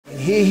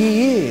Here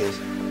he is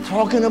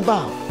talking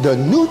about the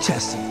New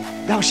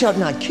Testament. Thou shalt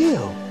not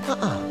kill.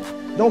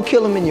 Don't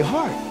kill him in your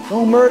heart.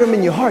 Don't murder him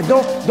in your heart.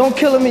 Don't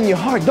kill him in your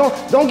heart.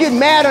 Don't get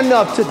mad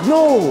enough to,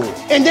 no.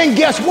 And then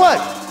guess what?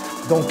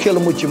 Don't kill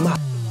him with your mouth.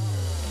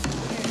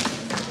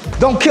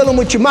 Don't kill him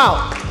with your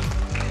mouth.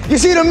 You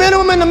see the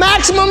minimum and the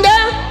maximum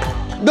there?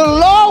 The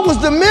law was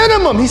the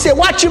minimum. He said,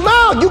 watch your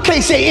mouth. You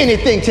can't say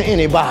anything to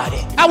anybody.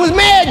 I was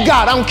mad,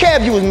 God. I don't care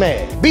if you was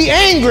mad. Be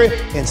angry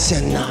and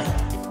sin not.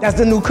 That's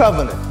the new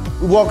covenant.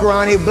 We walk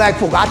around here, black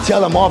folk. I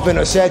tell them off in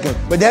a second,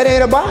 but that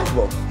ain't a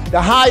Bible.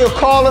 The higher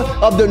calling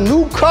of the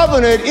new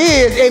covenant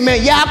is,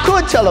 amen, yeah, I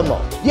could tell them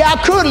off. Yeah,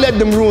 I could let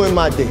them ruin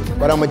my day,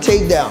 but I'm going to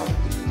take down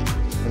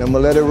and I'm going to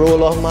let it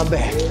roll off my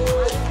back.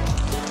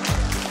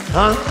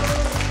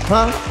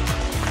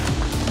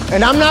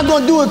 And I'm not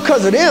going to do it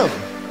because of them.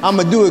 I'm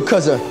going to do it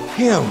because of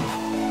him.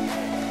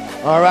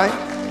 All right?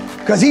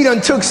 Because he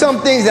done took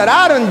some things that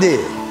I done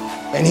did,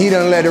 and he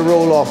done let it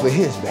roll off of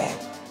his back.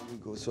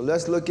 So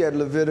let's look at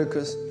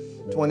Leviticus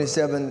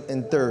 27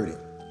 and 30.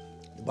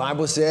 The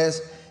Bible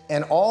says,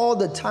 and all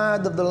the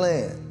tithe of the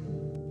land,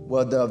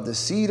 whether of the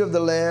seed of the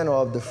land or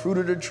of the fruit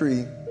of the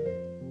tree,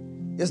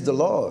 is the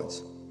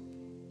Lord's.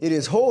 It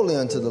is holy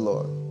unto the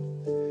Lord.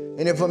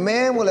 And if a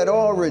man will at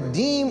all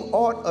redeem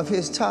aught of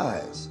his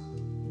tithes,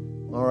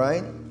 all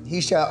right,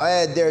 he shall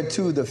add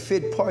thereto the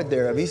fit part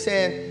thereof. He's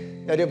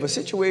saying that if a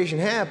situation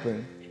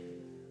happened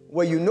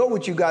where you know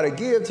what you got to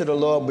give to the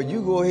Lord, but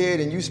you go ahead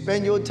and you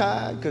spend your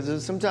tithe because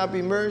of some type of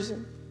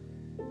emergency,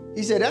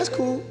 he said, that's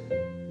cool.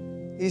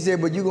 He said,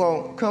 but you're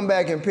going to come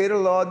back and pay the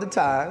Lord the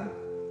tithe,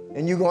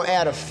 and you're going to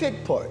add a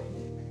fit part.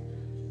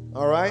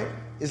 All right?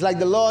 It's like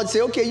the Lord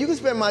said, okay, you can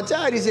spend my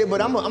tithe. He said, but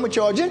I'm going to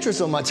charge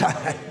interest on my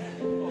tithe.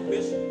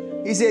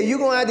 He said, you're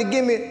going to have to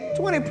give me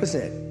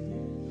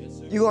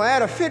 20%. You're going to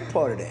add a fit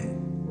part of that.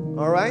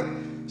 All right?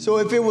 So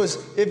if it was,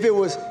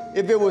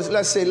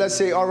 let's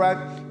say, all right,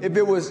 if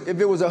it was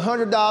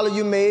 $100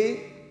 you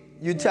made,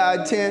 you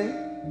tied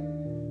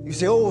 10, you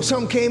say, oh,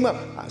 something came up.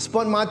 I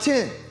spent my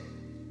 10.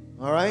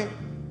 All right?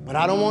 But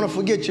I don't want to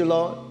forget you,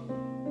 Lord.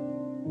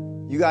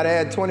 You got to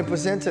add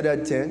 20% to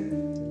that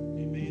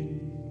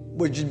 10,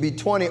 which would be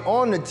 20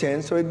 on the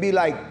 10, so it'd be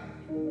like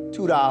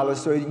 $2,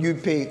 so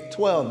you'd pay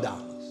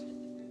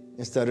 $12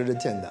 instead of the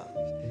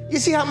 $10. You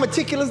see how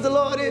meticulous the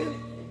Lord is?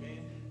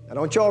 Now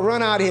don't y'all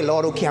run out of here,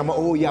 Lord, okay, I'm going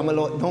to owe you, I'm a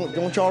Lord.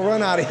 Don't y'all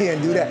run out of here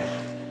and do that,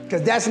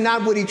 because that's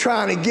not what he's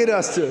trying to get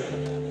us to.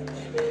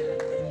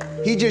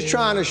 He's just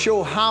trying to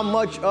show how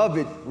much of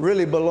it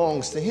really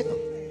belongs to him.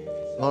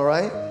 All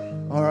right?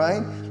 All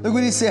right? Look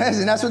what he says,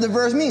 and that's what the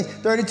verse means.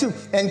 32,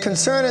 and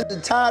concerning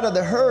the tithe of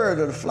the herd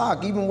or the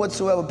flock, even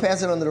whatsoever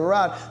passeth under the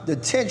rod, the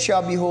tenth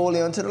shall be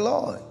holy unto the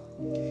Lord.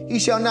 He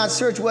shall not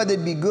search whether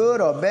it be good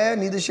or bad,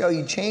 neither shall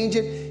he change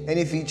it. And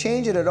if he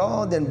change it at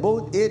all, then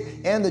both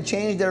it and the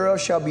change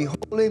thereof shall be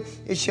holy.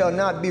 It shall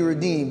not be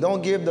redeemed.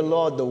 Don't give the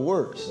Lord the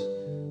worst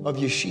of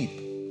your sheep.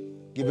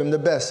 Give him the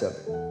best of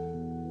it.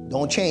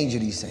 Don't change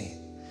it, he's saying.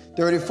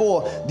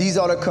 34, these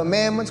are the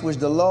commandments which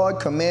the Lord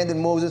commanded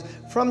Moses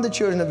from the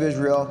children of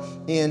Israel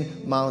in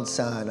Mount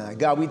Sinai.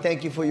 God, we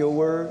thank you for your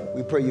word.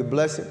 We pray you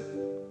bless it.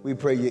 We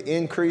pray you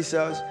increase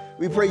us.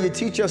 We pray you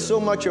teach us so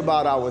much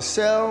about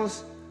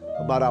ourselves,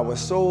 about our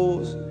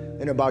souls,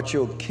 and about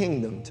your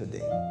kingdom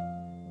today.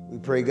 We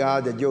pray,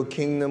 God, that your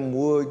kingdom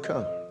would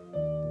come.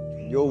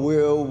 Your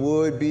will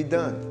would be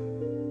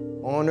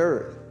done on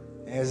earth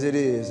as it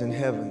is in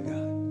heaven,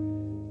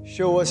 God.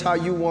 Show us how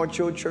you want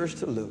your church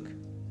to look.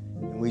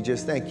 And we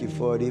just thank you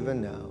for it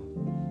even now.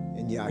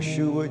 In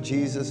Yeshua,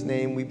 Jesus'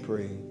 name we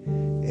pray.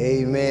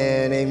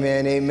 Amen,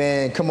 amen,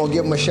 amen. Come on,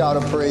 give him a shout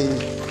of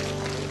praise.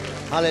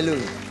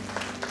 Hallelujah.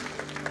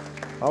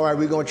 All right,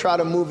 we're going to try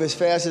to move as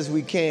fast as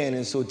we can.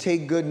 And so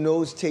take good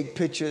notes, take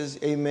pictures,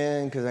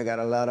 amen, because I got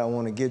a lot I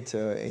want to get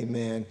to,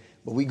 amen.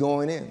 But we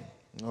going in,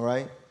 all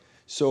right?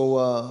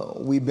 So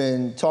we've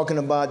been talking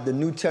about the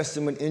New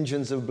Testament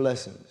engines of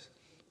blessings.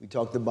 We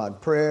talked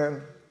about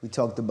prayer, we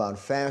talked about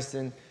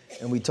fasting,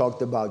 and we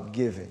talked about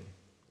giving.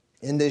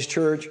 In this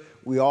church,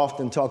 we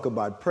often talk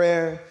about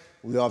prayer,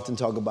 we often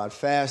talk about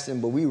fasting,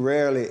 but we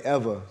rarely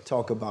ever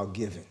talk about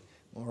giving,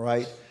 all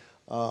right?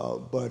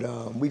 But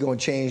we're going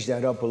to change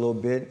that up a little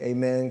bit,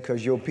 amen,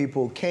 because your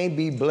people can't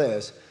be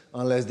blessed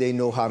unless they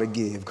know how to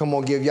give. Come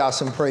on, give y'all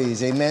some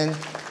praise, amen?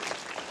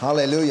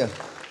 Hallelujah.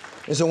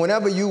 And so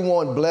whenever you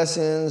want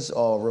blessings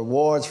or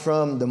rewards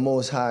from the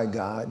Most High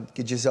God,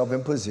 get yourself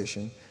in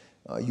position.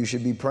 You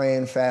should be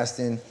praying,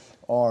 fasting,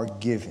 or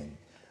giving.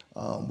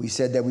 We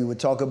said that we would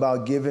talk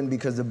about giving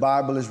because the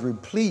Bible is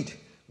replete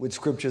with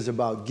scriptures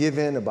about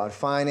giving, about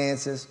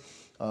finances.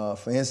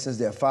 For instance,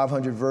 there are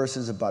 500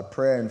 verses about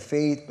prayer and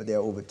faith, but there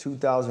are over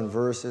 2,000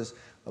 verses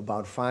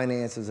about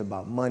finances,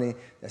 about money.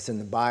 That's in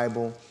the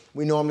Bible.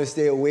 We normally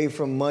stay away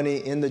from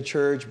money in the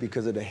church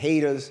because of the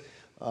haters,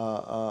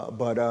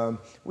 but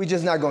we're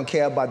just not going to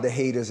care about the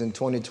haters in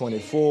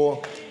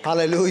 2024.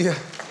 Hallelujah.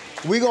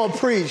 We're going to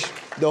preach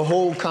the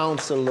whole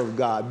counsel of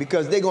God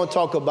because they're going to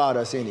talk about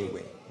us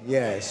anyway.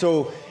 Yeah,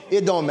 so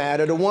it don't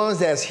matter. The ones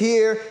that's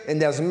here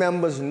and that's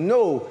members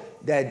know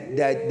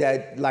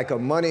that like a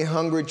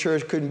money-hungry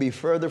church couldn't be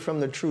further from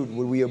the truth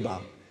what we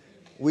about.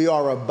 We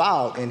are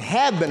about and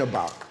have been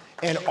about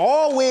and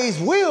always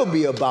will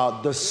be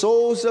about the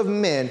souls of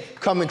men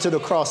coming to the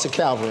cross of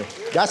Calvary.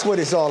 That's what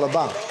it's all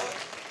about.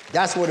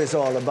 That's what it's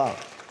all about.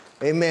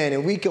 Amen.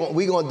 And we're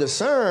going to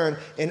discern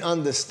and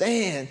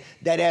understand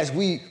that as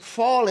we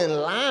fall in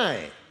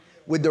line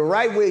with the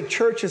right way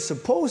church is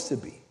supposed to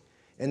be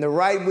and the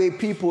right way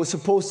people are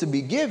supposed to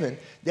be given,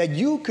 that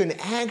you can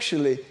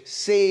actually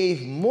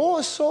save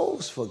more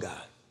souls for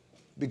God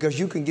because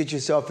you can get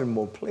yourself in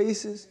more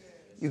places.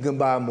 You can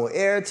buy more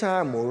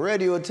airtime, more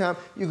radio time.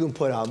 You can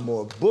put out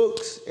more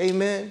books.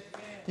 Amen.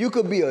 You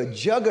could be a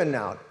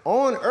juggernaut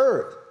on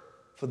earth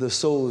for the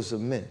souls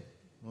of men.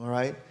 All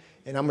right.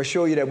 And I'm going to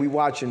show you that we're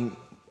watching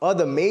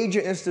other major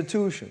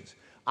institutions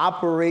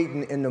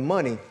operating in the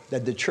money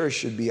that the church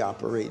should be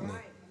operating in.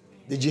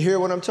 Did you hear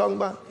what I'm talking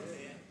about?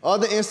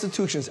 Other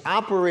institutions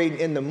operating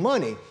in the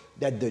money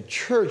that the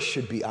church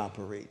should be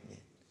operating in.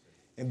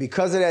 And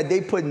because of that,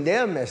 they putting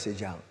their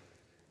message out.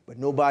 But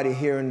nobody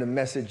hearing the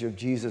message of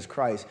Jesus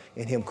Christ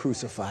and him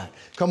crucified.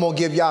 Come on,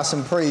 give y'all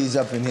some praise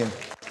up in him.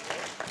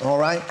 All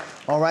right?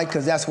 All right,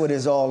 because that's what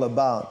it's all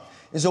about.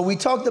 And so we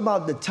talked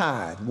about the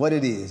tithe, what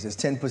it is. It's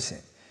 10%.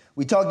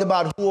 We talked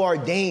about who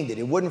ordained it.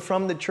 It wasn't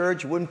from the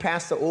church. It wasn't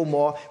Pastor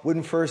Omar. It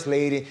wasn't First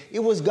Lady. It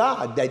was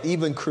God that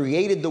even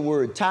created the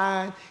word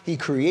tithe. He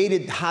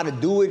created how to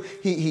do it.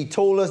 He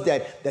told us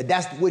that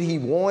that's what he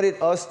wanted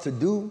us to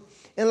do.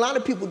 And a lot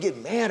of people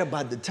get mad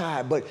about the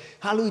tithe, but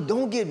hallelujah,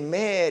 don't get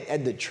mad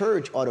at the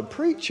church or the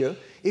preacher.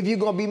 If you're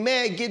going to be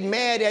mad, get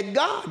mad at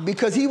God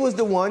because he was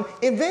the one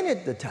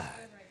invented the tithe.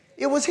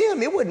 It was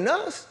him. It wasn't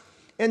us.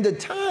 And the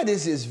tithe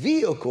is his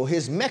vehicle,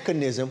 his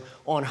mechanism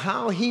on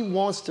how he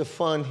wants to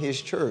fund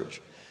his church.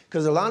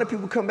 Because a lot of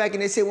people come back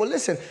and they say, well,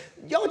 listen,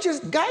 y'all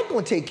God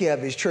gonna take care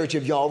of his church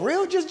if y'all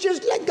real.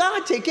 Just let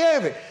God take care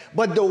of it.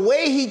 But the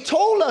way he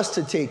told us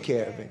to take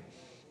care of it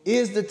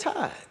is the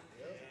tithe.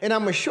 And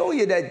I'm going to show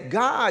you that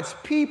God's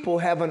people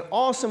have an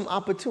awesome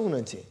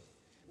opportunity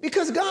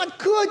because God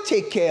could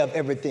take care of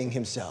everything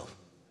himself.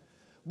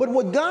 But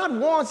what God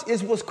wants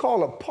is what's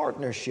called a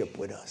partnership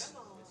with us.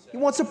 He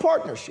wants a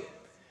partnership.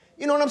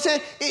 You know what I'm saying?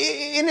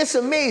 And it's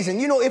amazing.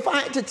 You know, if I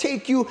had to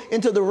take you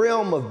into the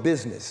realm of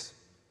business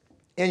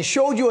and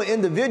showed you an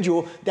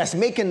individual that's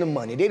making the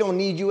money, they don't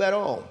need you at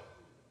all.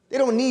 They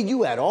don't need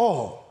you at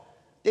all.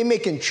 They're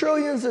making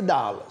trillions of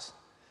dollars.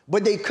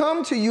 But they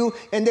come to you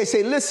and they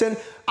say, listen,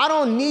 I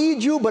don't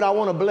need you, but I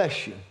want to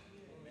bless you.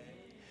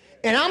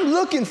 And I'm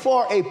looking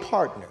for a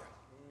partner.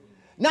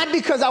 Not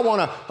because I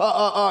want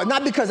to,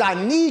 not because I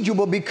need you,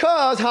 but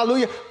because,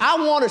 hallelujah,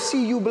 I want to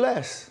see you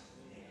blessed.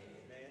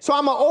 So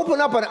I'm going to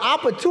open up an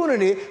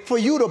opportunity for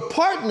you to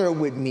partner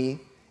with me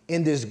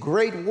in this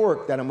great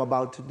work that I'm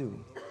about to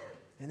do.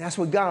 And that's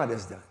what God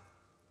has done.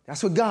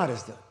 That's what God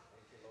has done.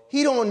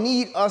 He don't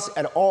need us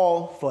at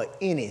all for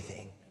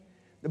anything.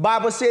 The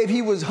Bible says if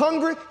he was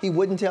hungry, he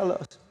wouldn't tell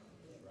us.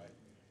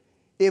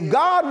 If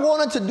God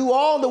wanted to do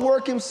all the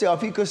work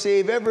himself, he could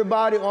save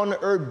everybody on the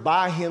earth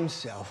by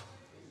himself.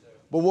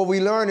 But what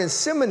we learn in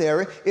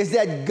seminary is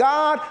that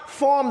God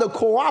formed a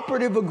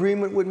cooperative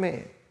agreement with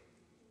man.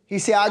 He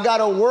said, I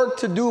got a work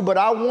to do, but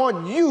I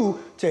want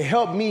you to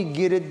help me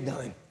get it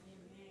done.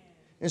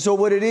 And so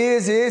what it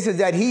is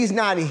that he's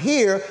not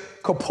here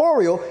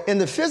corporeal in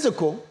the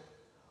physical,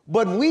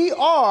 but we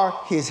are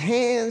his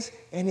hands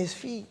and his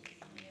feet.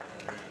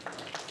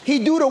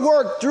 He do the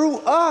work through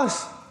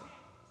us.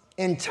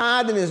 And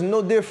tithing is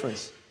no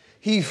difference.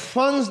 He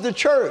funds the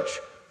church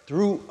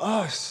through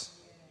us.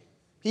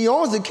 He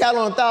owns the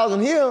cattle on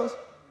 1,000 hills,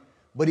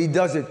 but he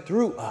does it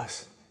through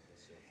us.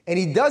 And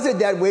he does it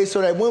that way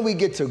so that when we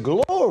get to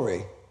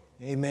glory,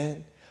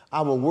 amen,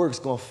 our work's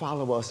going to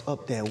follow us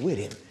up there with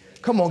him.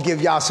 Come on,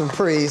 give y'all some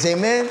praise,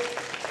 amen.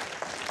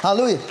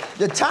 Hallelujah.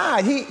 The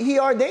tithe, he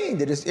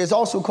ordained it. It's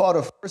also called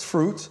the first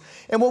fruits.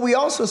 And what we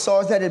also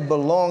saw is that it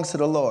belongs to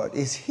the Lord.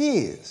 It's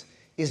his.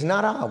 It's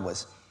not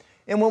ours.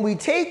 And when we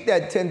take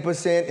that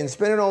 10% and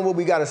spend it on what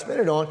we got to spend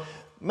it on,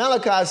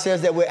 Malachi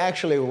says that we're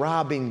actually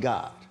robbing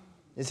God.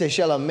 It says,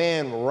 shall a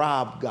man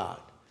rob God?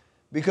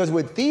 Because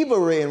what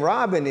thievery and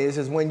robbing is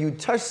when you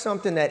touch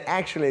something that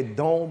actually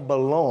don't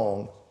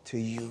belong to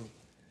you.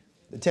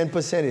 The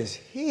 10% is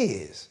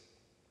his.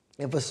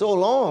 And for so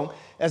long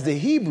as the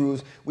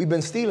Hebrews, we've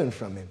been stealing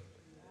from him.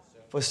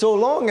 For so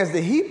long as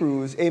the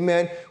Hebrews,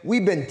 amen,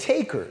 we've been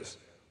takers.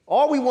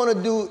 All we want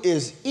to do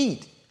is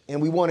eat,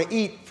 and we want to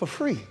eat for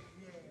free.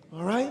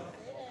 All right?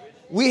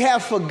 We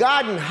have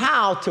forgotten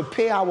how to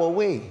pay our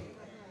way.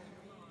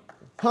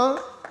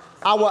 Huh?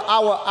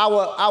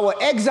 Our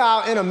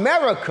exile in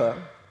America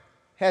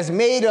has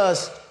made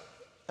us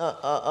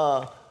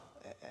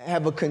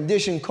have a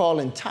condition called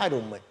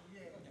entitlement.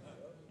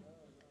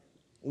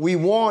 We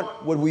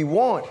want what we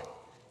want,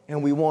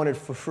 and we want it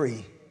for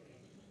free.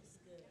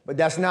 But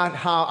that's not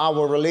how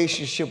our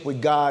relationship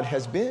with God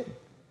has been.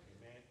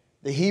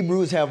 The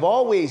Hebrews have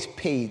always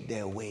paid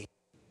their way.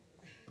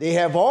 They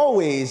have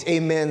always,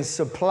 amen,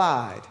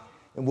 supplied.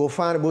 And we'll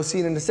see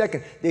it in a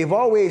second. They've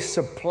always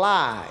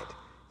supplied,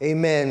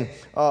 amen,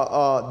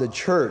 the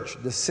church,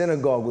 the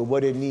synagogue with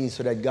what it needs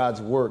so that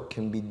God's work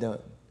can be done.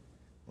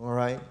 All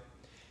right?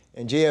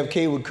 And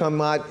JFK would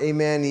come out,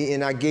 amen,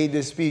 and I gave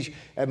this speech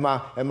at my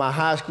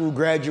high school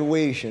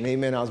graduation,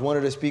 amen. I was one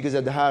of the speakers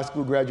at the high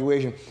school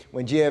graduation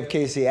when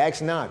JFK said,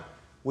 ask not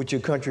what your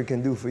country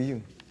can do for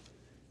you,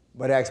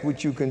 but ask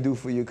what you can do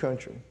for your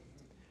country.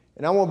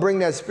 And I want to bring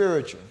that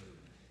spiritual.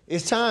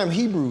 It's time,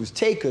 Hebrews,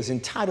 takers,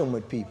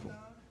 entitlement people,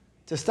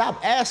 to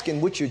stop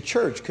asking what your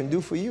church can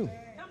do for you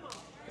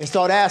and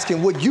start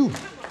asking what you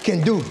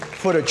can do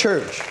for the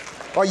church.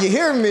 Are you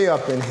hearing me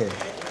up in here?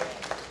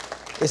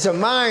 It's a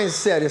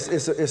mindset.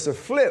 It's a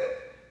flip.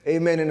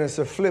 Amen. And it's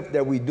a flip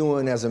that we're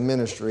doing as a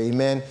ministry.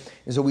 Amen.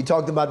 And so we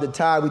talked about the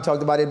tithe. We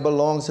talked about it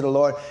belongs to the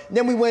Lord. And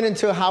then we went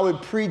into how it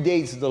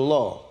predates the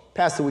law.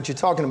 Pastor, what you're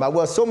talking about?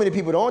 Well, so many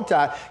people don't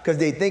tithe because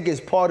they think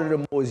it's part of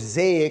the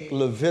Mosaic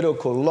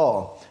Levitical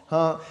law.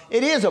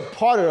 It is a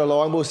part of the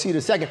law, and we'll see in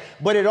a second,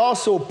 but it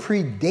also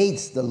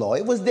predates the law.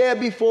 It was there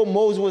before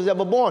Moses was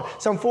ever born,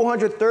 some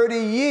 430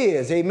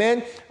 years,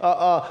 amen?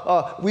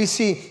 We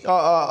see,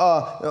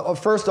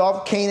 first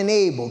off, Cain and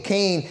Abel.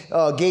 Cain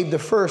gave the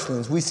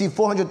firstlings. We see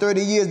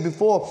 430 years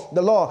before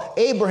the law,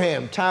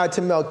 Abraham tied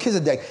to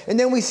Melchizedek. And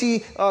then we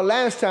see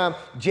last time,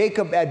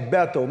 Jacob at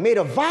Bethel made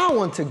a vow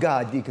unto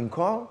God, Deacon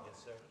Carl.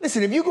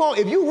 Listen, if you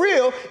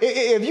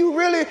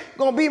really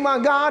gonna be my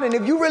God, and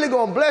if you really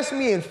gonna bless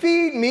me and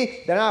feed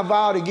me, then I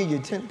vow to give you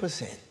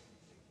 10%.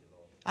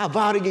 I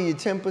vow to give you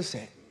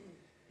 10%.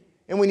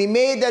 And when he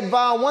made that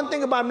vow, one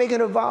thing about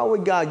making a vow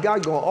with God,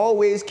 God gonna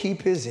always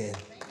keep his end.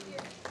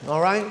 All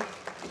right?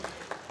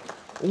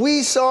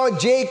 We saw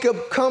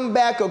Jacob come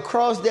back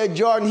across that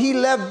Jordan. He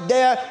left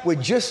there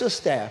with just a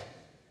staff.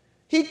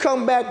 He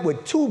come back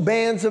with 2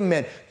 bands of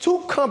men,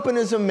 2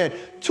 companies of men,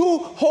 2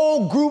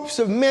 whole groups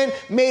of men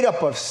made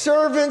up of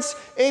servants,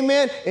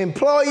 amen,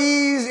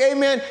 employees,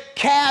 amen,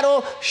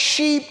 cattle,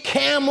 sheep,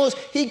 camels.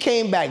 He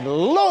came back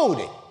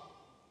loaded.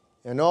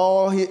 And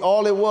all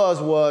it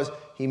was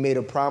he made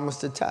a promise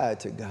to tithe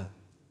to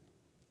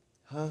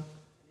God.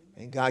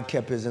 And God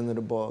kept his end of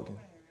the bargain.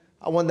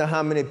 I wonder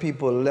how many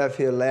people left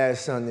here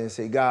last Sunday and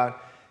said, God,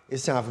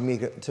 it's time for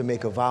me to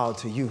make a vow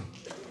to you.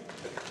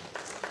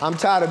 I'm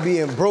tired of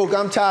being broke.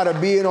 I'm tired of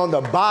being on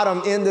the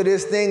bottom end of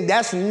this thing.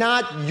 That's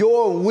not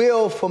your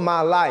will for my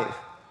life.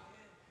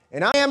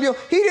 And I am he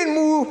didn't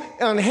move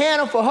on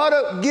Hannah for her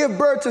to give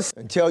birth to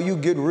until you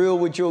get real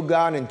with your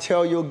God and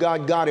tell your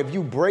God, God, if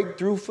you break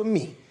through for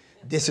me,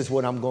 this is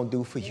what I'm going to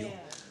do for you.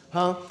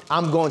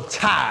 I'm going to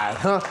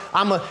tithe.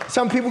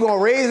 Some people going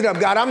to raise it up.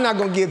 God, I'm not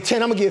going to give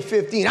 10. I'm going to give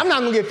 15. I'm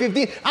not going to give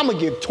 15. I'm going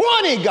to give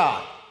 20,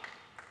 God,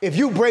 if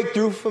you break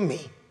through for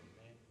me.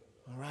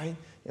 All right?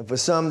 And for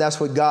some, that's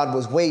what God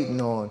was waiting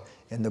on,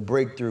 and the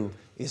breakthrough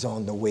is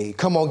on the way.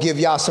 Come on, give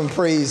y'all some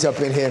praise up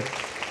in here.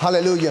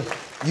 Hallelujah.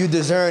 You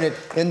discern it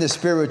in the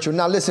spiritual.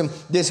 Now listen,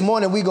 this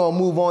morning we're going to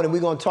move on, and we're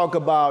going to talk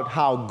about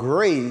how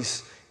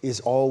grace is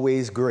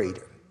always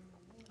greater.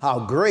 How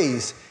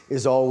grace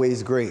is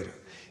always greater.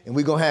 And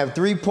we're going to have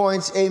 3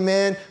 points,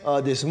 amen.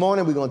 This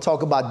morning we're going to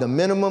talk about the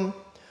minimum.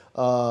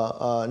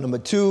 Number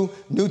 2,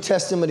 New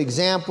Testament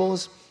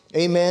examples.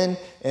 Amen.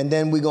 And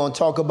then we're going to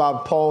talk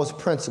about Paul's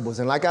principles.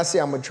 And like I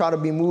said, I'm going to try to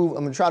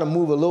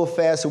move a little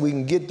fast so we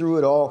can get through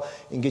it all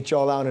and get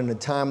y'all out in a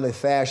timely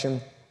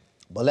fashion.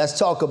 But let's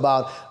talk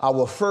about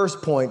our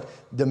first point,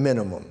 the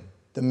minimum.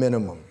 The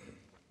minimum.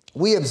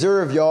 We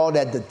observe, y'all,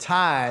 that the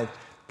tithe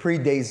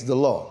predates the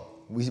law.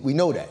 We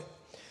know that.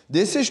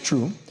 This is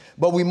true.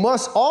 But we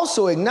must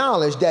also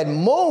acknowledge that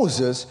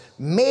Moses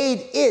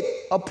made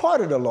it a part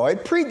of the law.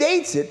 It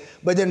predates it,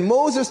 but then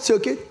Moses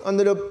took it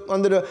under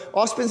the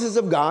auspices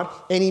of God,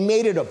 and he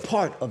made it a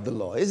part of the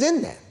law. It's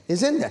in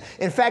that.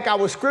 In fact,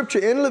 our scripture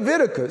in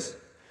Leviticus,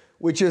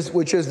 which is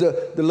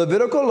the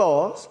Levitical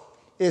laws,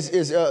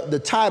 is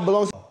the tithe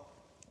belongs.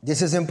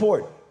 This is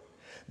important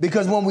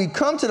because when we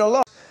come to the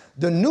law,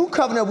 the new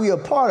covenant we are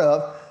part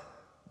of,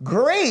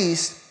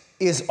 grace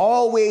is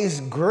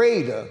always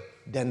greater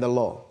than the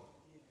law.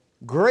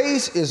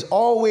 Grace is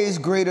always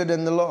greater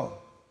than the law.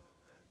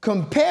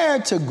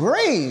 Compared to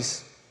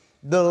grace,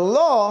 the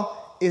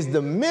law is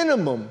the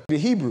minimum. The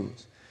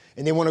Hebrews.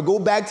 And they want to go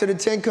back to the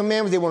 10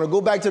 Commandments. They want to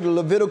go back to the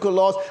Levitical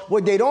laws.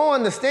 What they don't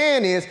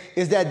understand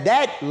is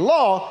that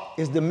law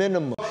is the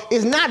minimum.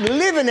 It's not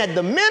living at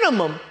the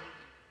minimum.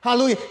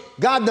 Hallelujah.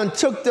 God done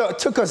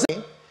took us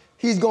in.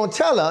 He's going to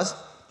tell us.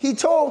 He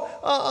told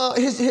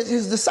his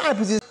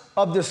disciples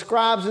of the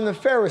scribes and the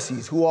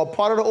Pharisees who are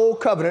part of the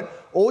old covenant,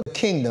 old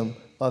kingdom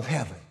of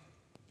heaven.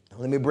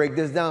 Let me break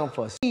this down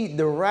for us. See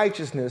the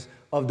righteousness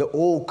of the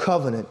old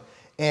covenant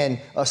and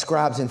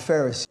scribes and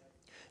Pharisees,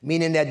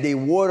 meaning that they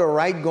wore the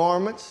right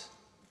garments,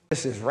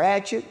 just as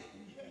ratchet,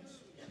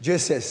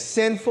 just as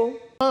sinful,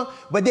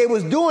 but they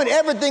was doing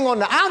everything on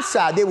the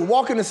outside. They were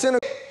walking the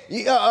synagogue,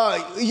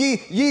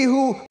 ye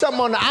who something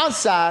on the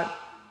outside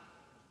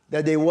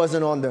that they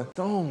wasn't on the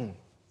stone,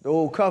 the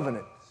old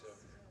covenant.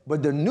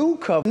 But the new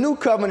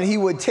covenant, he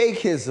would take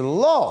his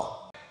law.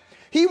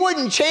 He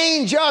wouldn't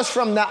change us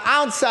from the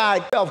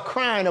outside of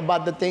crying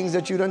about the things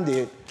that you done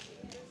did.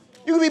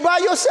 You could be by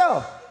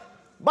yourself.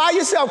 By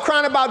yourself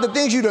crying about the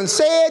things you done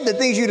said, the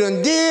things you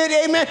done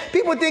did, amen.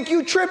 People think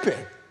you tripping.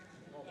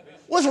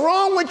 What's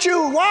wrong with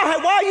you? Why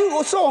are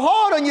you so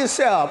hard on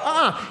yourself?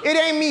 It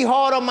ain't me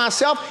hard on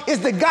myself.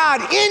 It's the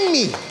God in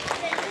me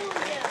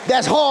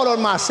that's hard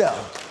on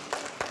myself.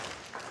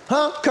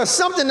 Because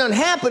something done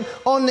happened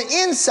on the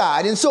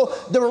inside. And so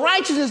the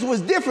righteousness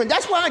was different.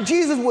 That's why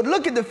Jesus would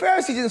look at the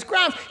Pharisees and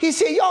scribes. He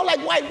said, y'all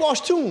like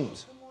whitewashed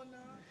tombs.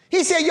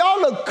 He said,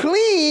 y'all look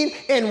clean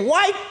and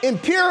white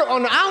and pure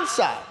on the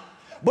outside.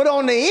 But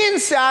on the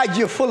inside,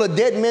 you're full of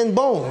dead men's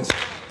bones.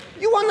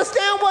 You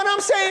understand what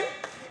I'm saying?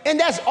 And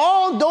that's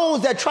all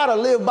those that try to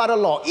live by the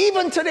law,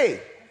 even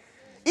today.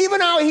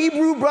 Even our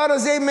Hebrew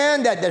brothers,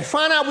 amen, that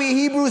find out we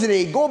Hebrews and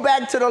they go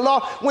back to the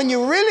law. When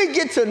you really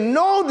get to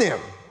know them,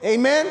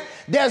 amen,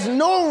 there's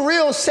no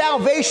real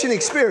salvation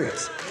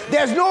experience.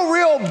 There's no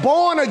real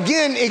born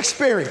again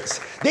experience.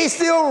 They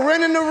still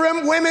renting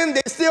the women.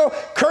 They still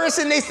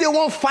cursing. They still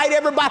won't fight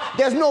everybody.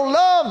 There's no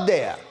love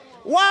there.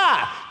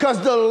 Why?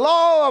 Because the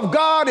law of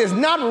God is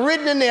not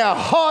written in their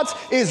hearts.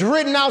 It's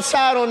written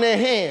outside on their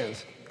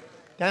hands.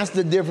 That's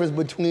the difference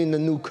between the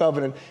new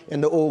covenant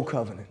and the old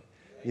covenant.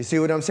 You see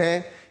what I'm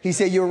saying? He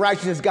said your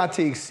righteousness got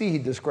to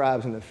exceed the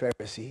scribes and the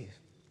Pharisees.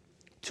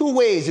 Two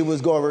ways it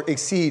was going to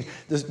exceed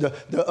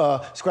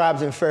the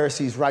scribes and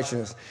Pharisees'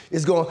 righteousness.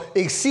 It's going to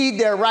exceed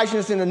their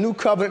righteousness in the new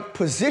covenant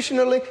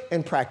positionally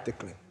and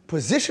practically.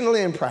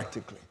 Positionally and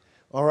practically.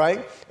 All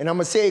right? And I'm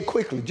going to say it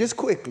quickly, just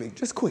quickly.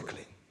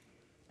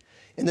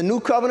 In the new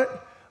covenant,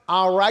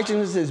 our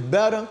righteousness is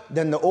better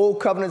than the old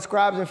covenant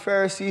scribes and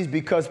Pharisees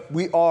because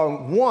we are,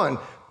 one,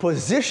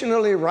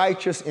 positionally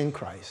righteous in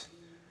Christ.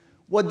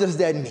 What does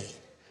that mean?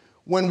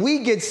 When we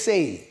get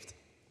saved,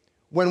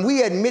 when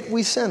we admit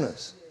we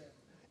sinners,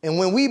 and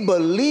when we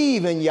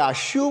believe in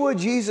Yeshua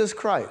Jesus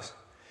Christ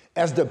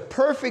as the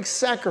perfect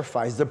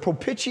sacrifice, the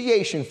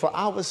propitiation for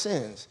our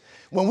sins,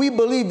 when we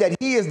believe that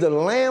he is the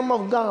Lamb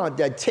of God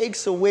that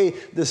takes away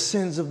the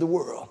sins of the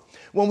world,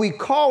 when we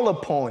call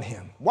upon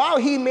him, while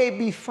he may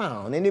be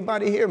found,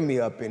 anybody hear me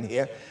up in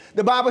here?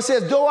 The Bible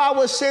says, though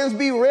our sins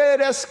be red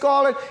as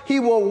scarlet,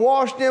 he will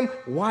wash them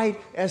white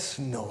as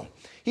snow.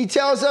 He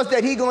tells us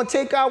that he's going to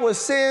take our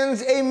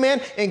sins,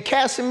 amen, and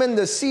cast them in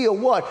the sea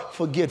of what?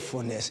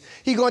 Forgetfulness.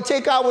 He's going to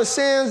take our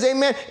sins,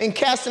 amen, and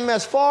cast them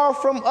as far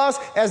from us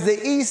as the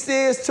east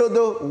is to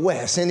the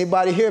west.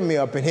 Anybody hear me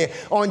up in here?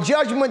 On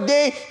Judgment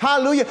Day,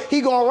 hallelujah,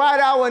 he's going to write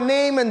our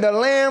name in the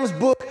Lamb's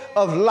book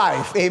of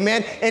life,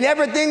 amen. And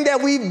everything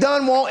that we've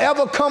done won't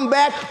ever come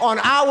back on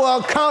our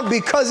account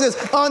because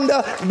it's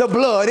under the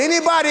blood.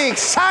 Anybody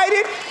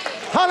excited?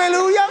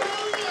 Hallelujah.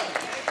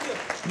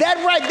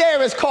 That right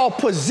there is called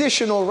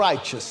positional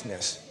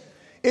righteousness.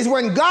 It's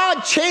when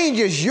God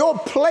changes your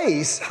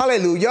place,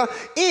 hallelujah,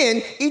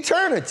 in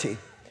eternity.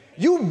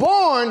 You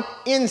born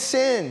in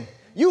sin.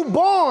 You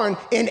born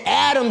in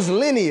Adam's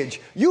lineage.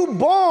 You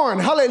born,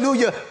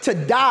 hallelujah, to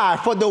die,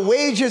 for the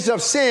wages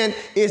of sin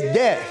is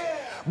death.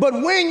 But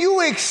when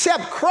you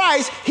accept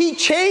Christ, he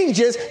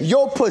changes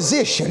your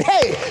position.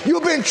 Hey,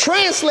 you've been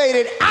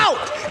translated out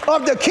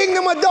of the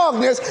kingdom of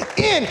darkness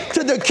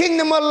into the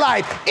kingdom of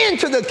light,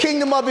 into the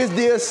kingdom of his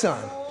dear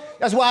son.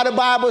 That's why the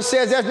Bible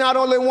says there's not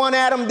only one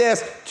Adam,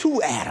 there's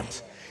two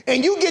Adams.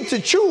 And you get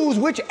to choose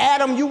which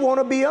Adam you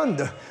want to be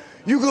under.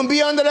 You can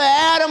be under the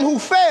Adam who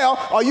fell,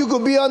 or you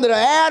can be under the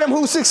Adam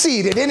who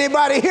succeeded.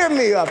 Anybody hear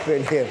me up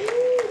in here?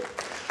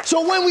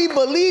 So when we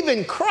believe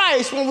in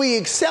Christ, when we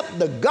accept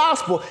the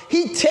gospel,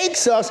 he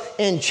takes us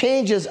and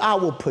changes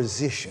our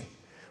position.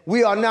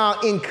 We are now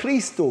in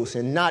Christos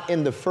and not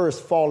in the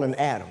first fallen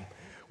Adam.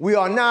 We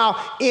are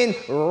now in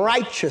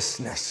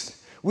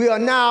righteousness. We are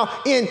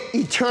now in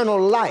eternal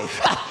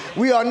life.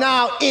 We are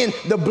now in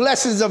the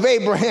blessings of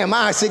Abraham,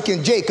 Isaac,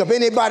 and Jacob.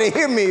 Anybody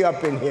hear me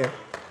up in here?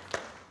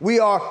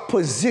 We are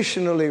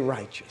positionally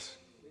righteous.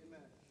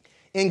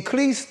 In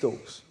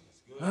Christos.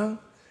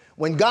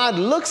 When God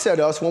looks at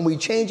us, when we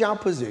change our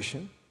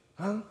position,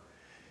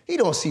 he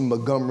don't see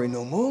Montgomery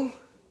no more.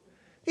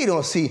 He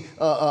don't see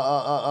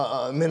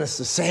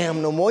Minister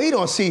Sam no more. He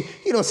don't see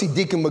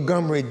Deacon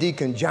Montgomery,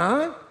 Deacon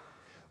John.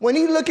 When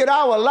he look at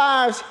our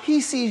lives, he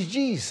sees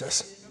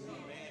Jesus.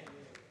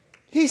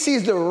 He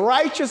sees the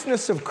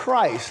righteousness of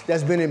Christ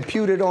that's been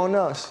imputed on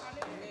us.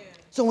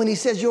 So when he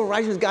says your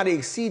righteousness got to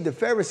exceed the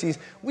Pharisees,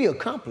 we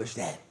accomplish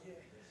that.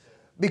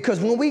 Because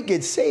when we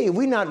get saved,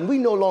 we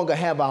no longer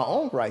have our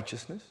own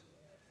righteousness.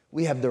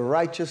 We have the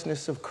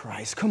righteousness of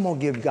Christ. Come on,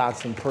 give God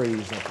some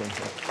praise up in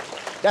here.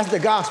 That's the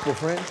gospel,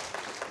 friends.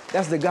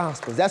 That's the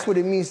gospel. That's what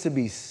it means to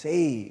be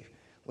saved.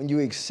 When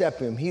you accept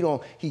him,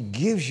 he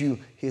gives you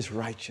his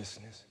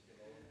righteousness.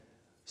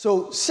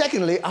 So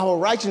secondly, our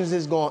righteousness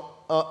is going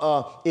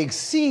to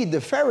exceed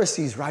the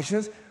Pharisees'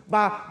 righteousness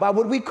by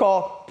what we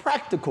call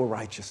practical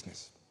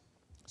righteousness.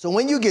 So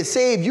when you get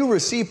saved, you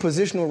receive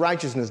positional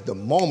righteousness the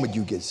moment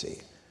you get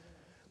saved.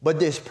 But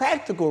this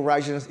practical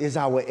righteousness is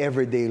our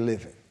everyday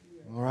living.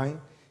 All right?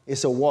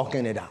 It's a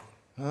walking it out.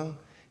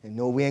 And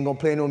no, we ain't going to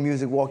play no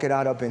music, walk it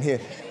out up in here.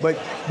 But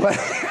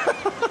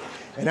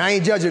and I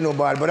ain't judging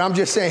nobody, but I'm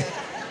just saying.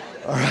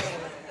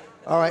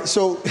 All right.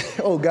 So,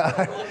 oh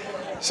God.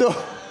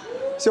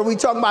 So we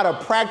talk about a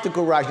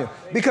practical righteousness,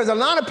 because a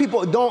lot of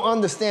people don't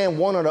understand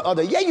one or the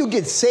other. Yeah, you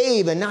get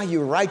saved and now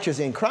you're righteous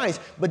in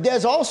Christ, but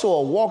there's also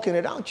a walking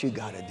it out you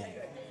got to do.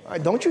 All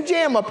right, don't you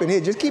jam up in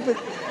here. Just keep it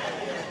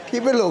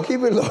low,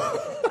 keep it low.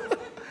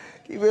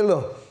 Keep it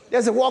low.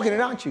 There's a walking it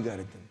out you got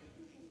to do.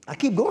 I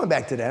keep going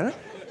back to that, huh?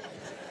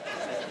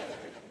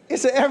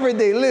 It's an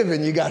everyday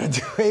living you got to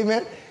do,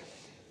 amen?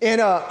 And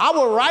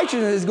our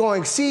righteousness is going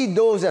to exceed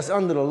those that's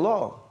under the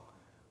law.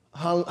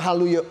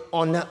 Hallelujah,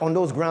 on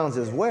those grounds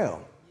as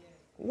well.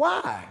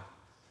 Why?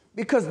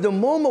 Because the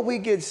moment we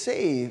get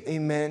saved,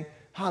 amen,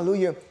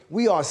 hallelujah,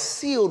 we are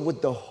sealed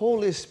with the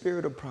Holy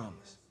Spirit of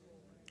promise.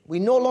 We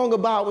no longer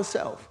by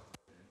ourselves.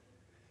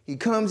 He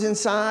comes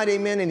inside,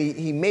 amen, and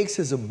he makes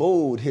his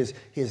abode,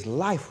 his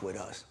life with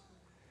us.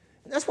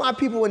 And that's why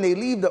people, when they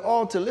leave the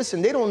altar,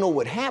 listen, they don't know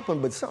what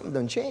happened, but something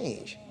done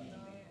changed.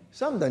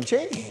 Something done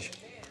changed.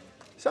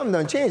 Something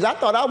done changed. I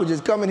thought I was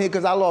just coming here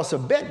because I lost a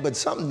bet, but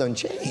something done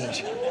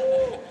changed.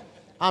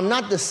 I'm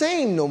not the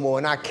same no more,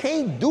 and I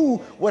can't do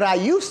what I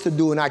used to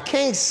do, and I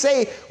can't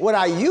say what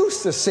I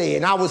used to say.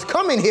 And I was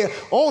coming here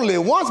only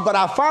once, but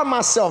I found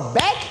myself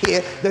back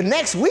here the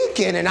next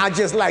weekend, and I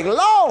just like,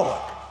 Lord,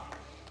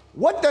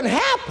 what done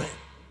happened?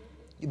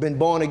 You've been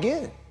born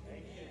again.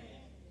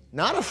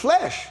 Not of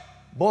flesh,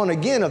 born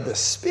again of the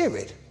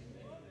Spirit.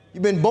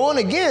 You've been born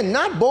again,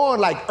 not born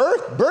like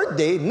earth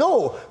birthday,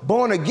 no,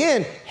 born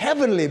again,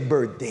 heavenly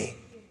birthday.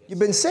 You've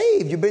been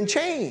saved, you've been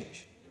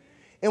changed.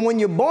 And when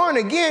you're born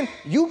again,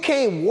 you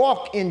can't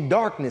walk in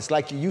darkness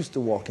like you used to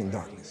walk in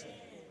darkness.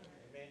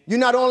 You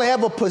not only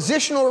have a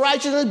positional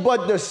righteousness,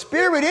 but the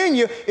Spirit in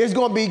you is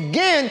going to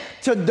begin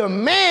to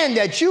demand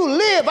that you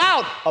live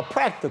out a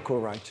practical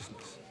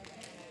righteousness.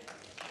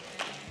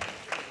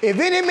 If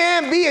any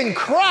man be in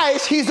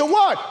Christ, he's a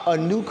what? A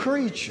new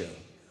creature.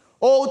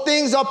 Old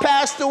things are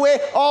passed away.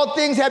 All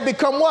things have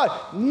become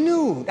what?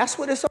 New. That's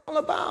what it's all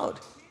about.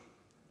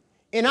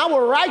 And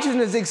our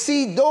righteousness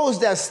exceeds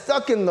those that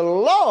stuck in the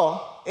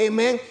law,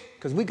 amen,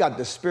 because we got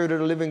the Spirit of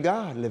the living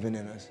God living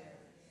in us.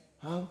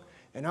 Huh?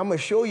 And I'm going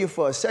to show you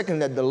for a second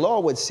that the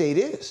law would say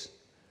this.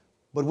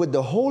 But with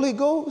the Holy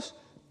Ghost,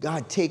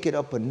 God take it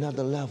up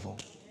another level.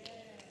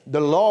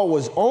 The law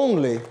was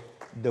only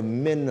the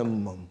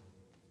minimum.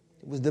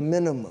 It was the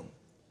minimum.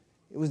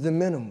 It was the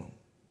minimum.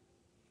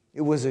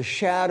 It was a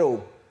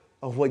shadow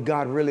of what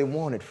God really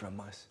wanted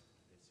from us.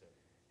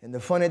 And the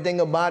funny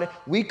thing about it,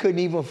 we couldn't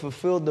even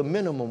fulfill the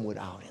minimum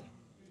without him.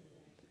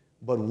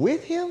 But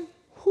with him,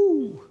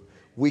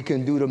 we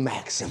can do the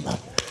maximum.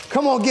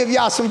 Come on, give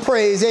y'all some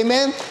praise,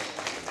 amen?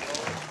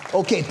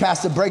 Okay,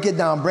 Pastor, break it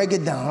down, break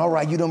it down. All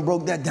right, you done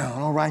broke that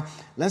down, all right.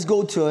 Let's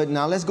go to it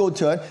now, let's go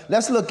to it.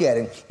 Let's look at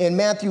it. In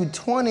Matthew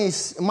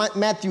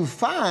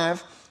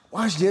 5,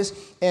 watch this,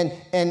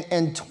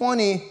 and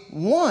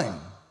 21.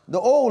 The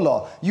old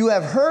law. You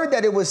have heard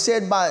that it was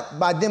said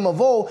by them of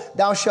old,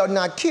 thou shalt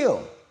not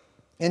kill.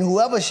 And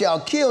whoever shall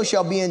kill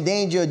shall be in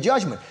danger of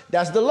judgment.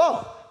 That's the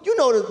law. You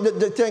know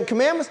the Ten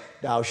Commandments.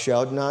 Thou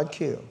shalt not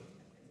kill.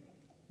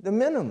 The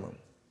minimum.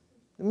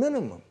 The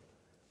minimum.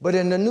 But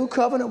in the new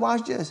covenant,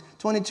 watch this.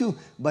 22.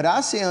 But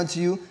I say unto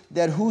you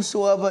that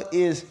whosoever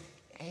is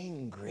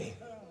angry.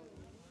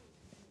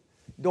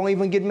 Don't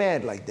even get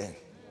mad like that.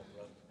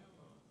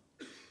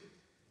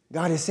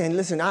 God is saying,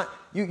 listen,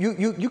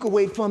 you could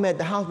wait for him at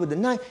the house with the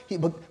knife.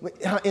 But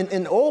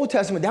in the Old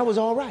Testament, that was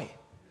all right.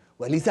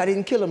 Well, at least I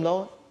didn't kill him,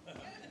 Lord.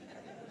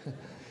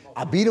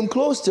 I beat him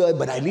close to it,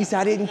 but at least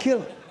I didn't kill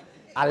him.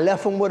 I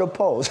left him with a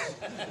pulse.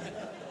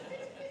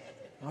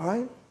 All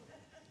right?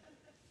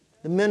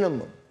 The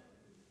minimum.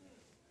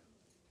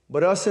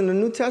 But us in the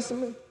New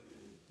Testament,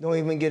 don't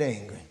even get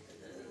angry.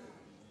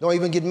 Don't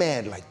even get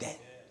mad like that.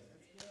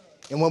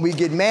 And when we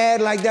get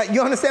mad like that,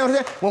 you understand what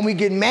I'm saying? When we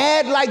get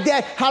mad like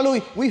that,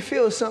 hallelujah, we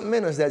feel something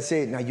in us that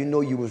says, now you know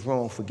you was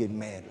wrong for getting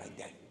mad like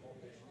that.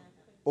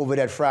 Over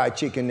that fried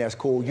chicken that's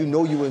cold, you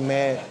know you was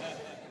mad.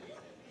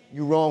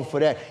 You wrong for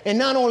that. And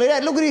not only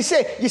that, look what he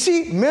said. You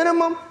see,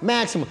 minimum,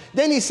 maximum.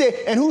 Then he said,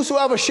 and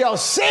whosoever shall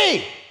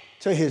say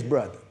to his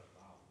brother.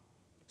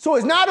 So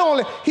it's not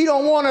only, he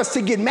don't want us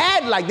to get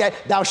mad like that,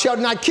 thou shalt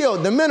not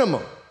kill, the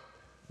minimum.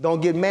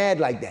 Don't get mad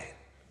like that.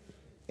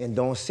 And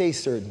don't say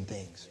certain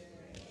things.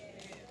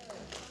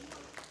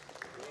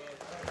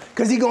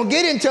 Because he's going to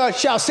get into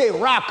shall say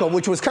raka,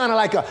 which was kind of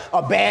like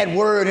a bad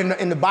word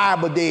in the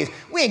Bible days.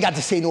 We ain't got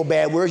to say no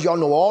bad words. Y'all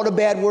know all the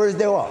bad words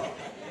there are.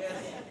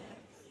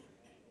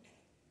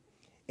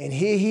 And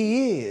here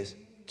he is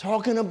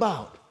talking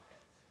about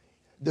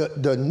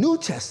the New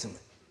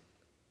Testament.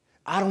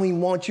 I don't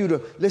even want you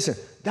to, listen,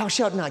 thou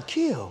shalt not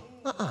kill.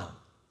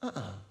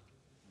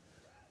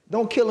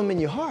 Don't kill him in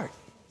your heart.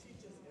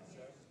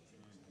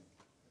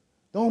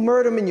 Don't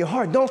murder him in your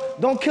heart.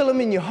 Don't kill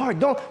him in your heart.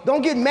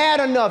 Don't get mad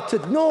enough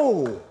to,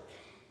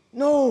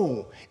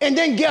 no. And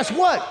then guess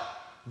what?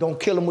 Don't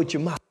kill him with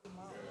your mouth.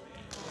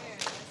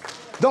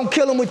 Don't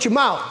kill him with your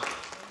mouth.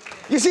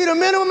 You see the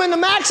minimum and the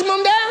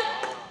maximum there?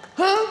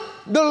 Huh?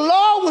 The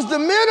law was the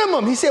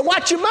minimum. He said,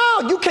 watch your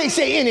mouth. You can't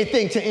say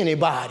anything to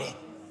anybody.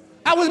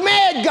 I was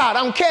mad, God.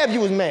 I don't care if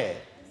you was mad.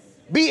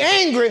 Be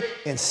angry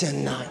and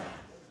sin not.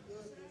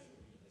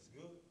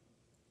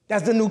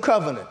 That's the new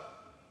covenant.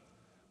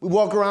 We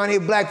walk around here,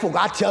 black folk,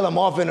 I tell them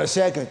off in a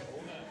second.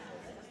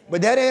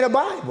 But that ain't a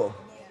Bible.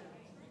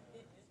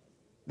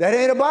 That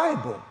ain't a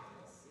Bible.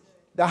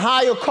 The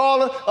higher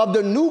calling of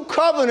the new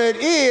covenant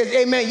is,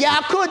 amen, yeah,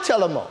 I could tell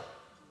them off.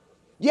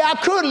 Yeah, I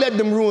could let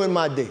them ruin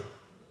my day.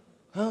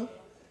 Huh?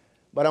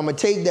 But I'm going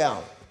to take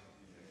down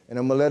and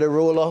I'm going to let it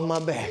roll off my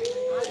back.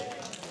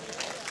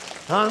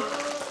 Huh?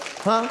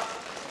 Huh?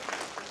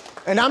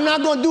 And I'm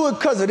not going to do it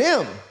because of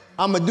them.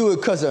 I'm going to do it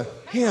because of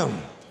him.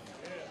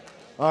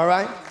 All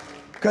right?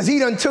 Because he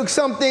done took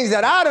some things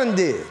that I done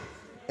did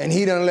and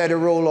he done let it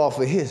roll off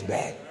of his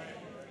back.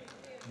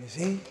 You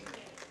see?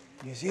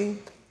 You see?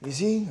 You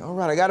see? All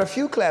right, I got a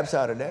few claps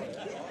out of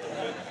that.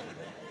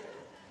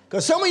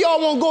 Because some of y'all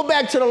won't go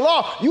back to the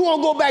law. You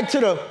won't go back to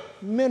the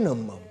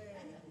minimum.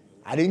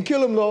 I didn't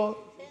kill him, Lord.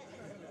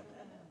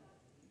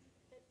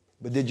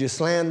 But did you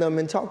slander him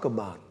and talk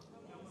about him?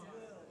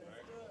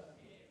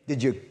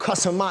 Did you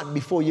cuss him out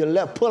before you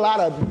left? Pull out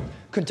a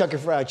Kentucky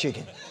Fried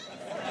Chicken.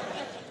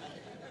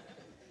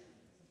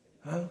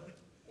 Huh?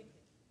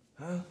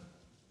 Huh?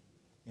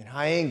 And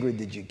how angry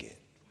did you get?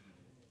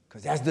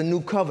 Because that's the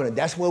new covenant.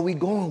 That's where we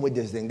going with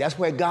this thing. That's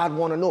where God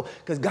want to know.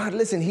 Because God,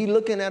 listen, he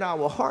looking at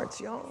our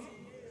hearts, y'all.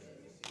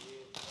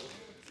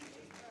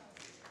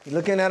 He's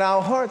looking at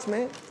our hearts,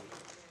 man.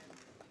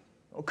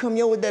 Don't come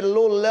here with that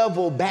low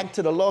level back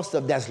to the law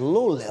stuff. That's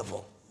low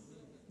level.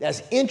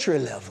 That's entry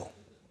level.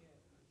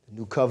 The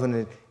new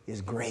covenant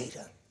is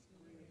greater.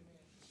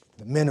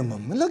 The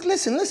minimum. Look,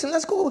 listen,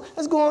 let's go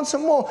on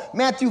some more.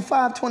 Matthew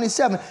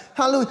 5:27.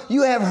 Hallelujah.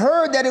 You have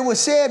heard that it was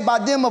said by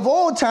them of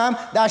old time,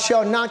 thou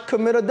shalt not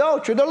commit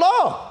adultery. The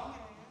law.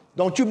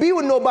 Don't you be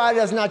with nobody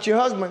that's not your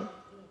husband.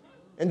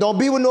 And don't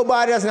be with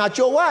nobody that's not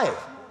your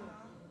wife.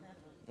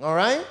 All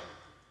right?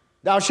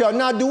 Thou shalt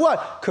not do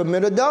what?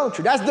 Commit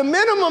adultery. That's the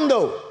minimum,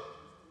 though.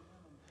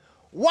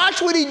 Watch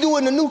what he do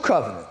in the new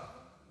covenant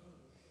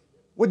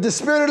with the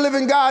Spirit of the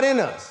living God in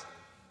us.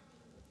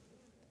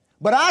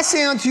 But I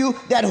say unto you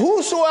that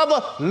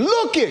whosoever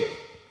looketh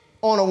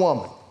on a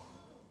woman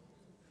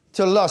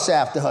to lust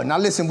after her. Now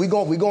listen, we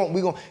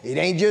going. It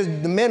ain't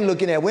just the men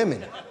looking at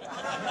women.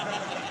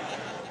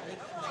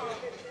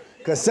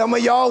 Because some of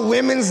y'all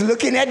women's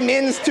looking at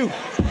men's too.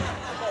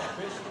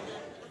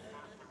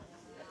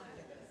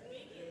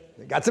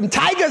 They got some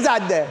tigers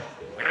out there.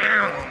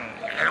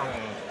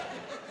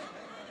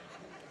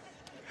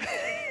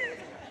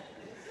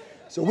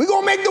 So we're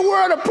going to make the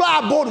word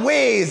apply both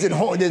ways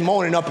this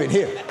morning up in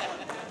here.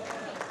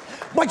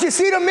 But you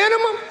see the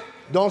minimum?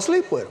 Don't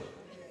sleep with them.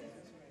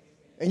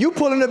 And you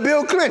pulling the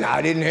Bill Clinton.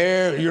 I didn't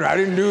have, I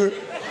didn't do it.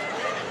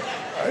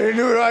 I didn't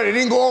do it. I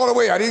didn't go all the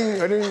way. I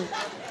didn't.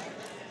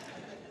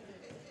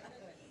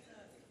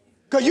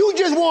 Because you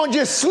just want to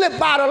just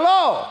slip out of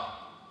law.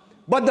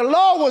 But the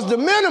law was the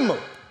minimum.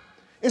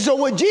 And so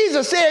what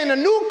Jesus said in the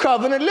new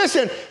covenant,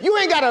 listen, you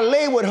ain't got to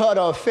lay with her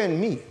to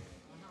offend me.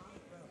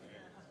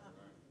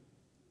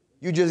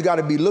 You just got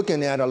to be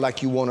looking at her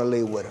like you want to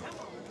lay with her.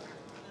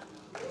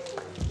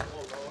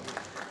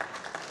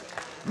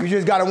 You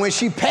just got to, when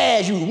she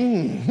pass you,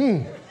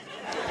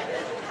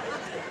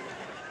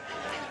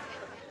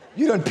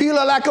 You done peel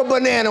her like a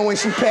banana when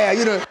she pass.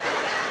 You done.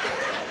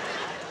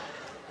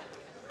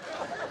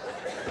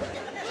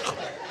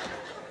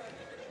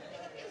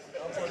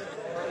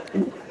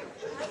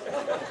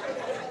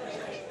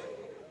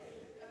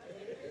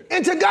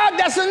 And to God,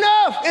 that's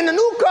enough in the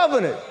new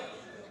covenant.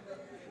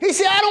 He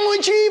said, I don't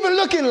want you even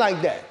looking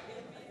like that.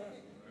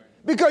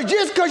 Because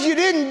just because you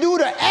didn't do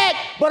the act,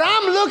 but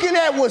I'm looking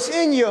at what's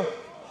in your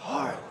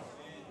heart.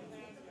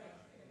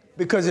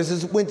 Because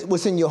it's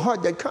what's in your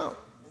heart that counts.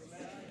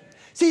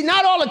 See,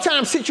 not all the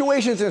time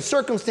situations and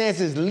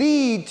circumstances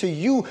lead to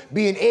you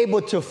being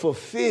able to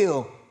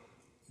fulfill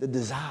the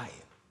desire.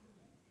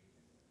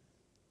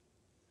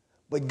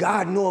 But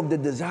God knows if the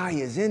desire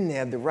is in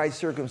there, if the right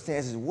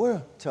circumstances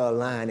were to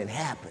align and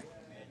happen,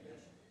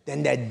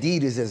 then that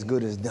deed is as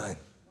good as done.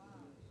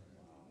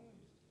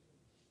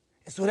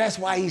 And so that's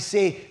why he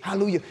said,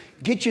 hallelujah,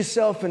 get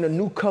yourself in a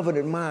new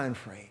covenant mind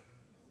frame.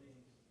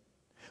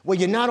 Where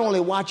you're not only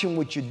watching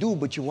what you do,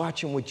 but you're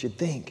watching what you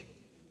think.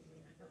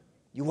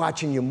 You're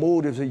watching your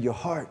motives of your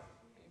heart.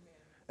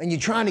 And you're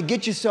trying to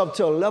get yourself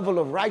to a level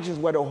of righteousness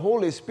where the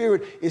Holy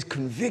Spirit is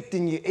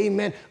convicting you,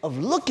 amen, of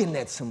looking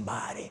at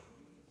somebody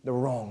the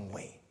wrong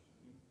way.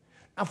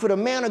 Now, for the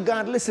man of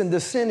God, listen, the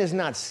sin is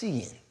not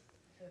seeing.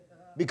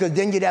 Because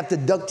then you'd have to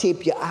duct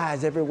tape your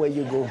eyes everywhere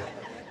you go.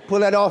 Pull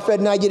that off at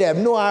night, you'd have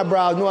no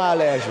eyebrows, no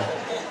eyelashes.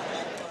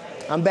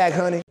 I'm back,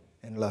 honey.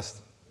 And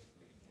lust.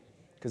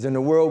 Because in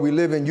the world we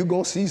live in, you're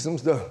going to see some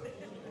stuff.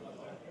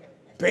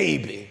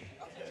 Baby.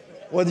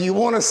 Whether you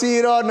want to see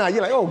it or not,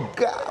 you're like, oh,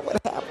 God,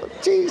 what happened?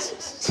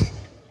 Jesus,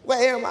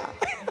 where am I?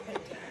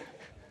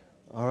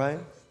 All right?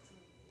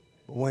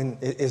 But when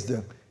it's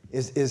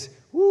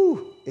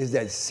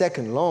that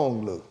second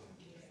long look.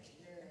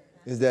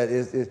 Is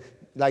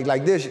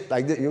like this,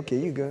 okay,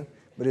 you good.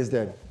 But it's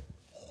that.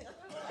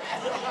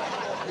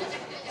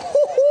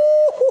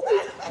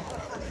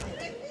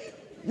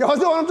 Y'all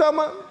know what I'm talking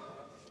about?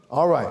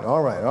 All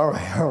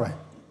right.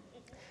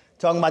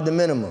 Talking about the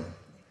minimum,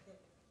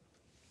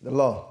 the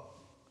law,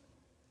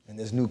 and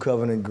this new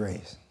covenant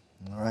grace.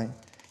 All right?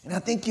 And I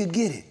think you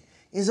get it.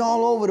 It's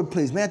all over the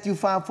place. Matthew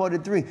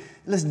 5:43.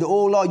 Listen, the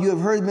old law, you have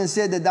heard men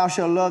said that thou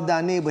shalt love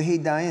thy neighbor,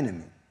 hate thy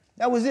enemy.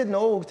 That was it in the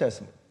Old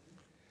Testament.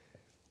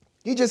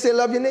 He just said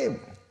love your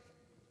neighbor.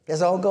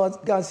 That's all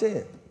God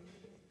said.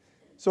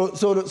 So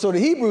the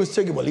Hebrews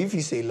took it, well, if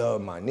he say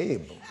love my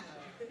neighbor,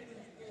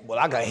 well,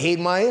 I got to hate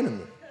my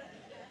enemy.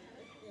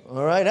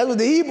 All right? That's what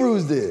the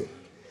Hebrews did.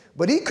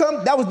 But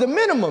that was the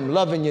minimum,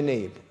 loving your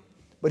neighbor.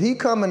 But he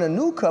come in a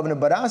new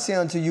covenant, but I say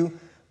unto you,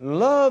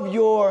 love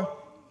your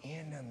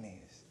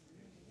enemies.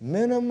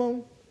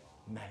 Minimum,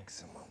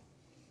 maximum.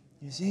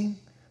 You see?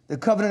 The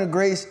covenant of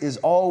grace is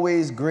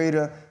always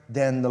greater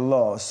than the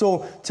law.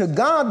 So to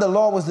God, the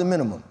law was the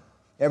minimum.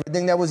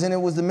 Everything that was in it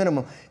was the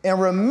minimum.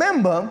 And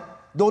remember,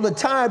 though the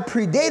tithe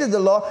predated the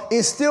law,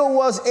 it still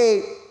was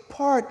a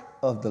part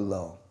of the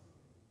law.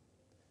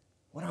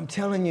 What I'm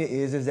telling you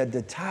is that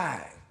the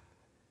tithe,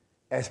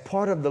 as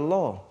part of the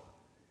law,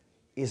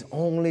 is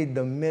only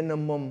the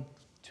minimum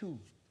too.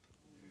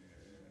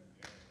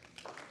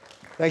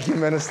 Thank you,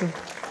 Minister.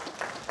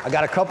 I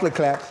got a couple of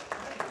claps.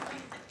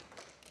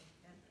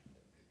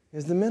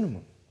 It's the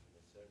minimum.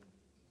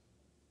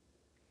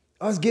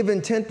 Us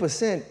giving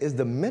 10% is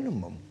the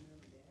minimum.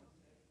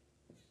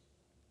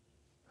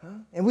 Huh?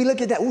 And we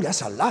look at that, ooh,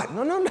 that's a lot.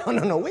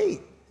 No,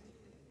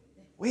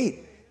 wait.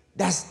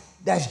 That's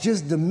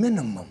just the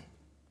minimum.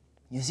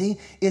 You see,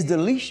 it's the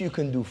least you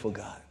can do for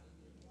God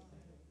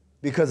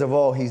because of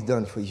all he's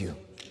done for you.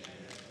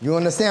 You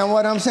understand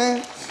what I'm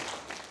saying?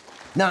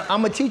 Now,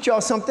 I'm going to teach y'all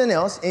something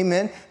else.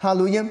 Amen.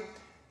 Hallelujah.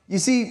 You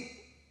see,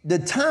 the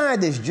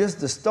tithe is just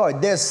the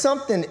start. There's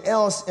something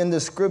else in the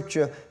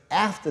scripture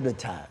after the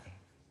tithe.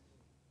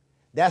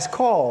 That's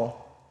called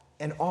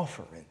an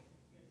offering.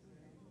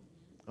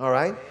 All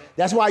right?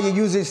 That's why you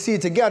usually see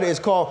it together. It's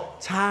called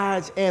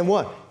tithes and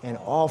what? An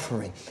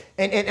offering.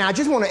 And I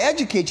just want to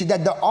educate you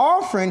that the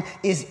offering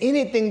is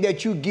anything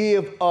that you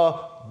give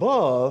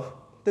above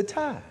the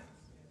tithe.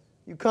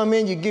 You come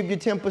in, you give your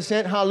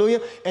 10%,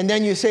 hallelujah, and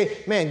then you say,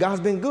 man, God's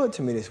been good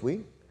to me this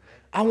week.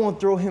 I want to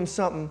throw him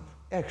something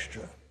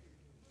extra.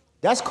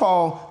 That's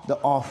called the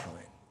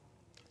offering.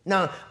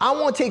 Now, I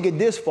won't take it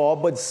this far,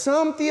 but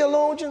some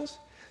theologians,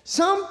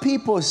 some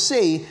people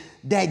say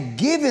that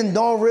giving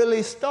don't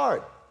really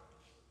start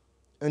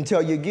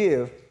until you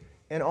give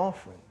an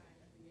offering.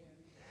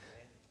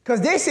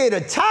 Because they say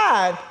the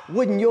tithe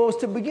wasn't yours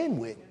to begin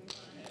with.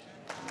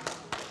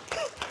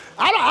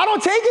 I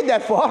don't take it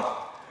that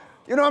far.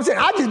 You know what I'm saying?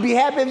 I'd just be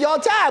happy if y'all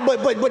tithe,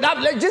 but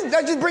let's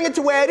just bring it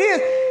to where it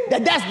is,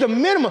 that's the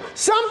minimum.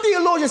 Some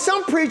theologians,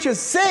 some preachers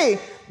say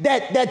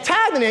that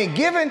tithing ain't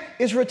giving,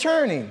 it's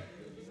returning.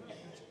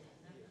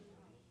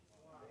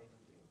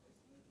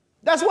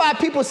 That's why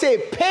people say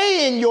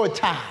paying your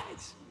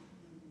tithes.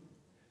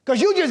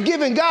 Because you're just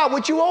giving God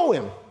what you owe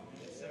him.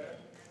 Yes, sir.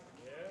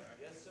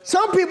 Yes, sir.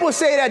 Some people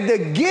say that the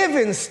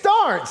giving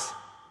starts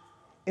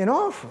in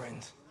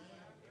offerings.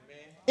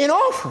 In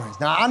offerings.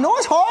 Now, I know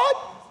it's hard,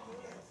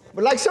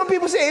 but like some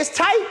people say, it's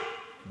tight,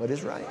 but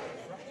it's right.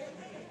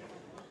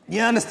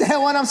 You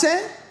understand what I'm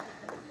saying?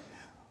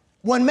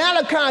 When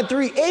Malachi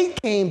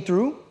 3:8 came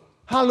through,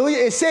 hallelujah,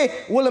 it said,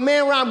 will a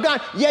man rob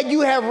God? Yet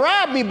you have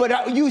robbed me,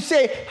 but you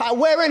say,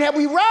 wherein have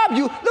we robbed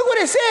you? Look what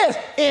it says,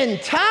 in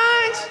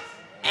tithes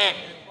and...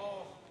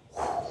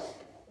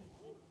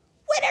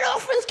 Where that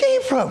offerings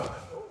came from?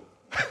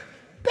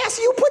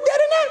 Pastor, you put that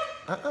in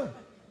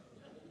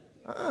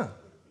there?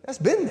 That's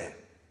been there.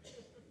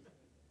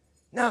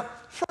 Now,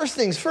 first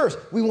things first,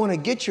 we want to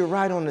get you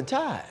right on the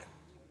tithe.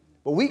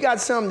 But we got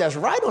some that's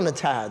right on the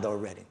tithe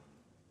already.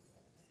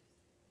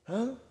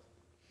 Huh?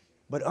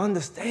 But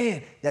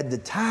understand that the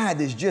tithe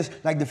is just,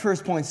 like the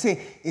first point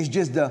say, is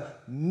just the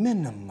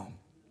minimum.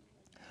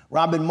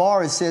 Robert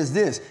Morris says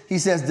this. He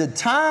says, the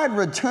tithe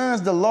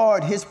returns the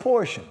Lord his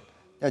portion,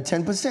 at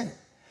 10%.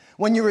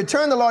 When you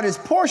return the Lord his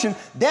portion,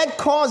 that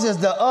causes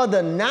the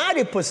other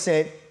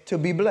 90% to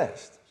be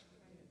blessed.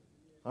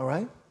 All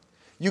right?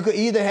 You could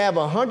either have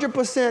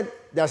 100%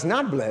 that's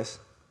not blessed,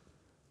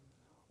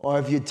 or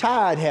if you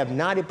tithe, have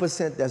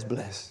 90% that's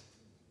blessed.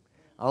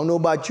 I don't know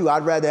about you.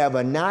 I'd rather have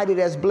a 90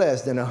 that's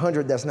blessed than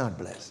 100 that's not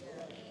blessed.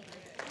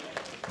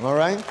 All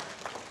right?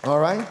 All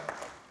right?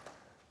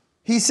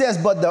 He says,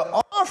 but the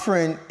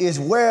offering is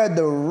where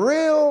the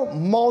real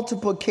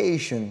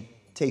multiplication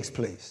takes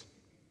place.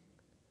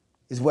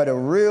 Is where the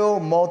real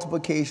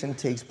multiplication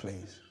takes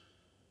place.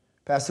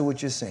 Pastor,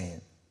 what you're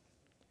saying?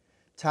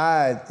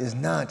 Tithe is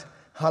not,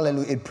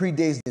 hallelujah, it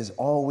predates, is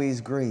always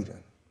greater.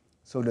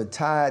 So the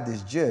tithe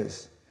is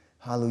just,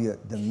 hallelujah,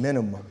 the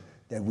minimum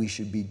that we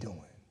should be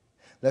doing.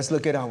 Let's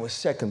look at our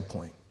second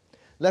point.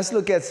 Let's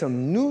look at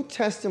some New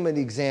Testament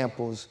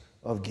examples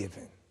of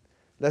giving.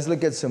 Let's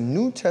look at some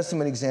New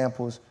Testament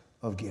examples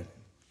of giving.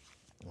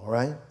 All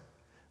right?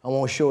 I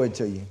won't show it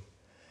to you.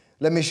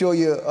 Let me show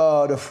you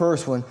the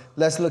first one.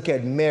 Let's look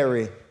at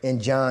Mary in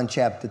John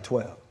chapter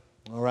 12.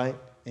 All right?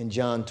 In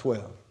John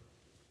 12.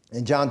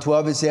 In John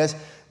 12, it says,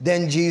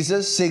 then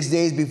Jesus, 6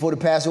 days before the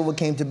Passover,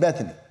 came to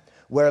Bethany,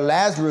 where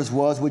Lazarus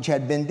was, which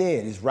had been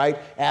dead. It's right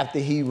after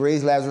he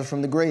raised Lazarus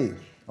from the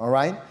grave. All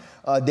right.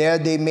 There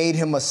they made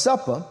him a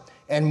supper,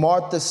 and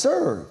Martha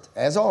served,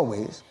 as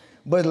always.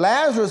 But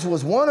Lazarus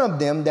was one of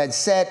them that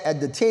sat at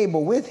the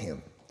table with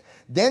him.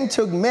 Then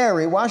took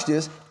Mary, watch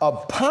this, a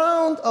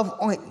pound of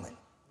ointment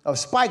of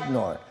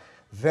spikenard,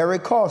 very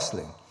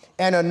costly,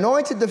 and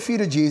anointed the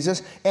feet of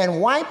Jesus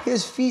and wiped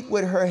his feet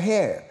with her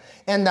hair.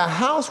 And the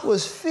house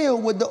was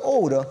filled with the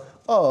odor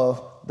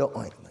of the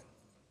ointment.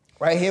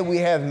 Right here we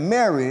have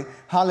Mary,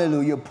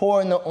 hallelujah,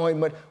 pouring the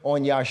ointment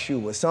on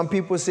Yeshua. Some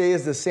people say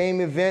it's the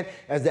same event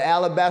as the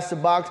alabaster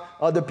box.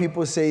 Other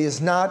people say it's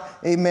not.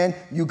 Amen.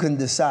 You can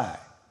decide.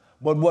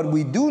 But what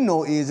we do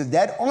know is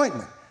that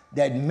ointment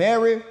that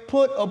Mary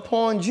put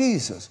upon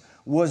Jesus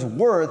was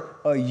worth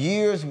a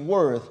year's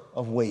worth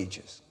of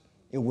wages.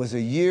 It was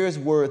a year's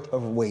worth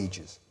of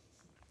wages.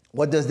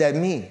 What does that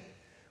mean?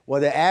 Well,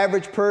 the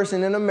average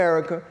person in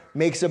America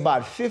makes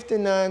about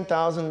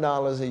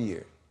 $59,000 a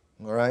year.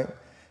 All right.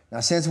 Now,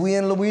 since we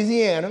in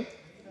Louisiana,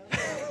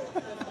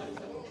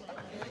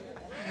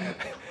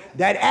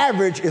 that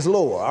average is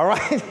lower, all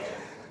right?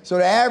 So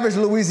the average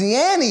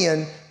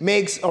Louisianian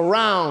makes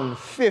around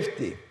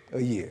 50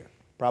 a year,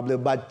 probably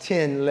about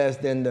 10 less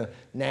than the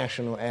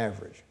national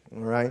average,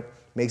 all right?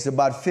 Makes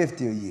about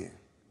 50 a year.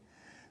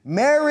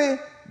 Mary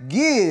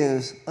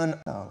gives an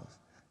 $1,000.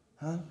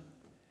 Huh?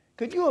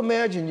 Could you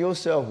imagine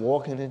yourself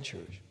walking in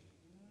church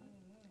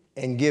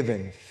and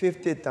giving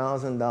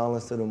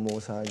 $50,000 to the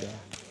Most High God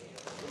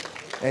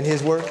and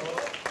his word?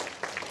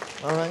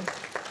 All right.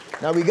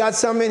 Now we got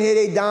some in here,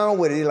 they down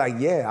with it. They're like,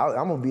 yeah,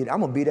 I'm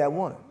gonna be that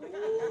one.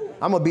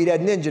 I'm gonna be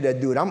that ninja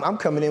that do it. I'm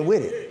coming in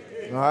with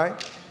it. All right.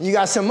 And you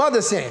got some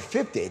others saying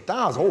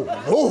 50,000. Oh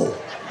no.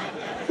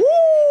 Woo!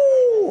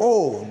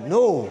 Oh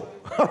no.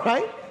 All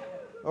right.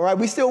 All right.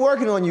 We still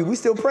working on you. We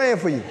still praying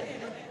for you.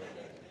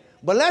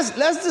 But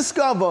let's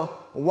discover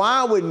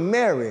why would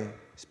Mary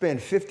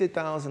spend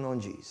 $50,000 on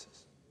Jesus?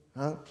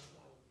 Huh?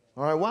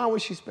 All right. Why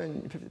would she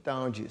spend $50,000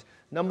 on Jesus?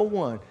 Number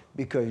one,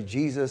 because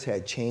Jesus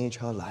had changed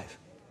her life.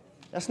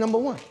 That's number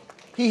one.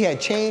 He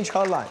had changed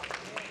her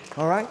life.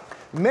 All right?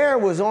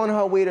 Mary was on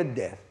her way to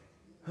death.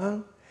 Huh?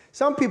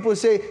 Some people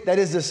say that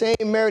it's the same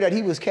Mary that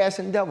he was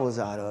casting devils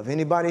out of.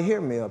 Anybody hear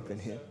me up in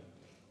here?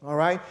 All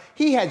right?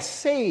 He had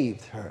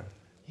saved her.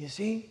 You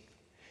see?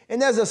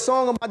 And there's a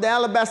song about the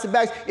alabaster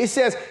box. It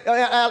says,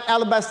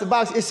 alabaster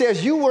box, it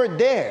says, you were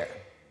there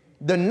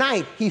the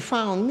night he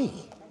found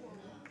me.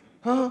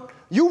 Huh?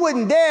 You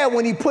weren't there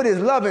when he put his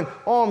loving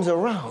arms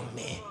around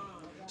me.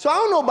 So I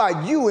don't know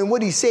about you and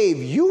what he saved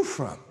you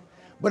from,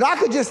 but I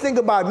could just think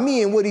about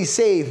me and what he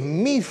saved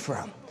me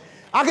from.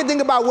 I could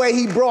think about where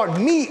he brought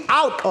me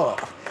out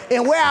of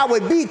and where I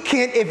would be,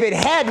 Kent, if it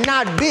had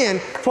not been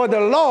for the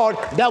Lord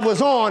that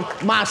was on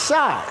my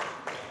side.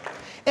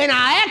 And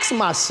I asked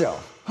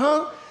myself,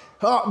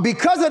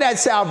 because of that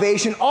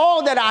salvation,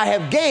 all that I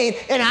have gained,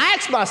 and I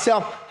asked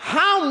myself,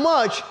 how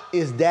much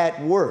is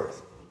that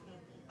worth?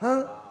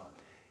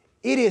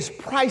 It is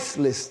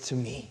priceless to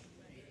me.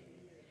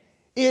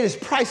 It is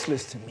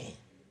priceless to me.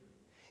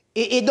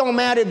 It don't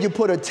matter if you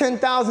put a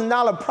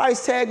 $10,000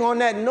 price tag on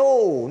that.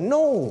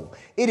 No.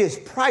 It is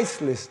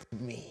priceless to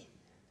me.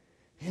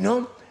 You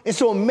know? And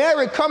so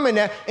Mary coming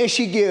there and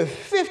she gives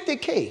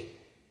 $50K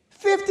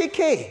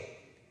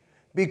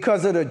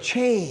because of the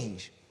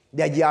change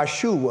that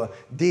Yeshua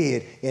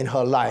did in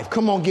her life.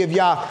 Come on, give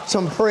y'all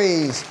some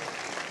praise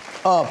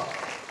up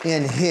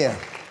in here.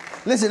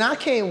 Listen, I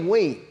can't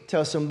wait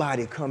till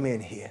somebody come in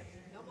here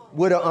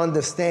with an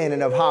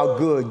understanding of how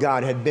good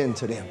God had been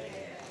to them.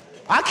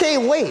 I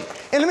can't wait.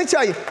 And let me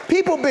tell you,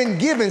 people been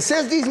giving,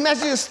 since these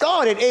messages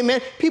started,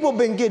 amen, people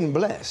been getting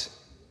blessed.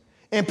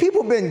 And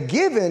people been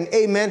giving,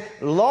 amen,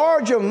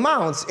 large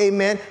amounts,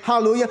 amen,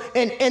 hallelujah.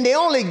 And they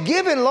only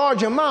giving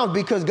large amounts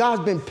because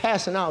God's been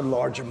passing out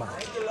large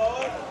amounts.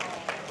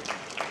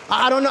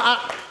 I don't know,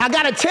 I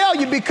got to tell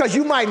you because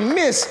you might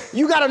miss,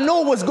 you got to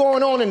know what's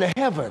going on in the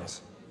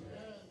heavens.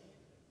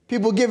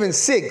 People giving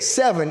 6,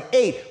 7,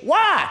 8.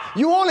 Why?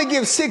 You only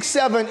give 6,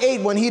 7,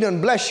 8 when he done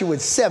bless you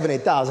with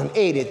 70,000,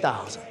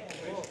 80,000.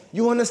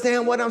 You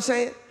understand what I'm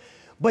saying?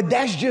 But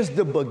that's just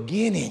the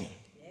beginning.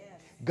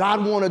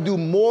 God want to do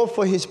more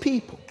for his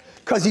people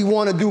because he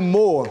want to do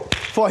more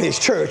for his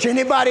church.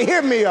 Anybody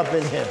hear me up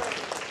in here?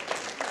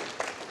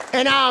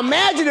 And I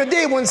imagine a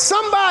day when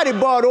somebody,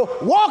 Bardo,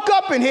 walk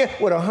up in here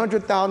with a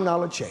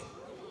 $100,000 check.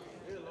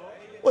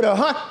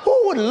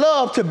 Who would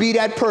love to be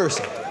that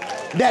person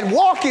that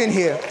walk in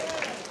here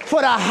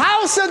for the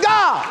house of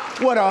God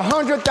with a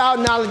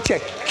 $100,000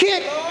 check?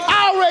 Kid,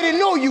 I already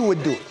know you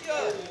would do it.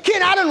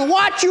 Kid, I done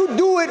watch you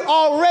do it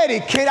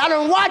already. Kid, I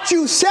done watch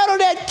you settle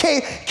that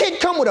case. Kid,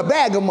 come with a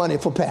bag of money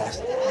for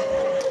pastor.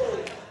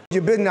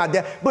 Your business not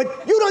there, but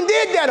you done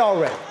did that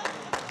already.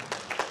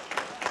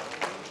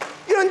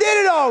 You done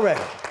did it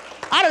already.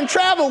 I done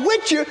traveled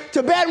with you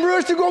to Baton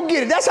Rouge to go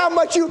get it. That's how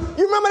much you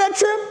remember that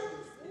trip?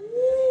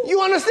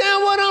 You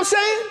understand what I'm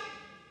saying?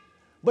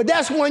 But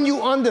that's when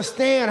you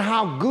understand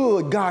how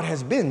good God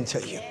has been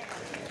to you.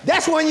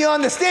 That's when you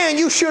understand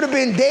you should have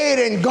been dead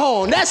and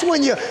gone. That's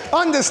when you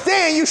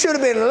understand you should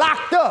have been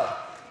locked up.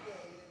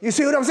 You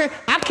see what I'm saying?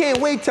 I can't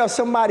wait till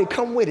somebody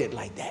come with it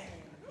like that.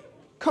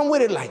 Come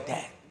with it like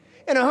that.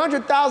 And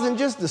 100,000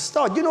 just to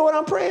start. You know what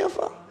I'm praying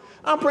for?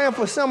 I'm praying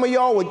for some of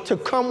y'all to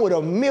come with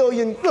 1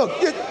 million. Look,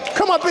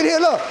 come up in here,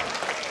 look.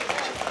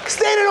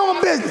 Standing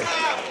on business.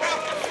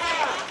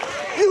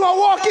 You gonna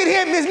walk in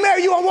here, Miss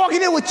Mary, you gonna walk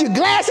in here with your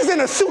glasses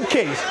and a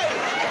suitcase.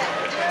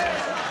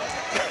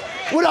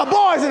 With our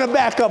boys in the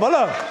back of her,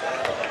 look.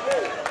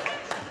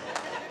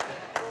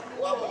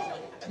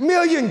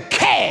 Million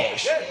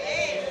cash.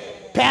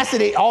 Pastor,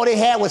 all they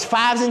had was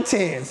 5s and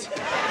 10s.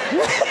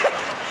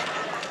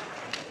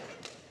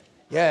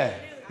 Yeah.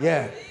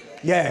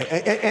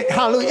 And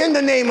hallelujah, in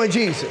the name of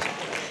Jesus.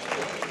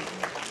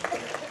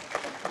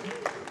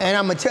 And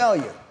I'm going to tell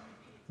you,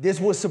 this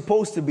was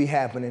supposed to be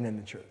happening in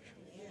the church.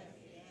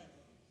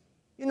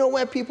 You know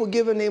where people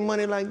giving their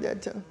money like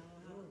that to?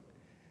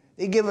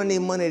 They giving their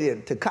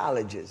money to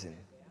colleges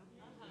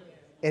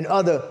and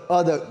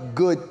other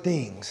good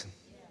things.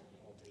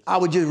 I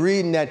was just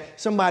reading that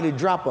somebody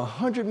dropped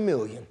 $100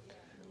 million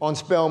on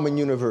Spelman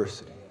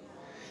University.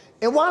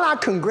 And while I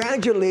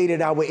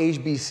congratulated our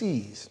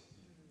HBCs,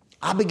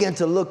 I began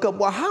to look up,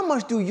 well, how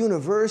much do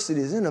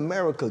universities in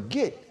America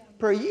get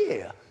per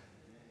year?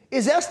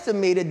 It's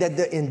estimated that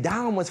the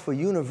endowments for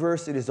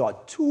universities are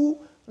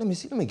let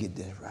me get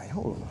this right.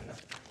 Hold on.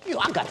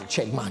 I got to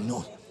check my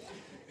notes.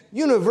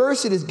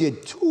 Universities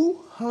get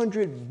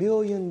 $200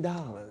 billion.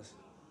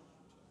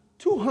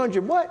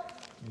 200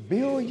 what?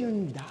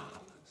 Billion dollars.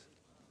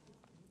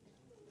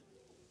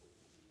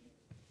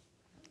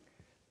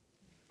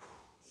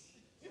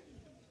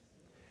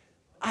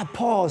 I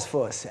pause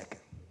for a second.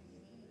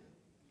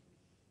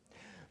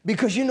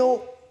 Because, you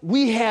know,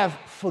 we have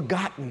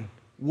forgotten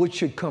what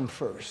should come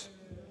first.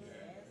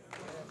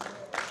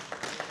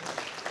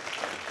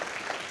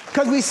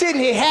 Because we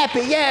sitting here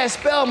happy, yeah,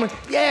 Spelman,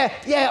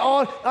 yeah,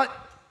 all.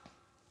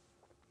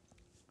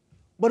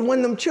 But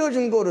when them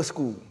children go to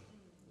school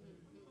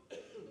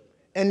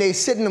and they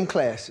sit in them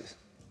classes,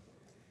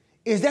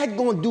 is that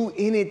going to do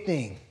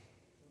anything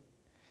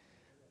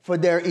for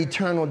their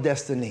eternal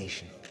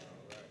destination?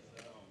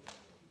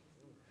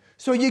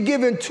 So you're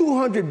giving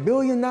 $200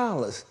 billion,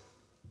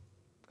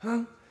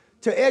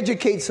 to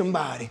educate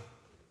somebody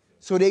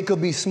so they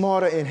could be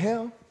smarter in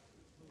hell?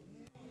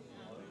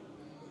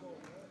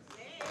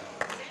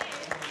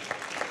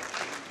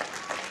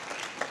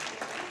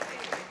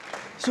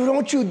 So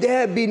don't you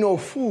dare be no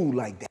fool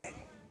like that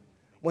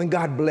when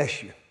God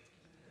bless you.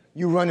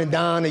 You running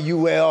down to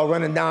UL,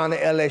 running down to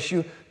LSU,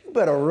 you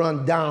better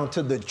run down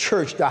to the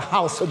church, the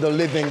house of the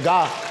living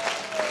God.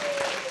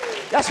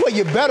 That's where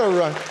you better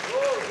run.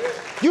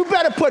 You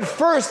better put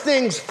first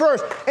things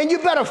first, and you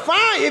better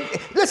find it.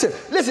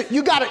 Listen,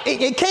 you gotta,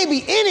 it can't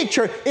be any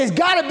church. It's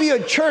gotta be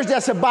a church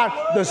that's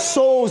about the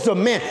souls of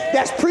men,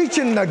 that's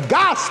preaching the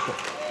gospel.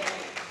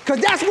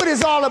 Because that's what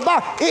it's all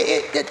about.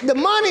 The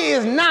money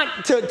is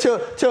not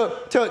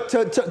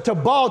to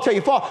ball till you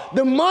fall.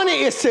 The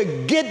money is to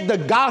get the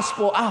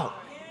gospel out,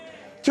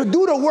 to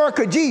do the work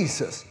of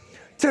Jesus,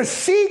 to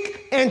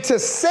seek and to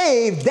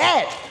save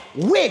that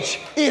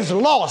which is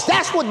lost.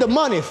 That's what the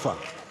money's for.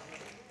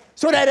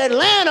 So that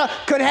Atlanta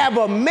could have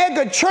a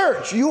mega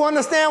church. You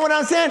understand what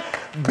I'm saying?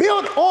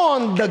 Built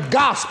on the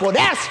gospel.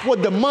 That's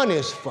what the money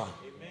is for.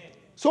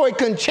 So it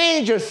can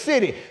change a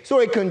city. So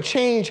it can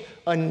change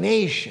a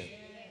nation.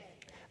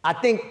 I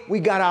think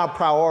we got our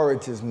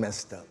priorities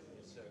messed up.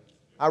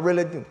 I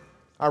really do.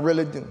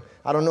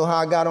 I don't know how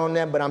I got on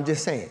that, but I'm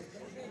just saying.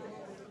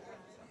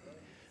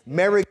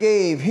 Mary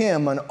gave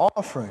him an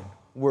offering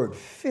worth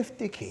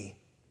 $50K.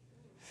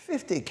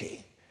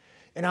 $50K.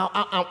 And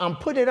I'm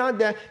putting it out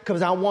there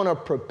because I want to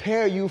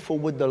prepare you for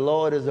what the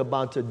Lord is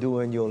about to do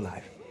in your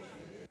life.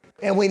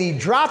 And when he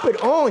drop it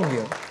on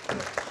you,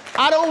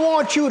 I don't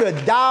want you to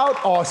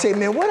doubt or say,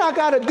 man, what I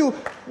got to do?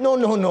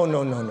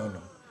 No.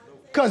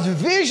 Because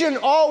vision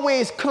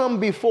always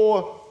comes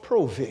before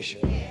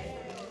provision.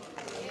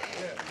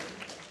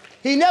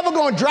 He never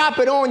going to drop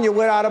it on you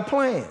without a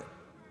plan.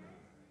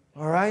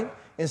 All right?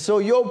 And so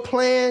your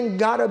plan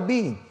got to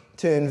be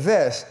to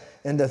invest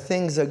in the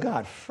things of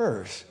God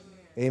first.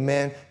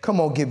 Amen. Come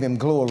on, give him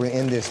glory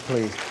in this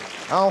place.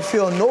 I don't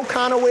feel no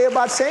kind of way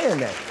about saying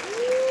that.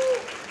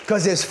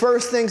 Because it's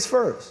first things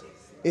first.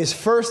 It's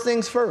first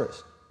things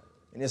first.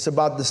 And it's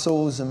about the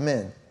souls of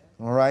men.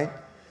 All right?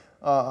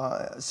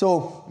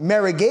 So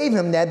Mary gave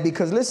him that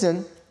because,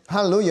 listen,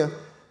 hallelujah,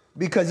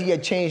 because he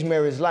had changed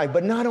Mary's life.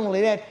 But not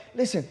only that,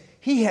 listen,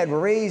 he had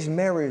raised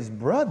Mary's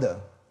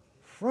brother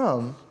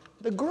from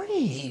the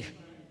grave.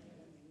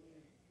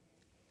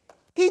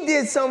 He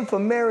did something for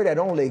Mary that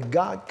only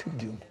God could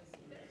do.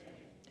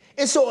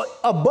 And so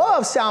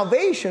above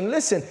salvation,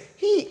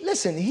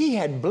 he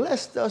had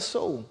blessed us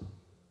so.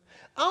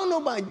 I don't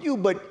know about you,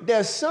 but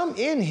there's some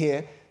in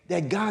here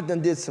that God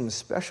done did some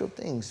special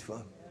things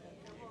for.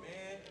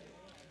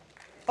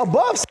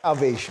 Above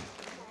salvation.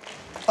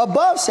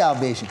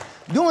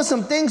 doing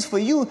some things for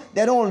you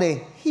that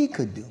only he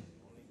could do.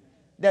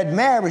 That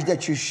marriage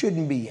that you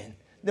shouldn't be in,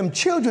 them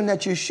children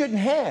that you shouldn't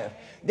have,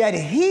 that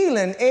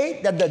healing,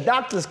 that the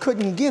doctors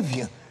couldn't give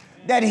you,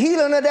 that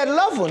healing of that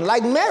loved one,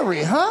 like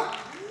Mary, huh?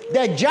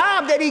 That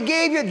job that he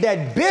gave you,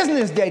 that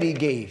business that he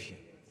gave you.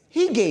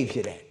 He gave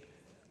you that.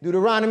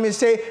 Deuteronomy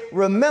say,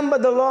 remember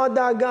the Lord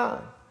thy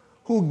God,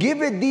 who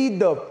giveth thee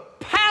the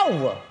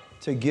power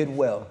to get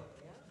well.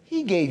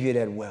 He gave you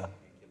that well.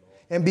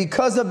 And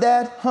because of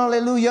that,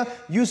 hallelujah,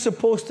 you're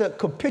supposed to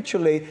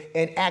capitulate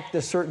and act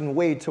a certain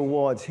way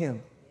towards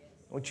him.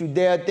 Don't you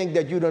dare think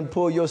that you done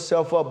pull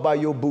yourself up by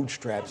your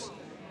bootstraps.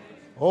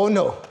 Oh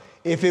no.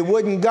 If it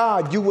wasn't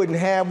God, you wouldn't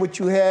have what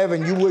you have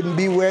and you wouldn't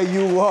be where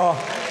you are.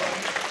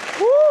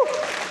 Woo!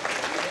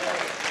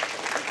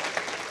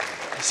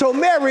 So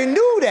Mary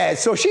knew that.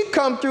 So she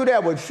come through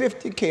that with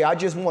 50K. I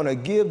just want to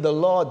give the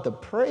Lord the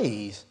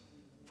praise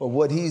for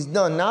what he's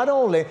done, not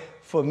only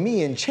for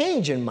me in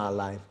changing my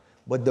life,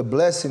 but the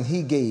blessing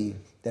he gave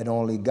that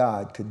only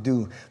God could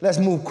do. Let's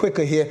move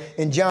quicker here.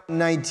 In John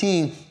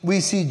 19,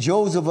 we see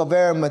Joseph of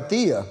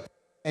Arimathea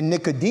and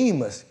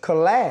Nicodemus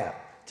collab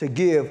to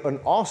give an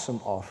awesome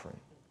offering.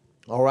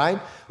 All right?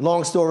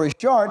 Long story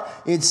short,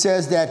 it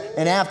says that,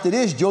 and after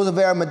this, Joseph of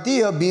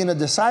Arimathea, being a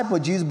disciple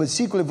of Jesus, but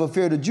secretly for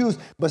fear of the Jews,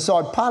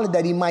 besought Pilate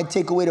that he might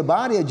take away the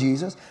body of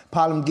Jesus.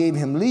 Pilate gave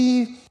him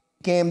leave.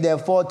 Came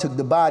therefore, took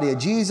the body of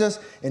Jesus,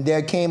 and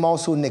there came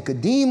also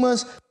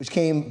Nicodemus, which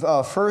came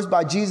first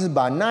by Jesus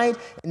by night,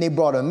 and they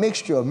brought a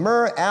mixture of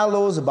myrrh,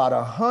 aloes, about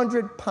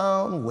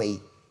 100-pound weight.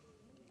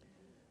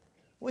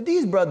 What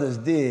these brothers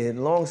did,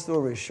 long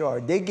story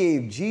short, they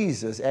gave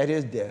Jesus at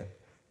his death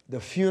the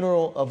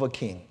funeral of a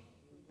king.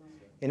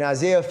 In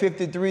Isaiah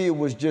 53, it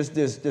was just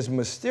this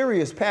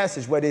mysterious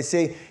passage where they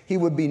say he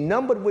would be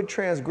numbered with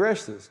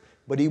transgressors,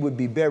 but he would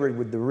be buried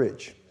with the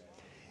rich.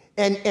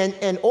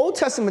 And Old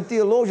Testament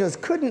theologians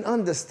couldn't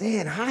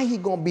understand how he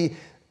going to be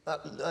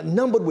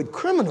numbered with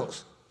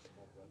criminals,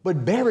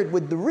 but buried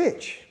with the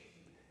rich.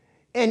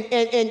 And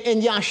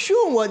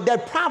Yeshua,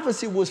 that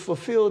prophecy was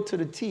fulfilled to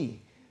the T,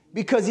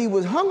 because he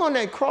was hung on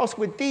that cross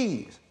with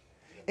thieves.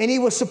 And he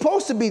was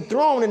supposed to be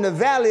thrown in the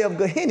valley of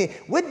Gehenna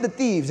with the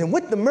thieves and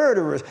with the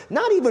murderers,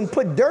 not even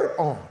put dirt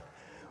on.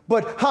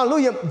 But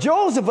hallelujah,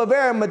 Joseph of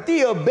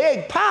Arimathea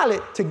begged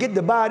Pilate to get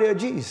the body of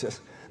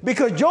Jesus.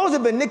 Because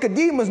Joseph and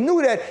Nicodemus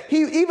knew that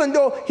even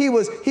though he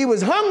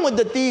was hung with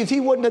the thieves,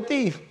 he wasn't a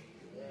thief.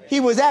 He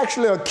was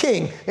actually a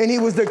king, and he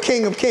was the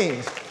King of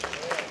Kings.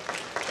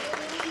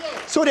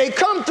 So they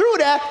come through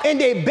that, and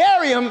they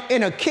bury him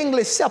in a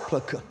kingly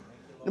sepulcher.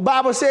 The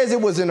Bible says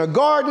it was in a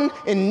garden,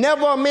 and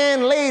never a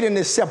man laid in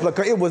this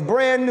sepulcher. It was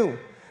brand new.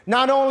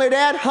 Not only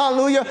that,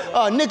 hallelujah,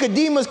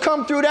 Nicodemus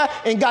come through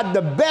that and got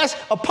the best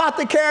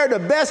apothecary, the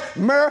best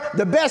myrrh,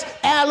 the best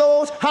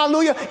aloes,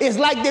 hallelujah. It's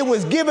like they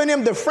was giving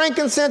him the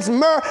frankincense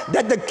myrrh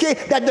that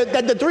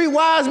the three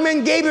wise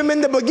men gave him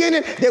in the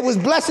beginning. They was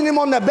blessing him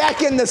on the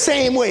back end the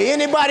same way.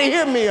 Anybody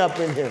hear me up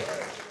in here?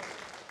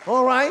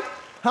 All right.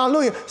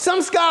 Hallelujah.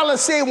 Some scholars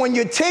say when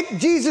you take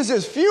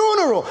Jesus'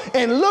 funeral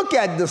and look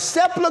at the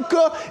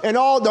sepulcher and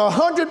all the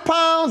 100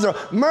 pounds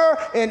of myrrh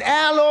and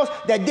aloes,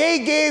 that they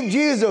gave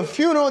Jesus a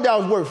funeral that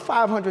was worth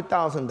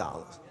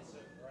 $500,000.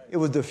 It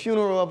was the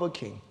funeral of a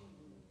king.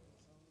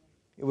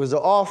 It was an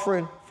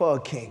offering for a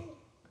king.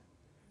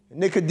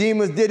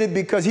 Nicodemus did it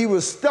because he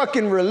was stuck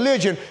in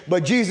religion,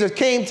 but Jesus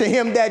came to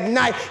him that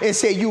night and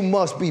said, you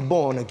must be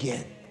born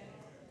again.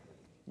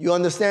 You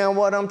understand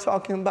what I'm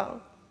talking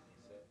about?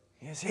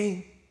 You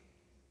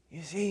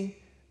see,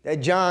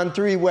 that John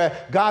 3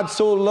 where God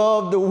so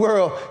loved the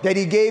world that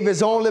he gave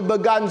his only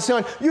begotten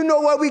son. You know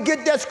where we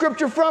get that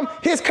scripture from?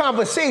 His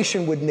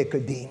conversation with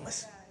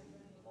Nicodemus.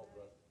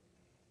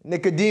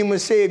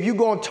 Nicodemus said, if you're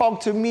going to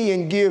talk to me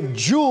and give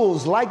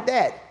jewels like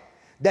that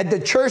the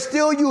church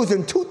still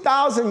using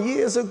 2,000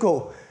 years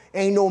ago,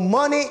 ain't no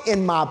money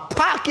in my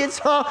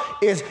pockets,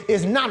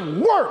 is not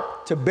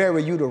worth to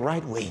bury you the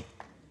right way.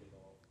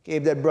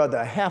 Gave that brother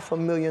a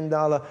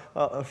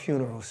 $500,000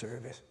 funeral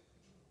service.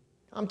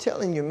 I'm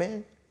telling you,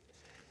 man,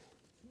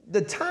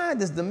 the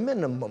tithe is the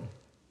minimum.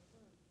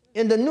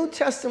 In the New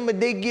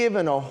Testament, they give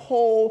in a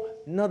whole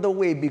nother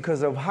way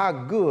because of how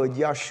good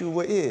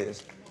Yeshua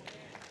is.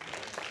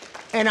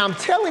 And I'm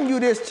telling you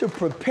this to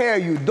prepare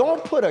you.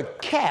 Don't put a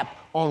cap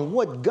on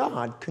what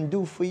God can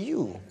do for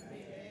you.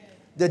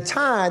 The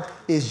tithe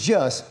is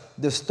just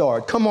the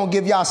start. Come on,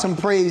 give y'all some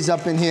praise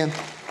up in here.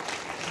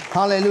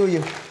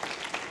 Hallelujah.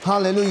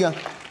 Hallelujah.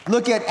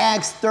 Look at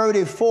Acts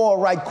 34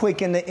 right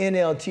quick in the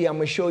NLT. I'm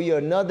going to show you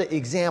another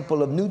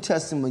example of New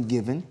Testament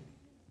giving.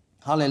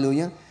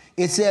 Hallelujah.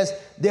 It says,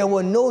 there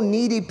were no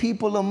needy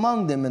people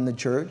among them in the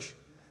church,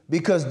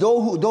 because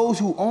those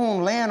who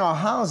own land or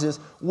houses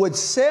would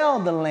sell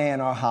the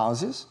land or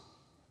houses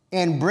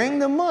and bring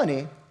the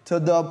money to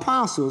the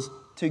apostles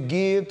to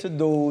give to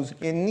those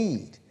in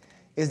need.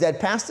 Is that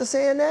pastor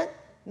saying that?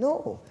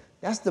 No,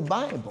 that's the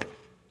Bible.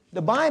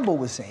 The Bible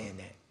was saying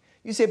that.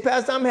 You say,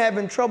 Pastor, I'm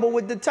having trouble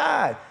with the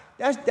tithe.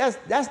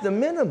 That's the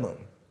minimum.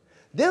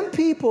 Them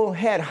people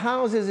had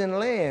houses and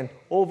land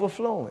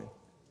overflowing.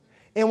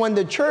 And when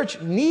the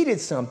church needed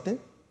something,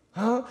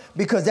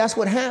 because that's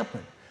what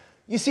happened.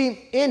 You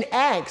see, in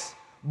Acts,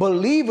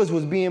 believers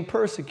was being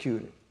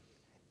persecuted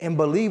and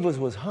believers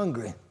was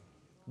hungry.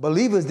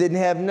 Believers didn't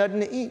have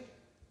nothing to eat.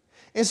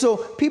 And so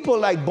people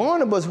like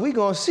Barnabas, we're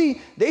going to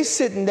see, they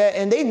sitting there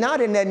and they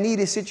not in that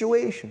needy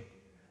situation.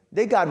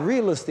 They got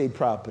real estate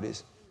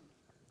properties.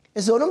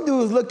 And so them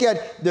dudes look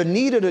at the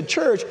need of the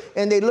church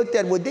and they looked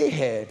at what they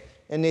had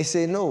and they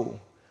say, no,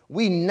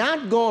 we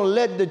not going to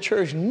let the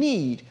church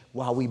need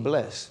while we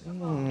bless.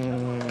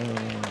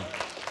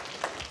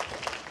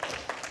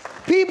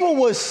 People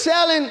were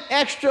selling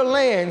extra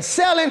land,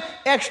 selling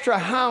extra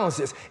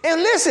houses.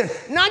 And listen,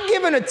 not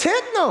giving a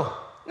tenth, no.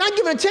 Not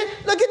giving a tenth.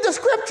 Look at the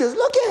scriptures.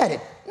 Look at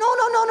it.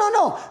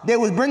 No. They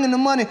was bringing the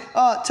money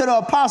to the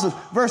apostles.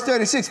 Verse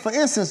 36, for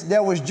instance,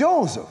 there was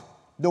Joseph,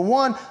 the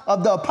one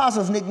of the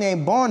apostles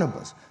nicknamed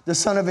Barnabas, the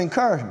son of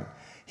encouragement.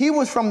 He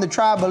was from the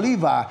tribe of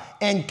Levi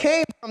and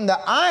came from the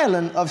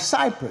island of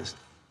Cyprus.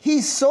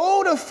 He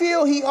sold a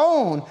field he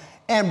owned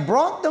and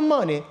brought the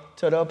money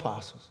to the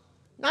apostles.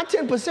 Not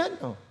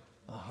 10%, no,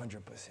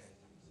 100%.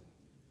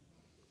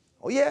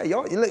 Oh yeah,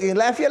 y'all in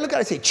Lafayette, look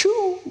at it, say,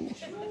 choo.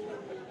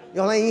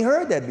 Y'all ain't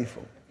heard that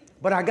before.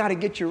 But I got to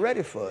get you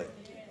ready for it.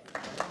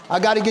 I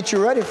got to get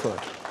you ready for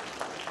it.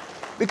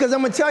 Because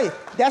I'm going to tell you,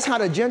 that's how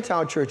the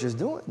Gentile church is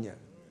doing it.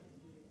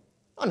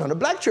 Oh, no, the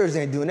black churches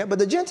ain't doing that, but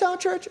the Gentile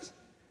churches,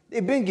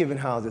 they've been giving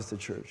houses to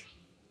church.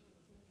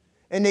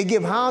 And they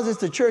give houses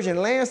to church and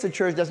lands to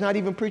church that's not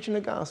even preaching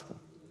the gospel.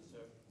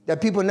 That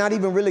people are not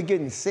even really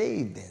getting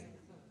saved in.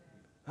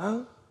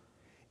 Huh?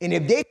 And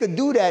if they could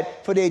do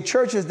that for their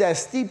churches that's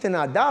steeped in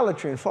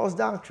idolatry and false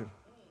doctrine,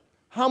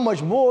 how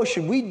much more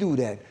should we do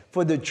that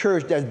for the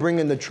church that's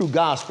bringing the true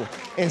gospel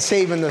and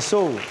saving the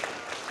souls?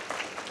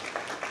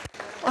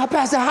 Oh,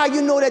 Pastor, how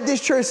you know that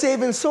this church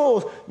saving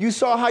souls? You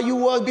saw how you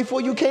was before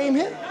you came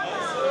here?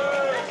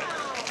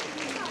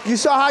 You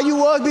saw how you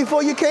was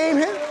before you came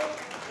here?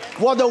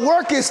 Well, the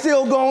work is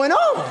still going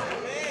on.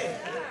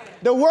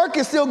 The work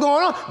is still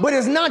going on, but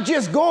it's not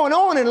just going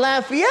on in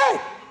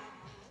Lafayette.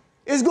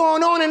 It's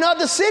going on in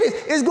other cities.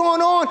 It's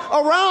going on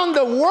around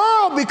the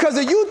world because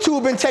of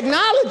YouTube and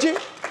technology.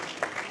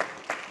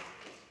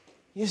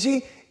 You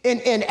see,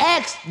 in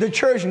Acts, the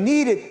church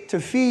needed to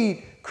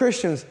feed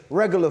Christians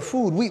regular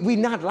food. We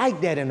not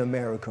like that in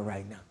America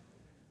right now.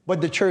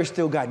 But the church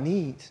still got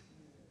needs.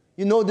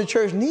 You know what the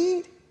church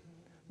need?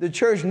 The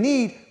church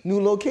need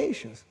new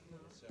locations.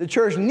 The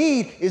church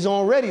need is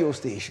on radio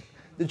station.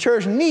 The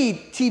church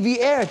need TV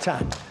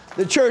airtime.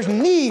 The church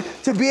need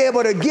to be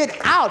able to get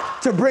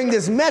out to bring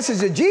this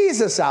message of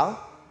Jesus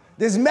out,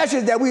 this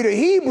message that we the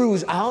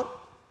Hebrews out.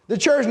 The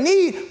church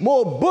need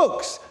more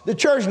books. The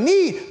church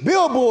need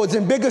billboards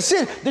in bigger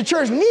cities. The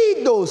church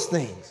need those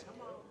things.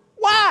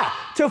 Why?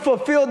 To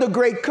fulfill the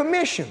Great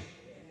Commission.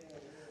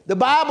 The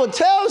Bible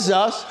tells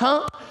us,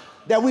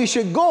 that we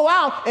should go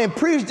out and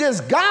preach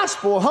this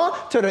gospel,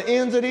 to the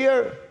ends of the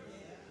earth.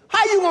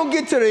 How you gonna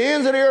get to the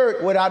ends of the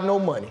earth without no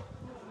money?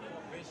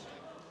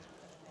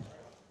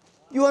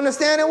 You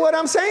understanding what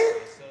I'm saying?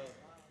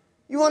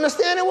 You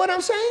understanding what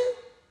I'm saying?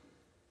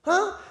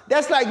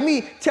 That's like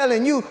me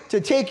telling you to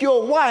take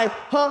your wife,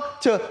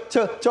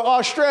 to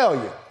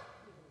Australia.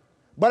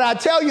 But I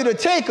tell you to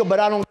take her, but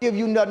I don't give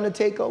you nothing to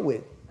take her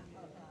with.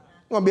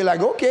 You're gonna be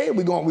like, okay,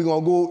 we're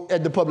gonna go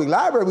at the public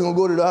library. We're gonna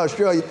go to the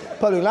Australia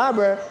Public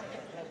Library.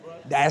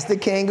 That's the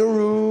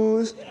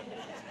kangaroos.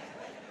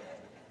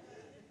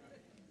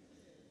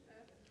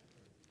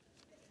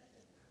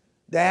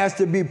 There has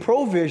to be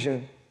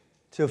provision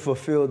to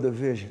fulfill the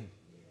vision.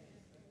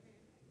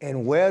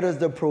 And where does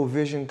the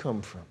provision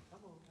come from?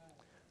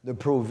 The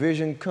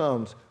provision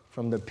comes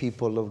from the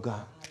people of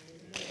God.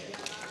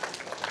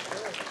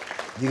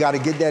 You got to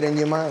get that in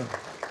your mind.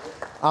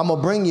 I'm going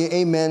to bring you,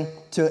 amen,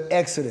 to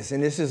Exodus.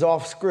 And this is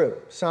off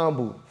script. Sound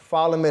booth.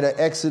 Follow me to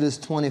Exodus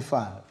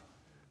 25.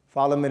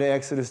 Follow me to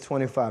Exodus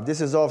 25.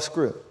 This is off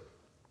script.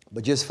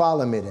 But just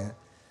follow me there.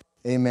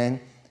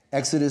 Amen.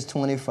 Exodus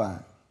 25.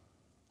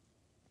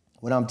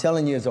 What I'm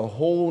telling you is a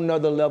whole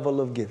nother level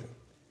of giving.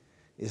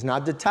 It's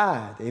not the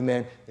tithe,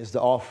 amen. It's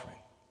the offering.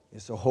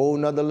 It's a whole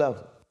nother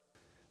level.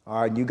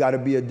 All right, you got to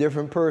be a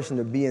different person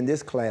to be in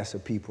this class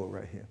of people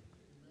right here.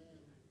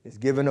 It's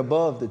given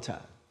above the tithe.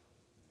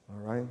 All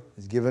right,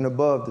 it's given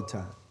above the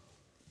tithe.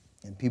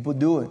 And people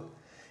do it.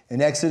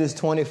 In Exodus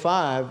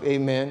 25,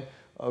 amen,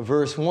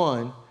 verse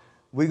 1,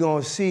 we're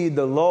going to see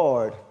the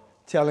Lord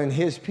telling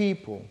his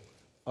people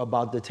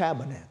about the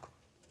tabernacle,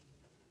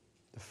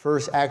 the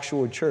first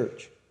actual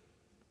church.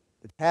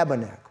 The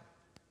tabernacle.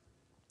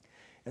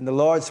 And the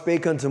Lord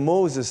spake unto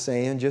Moses,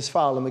 saying, just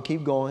follow me,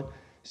 keep going.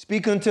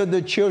 Speak unto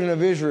the children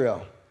of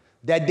Israel,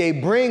 that they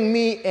bring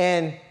me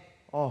an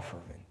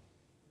offering.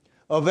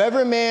 Of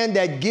every man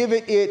that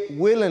giveth it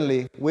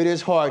willingly with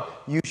his heart,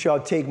 you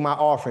shall take my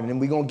offering. And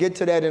we're going to get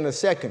to that in a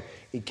second.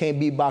 It can't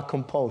be by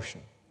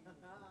compulsion.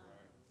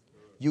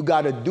 You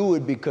got to do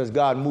it because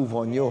God moved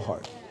on your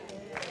heart.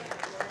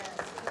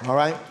 All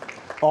right?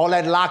 All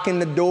that locking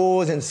the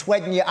doors and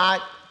sweating your eye.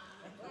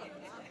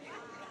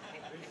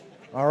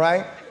 All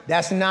right?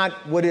 That's not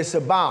what it's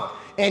about.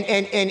 And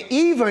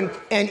even,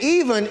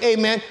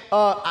 amen,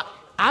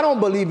 I don't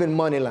believe in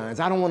money lines.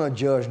 I don't want to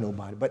judge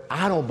nobody, but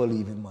I don't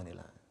believe in money lines.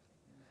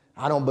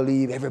 I don't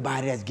believe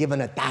everybody that's given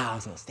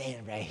 1,000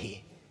 stand right here.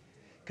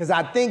 Because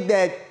I think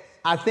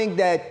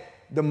that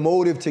the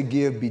motive to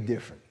give be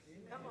different.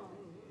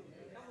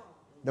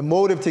 The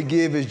motive to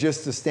give is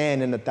just to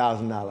stand in the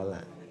 $1,000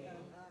 line.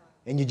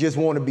 And you just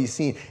want to be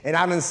seen. And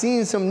I done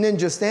seen some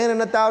ninjas stand in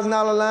the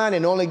 $1,000 line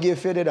and only give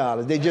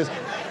 $50. They just,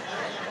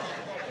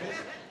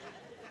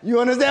 you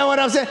understand what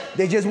I'm saying?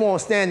 They just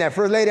won't stand there.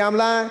 First lady, I'm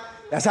lying?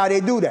 That's how they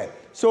do that.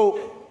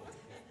 So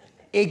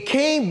it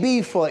can't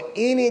be for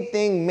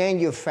anything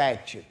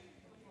manufactured.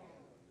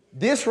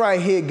 This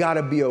right here got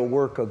to be a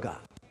work of God.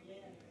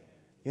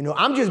 You know,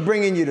 I'm just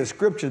bringing you the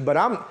scriptures, but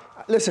I'm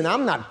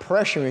not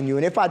pressuring you.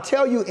 And if I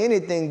tell you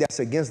anything that's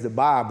against the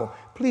Bible,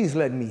 please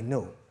let me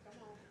know.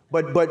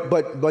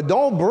 But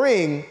don't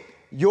bring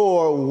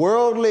your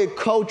worldly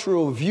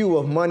cultural view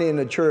of money in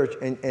the church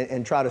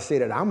and try to say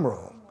that I'm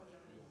wrong.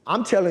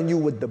 I'm telling you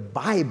what the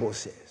Bible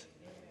says.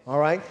 All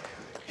right?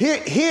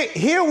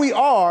 Here we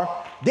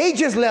are. They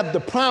just left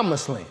the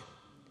promised land.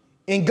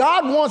 And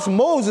God wants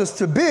Moses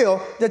to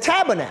build the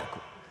tabernacle.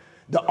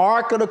 The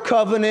Ark of the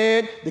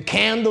Covenant, the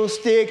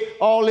candlestick,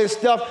 all this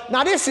stuff.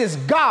 Now, this is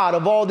God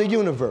of all the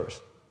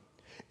universe.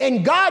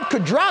 And God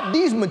could drop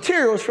these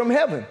materials from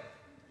heaven.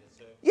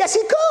 Yes,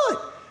 he could.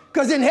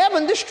 Because in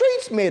heaven, the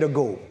streets made of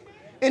gold.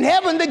 In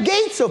heaven, the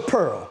gates of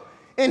pearl.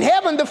 In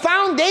heaven, the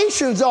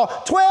foundations are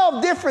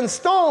 12 different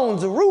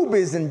stones,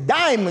 rubies and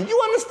diamonds.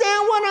 You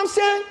understand what I'm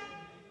saying?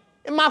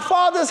 In my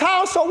Father's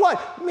house are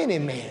what? Many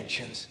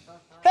mansions.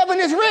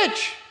 Heaven is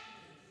rich.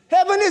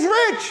 Heaven is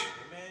rich.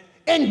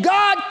 And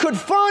God could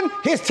fund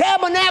his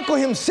tabernacle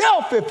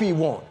himself if he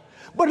wanted.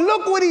 But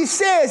look what he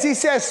says. He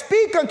says,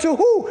 speak unto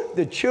who?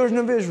 The children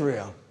of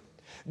Israel.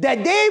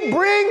 That they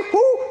bring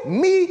who?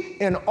 Me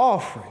an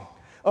offering.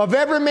 Of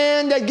every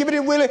man that giveth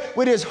it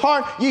with his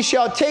heart, ye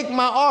shall take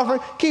my offering.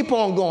 Keep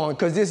on going,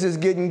 because this is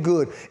getting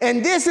good.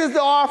 And this is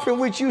the offering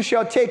which you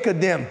shall take of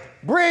them.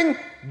 Bring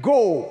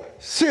gold,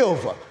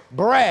 silver,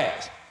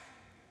 brass.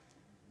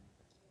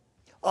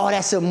 Oh,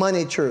 that's a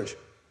money church.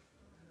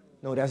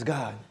 No, that's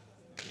God.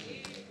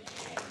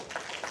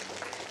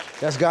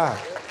 That's God.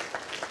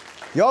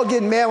 Y'all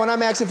getting mad when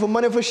I'm asking for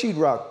money for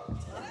sheetrock.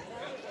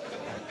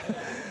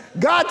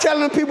 God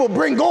telling the people,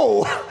 bring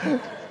gold.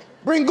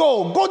 Bring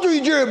gold. Go through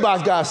your jury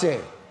box, God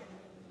said.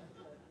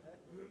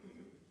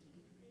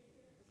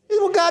 This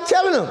is what God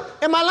telling them.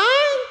 Am I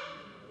lying?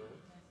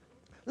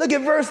 Look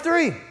at verse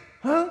 3.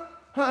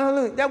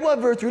 Look, that was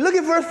verse 3. Look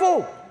at verse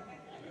 4.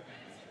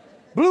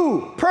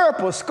 Blue,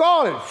 purple,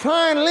 scarlet,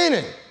 fine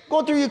linen.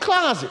 Go through your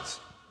closets,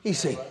 he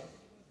said.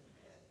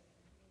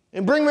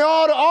 And bring me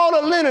all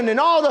the linen and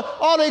all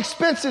the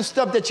expensive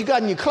stuff that you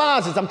got in your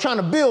closets. I'm trying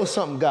to build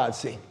something, God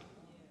said.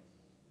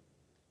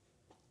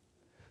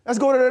 Let's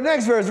go to the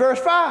next verse, verse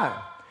 5.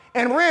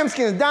 And ram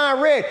skins,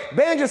 dying red,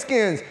 banjo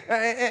skins,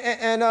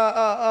 and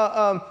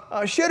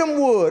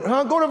shittim wood.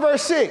 Go to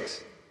verse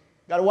 6.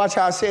 Got to watch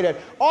how I say that.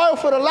 Oil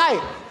for the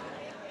light,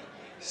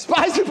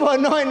 spicy for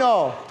anointing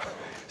oil,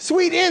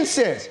 sweet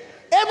incense.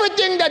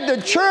 Everything that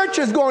the church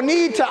is going to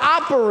need to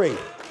operate.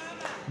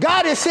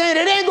 God is saying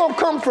it ain't going to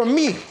come from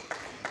me.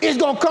 It's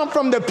going to come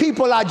from the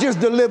people I just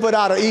delivered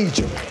out of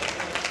Egypt.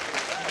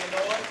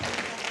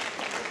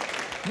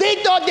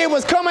 They thought they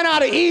was coming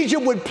out of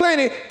Egypt with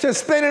plenty to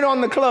spend it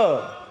on the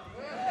club.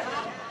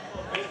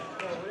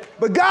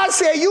 But God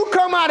said, you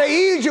come out of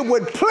Egypt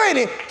with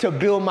plenty to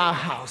build my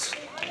house.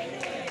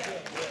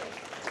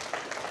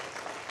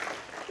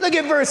 Look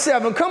at verse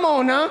 7. Come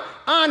on now.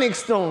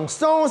 Onyx stones,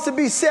 stones to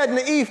be set in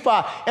the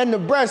ephod and the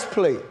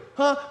breastplate.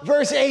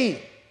 Verse 8.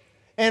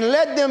 And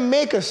let them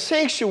make a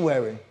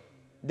sanctuary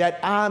that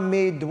I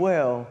may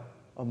dwell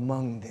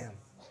among them.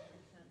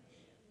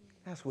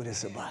 That's what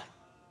it's about.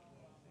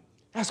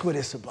 That's what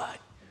it's about.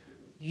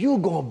 You're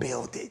going to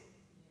build it.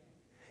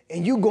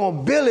 And you're going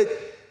to build it,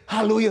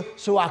 hallelujah,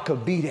 so I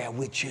could be there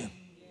with you.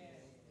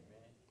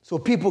 So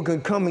people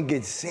can come and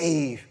get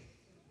saved.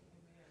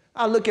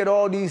 I look at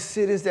all these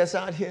cities that's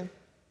out here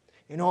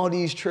and all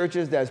these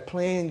churches that's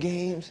playing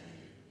games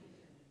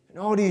and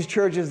all these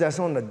churches that's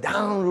on the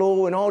down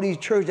low and all these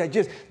churches that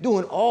just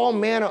doing all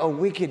manner of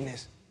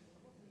wickedness.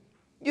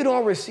 You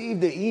don't receive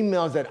the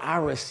emails that I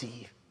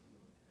receive.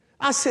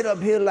 I sit up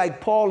here like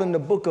Paul in the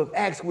book of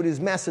Acts with his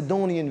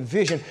Macedonian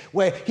vision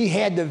where he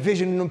had the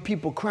vision of them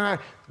people crying,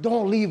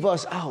 don't leave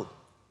us out.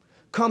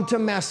 Come to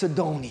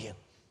Macedonia.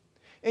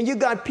 And you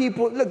got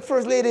people, look,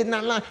 First Lady is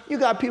not lying, you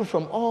got people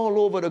from all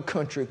over the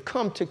country.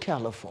 Come to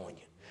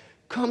California.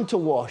 Come to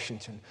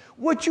Washington.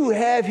 What you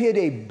have here,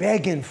 they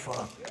begging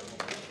for.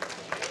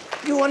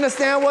 You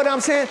understand what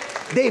I'm saying?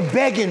 They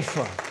begging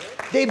for.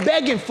 They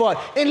begging for it.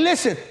 And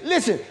listen,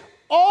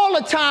 all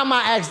the time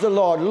I ask the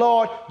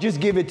Lord, just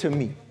give it to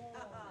me.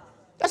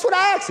 That's what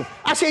I ask him.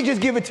 I say, just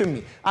give it to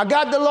me. I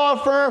got the law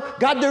firm,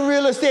 got the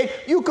real estate.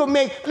 You could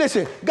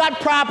got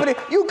property.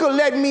 You could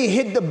let me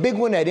hit the big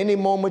one at any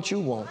moment you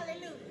want.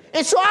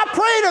 And so I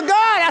pray to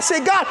God. I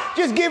say, God,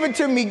 just give it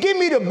to me. Give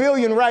me the $1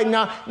 billion right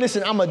now.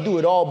 Listen, I'm going to do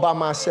it all by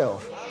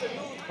myself.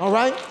 All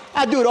right?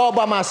 I do it all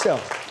by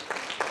myself.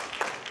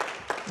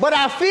 But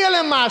I feel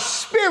in my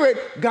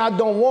spirit, God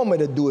don't want me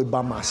to do it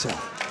by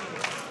myself.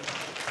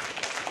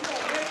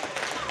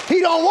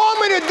 He don't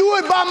want me to do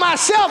it by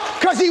myself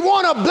because he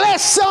want to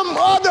bless some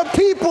other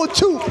people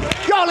too.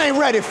 Y'all ain't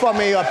ready for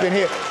me up in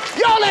here.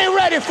 Y'all ain't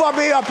ready for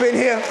me up in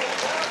here.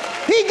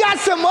 He got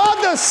some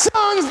other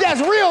sons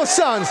that's real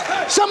sons.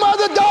 Some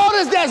other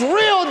daughters that's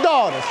real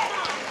daughters.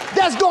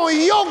 That's going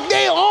to yoke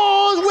their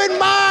arms with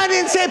mine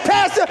and say,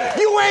 Pastor,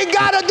 you ain't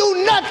got to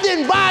do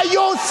nothing by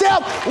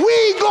yourself.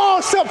 We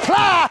going to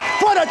supply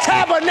for the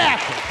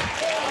tabernacle.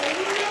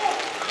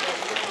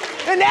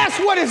 And that's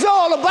what it's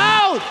all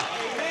about.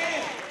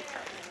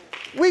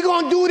 We're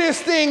going to do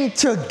this thing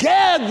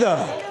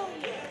together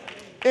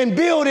and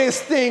build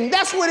this thing.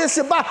 That's what it's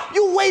about.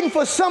 You're waiting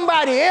for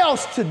somebody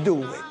else to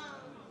do it.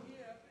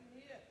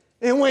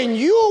 And when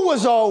you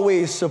was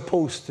always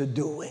supposed to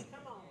do it.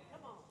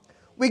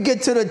 We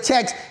get to the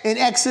text in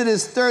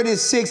Exodus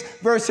 36,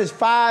 verses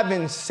 5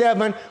 and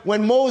 7,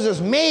 when Moses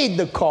made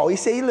the call. He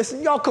said,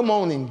 listen, y'all come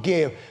on and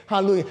give.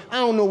 Hallelujah. I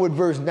don't know what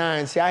verse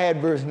 9 says. I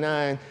had verse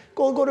 9.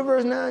 Go to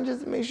verse 9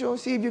 just to make sure.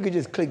 See if you could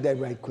just click that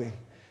right quick.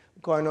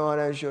 According to all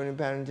that showing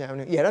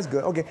pattern. Yeah, that's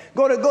good. Okay.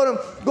 Go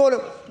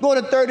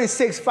to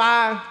 36,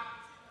 5.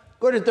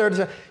 Go to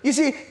 36. You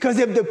see, because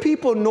if the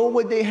people know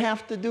what they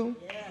have to do,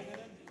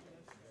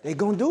 they're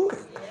going to do it.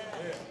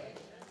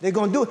 They're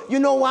going to do it. You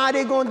know why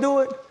they're going to do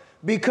it?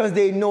 Because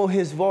they know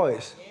his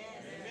voice.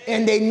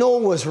 And they know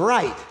what's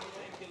right.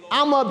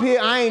 I'm up here.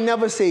 I ain't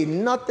never say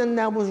nothing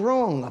that was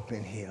wrong up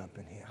in here.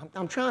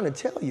 I'm trying to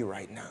tell you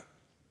right now.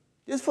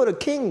 This for the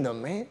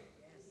kingdom, man.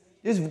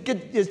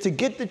 Just to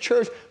get the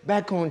church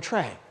back on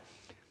track.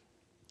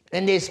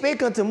 And they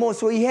spake unto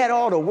Moses. So he had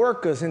all the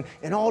workers and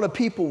all the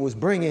people was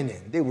bringing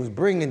in. They was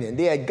bringing in.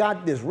 They had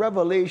got this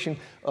revelation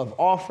of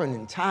offering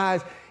and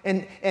tithes.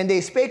 And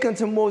they spake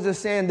unto Moses,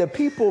 saying, the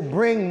people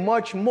bring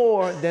much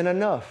more than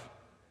enough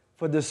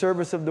for the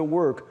service of the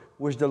work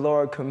which the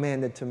Lord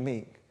commanded to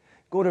make.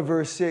 Go to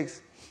verse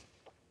 6.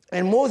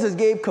 And Moses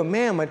gave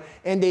commandment,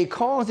 and they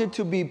caused it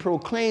to be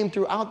proclaimed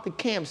throughout the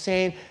camp,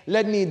 saying,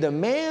 let neither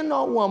man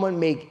nor woman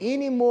make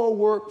any more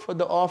work for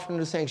the offering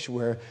of the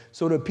sanctuary.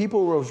 So the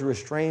people was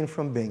restrained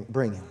from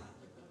bringing.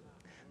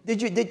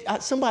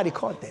 Somebody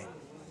caught that?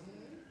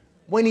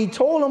 When he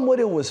told them what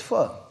it was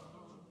for,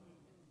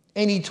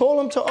 and he told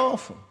them to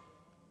offer,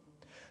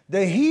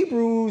 the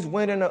Hebrews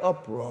went in an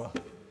uproar,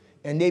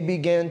 and they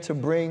began to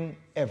bring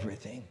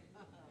everything.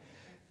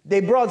 They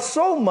brought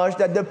so much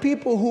that the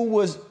people who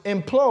was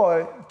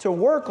employed to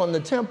work on the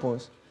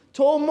temples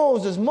told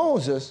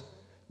Moses,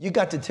 you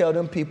got to tell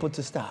them people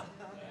to stop.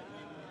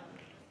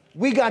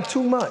 We got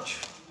too much.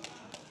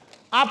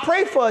 I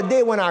pray for a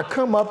day when I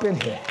come up in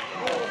here.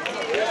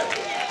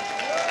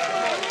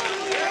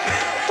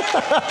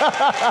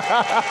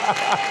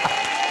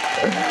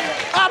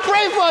 I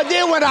pray for a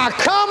day when I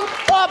come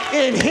up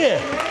in here.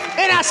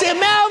 And I said,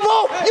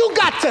 Malvo, you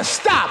got to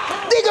stop.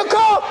 Deacon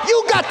Cole,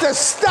 you got to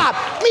stop.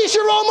 Misha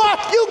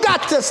Romar, you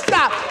got to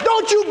stop.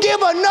 Don't you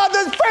give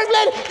another first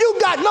lady, you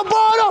got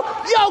Labardo,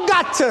 y'all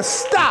got to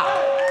stop.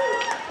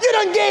 You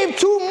done gave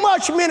too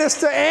much,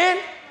 Minister Ann.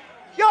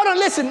 Y'all done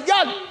listen.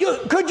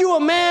 Could you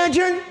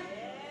imagine?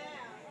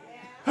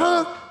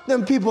 Huh?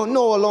 Them people,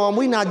 no alarm,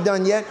 we not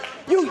done yet.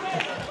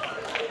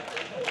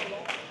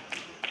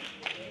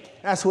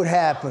 That's what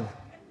happened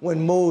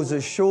when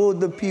Moses showed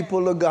the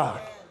people of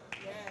God.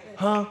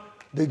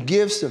 The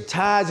gifts of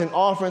tithes and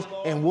offerings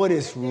and what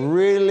it's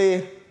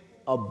really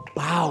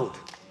about.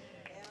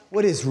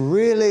 What it's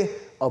really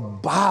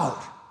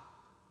about.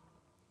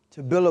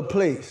 To build a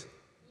place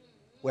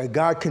where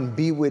God can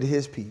be with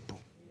his people.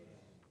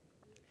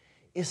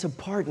 It's a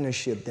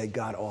partnership that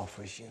God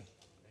offers you.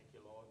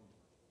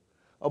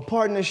 A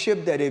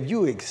partnership that if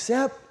you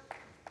accept,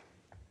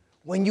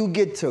 when you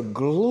get to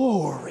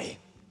glory.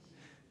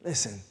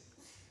 Listen,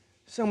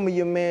 some of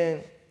you,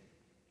 man,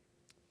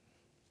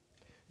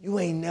 you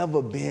ain't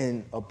never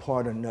been a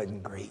part of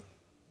nothing great.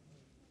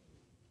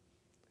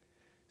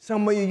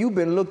 Some of you, you've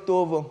been looked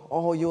over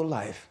all your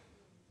life.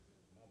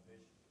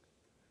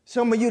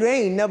 Some of you,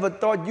 they ain't never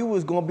thought you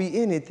was going to be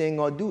anything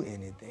or do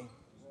anything.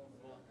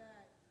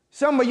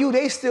 Some of you,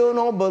 they still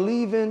don't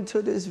believe in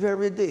to this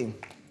very day.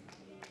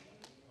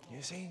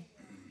 You see?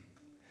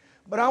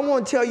 But I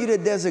want to tell you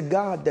that there's a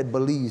God that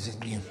believes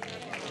in you.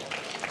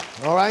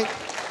 All right?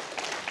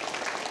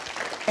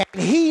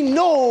 And he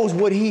knows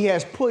what he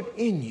has put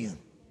in you.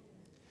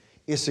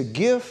 It's a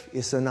gift,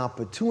 it's an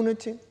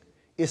opportunity,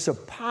 it's a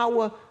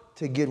power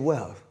to get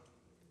wealth.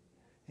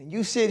 And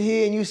you sit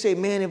here and you say,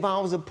 man, if I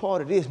was a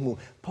part of this movement,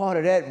 part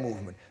of that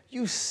movement,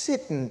 you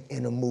sitting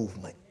in a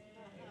movement.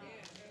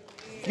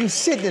 You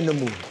sitting in the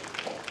movement.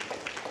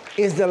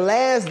 It's the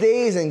last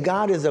days and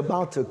God is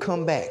about to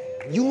come back.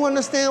 You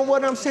understand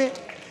what I'm saying?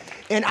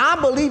 And I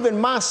believe in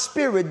my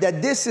spirit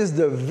that this is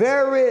the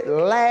very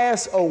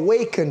last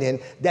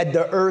awakening that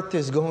the earth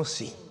is going to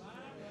see.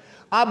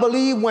 I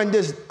believe when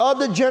this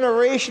other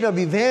generation of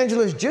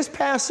evangelists just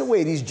passed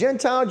away, these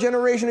Gentile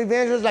generation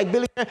evangelists like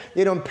Billy Graham,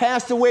 they done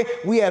passed away,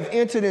 we have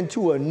entered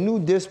into a new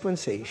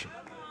dispensation.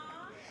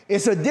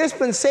 It's a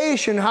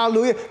dispensation,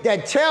 hallelujah,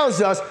 that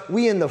tells us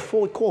we in the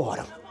fourth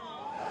quarter.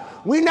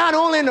 We not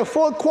only in the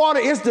fourth quarter,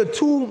 it's the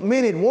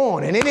 2-minute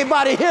warning.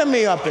 Anybody hear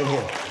me up in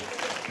here?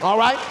 All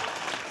right?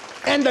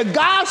 And the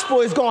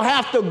gospel is going to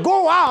have to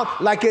go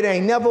out like it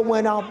ain't never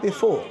went out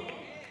before.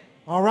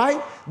 All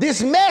right?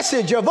 This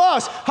message of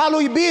us,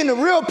 hallelujah, being the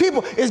real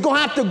people, is going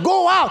to have to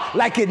go out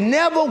like it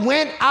never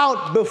went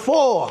out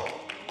before.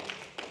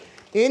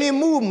 Any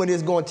movement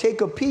is going to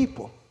take a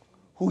people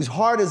whose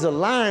heart is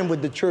aligned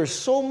with the church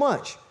so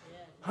much,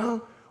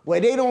 where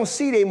they don't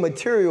see their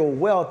material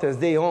wealth as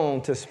they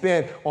own to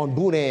spend on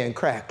boudin and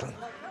crackling.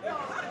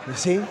 You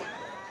see?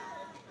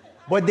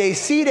 But they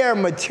see their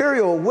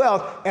material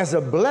wealth as a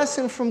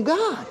blessing from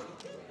God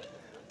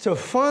to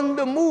fund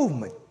the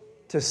movement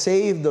to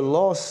save the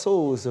lost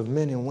souls of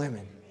men and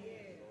women.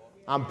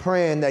 I'm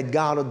praying that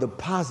God will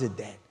deposit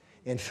that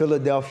in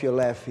Philadelphia,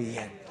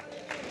 Lafayette.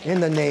 In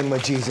the name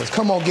of Jesus.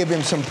 Come on, give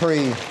him some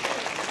praise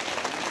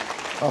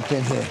up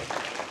in here.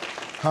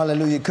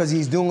 Hallelujah. Because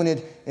he's doing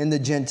it in the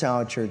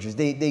Gentile churches.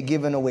 They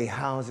giving away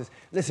houses.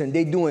 Listen,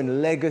 they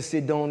doing legacy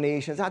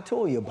donations. I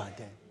told you about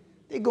that.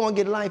 They go and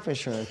get life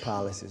insurance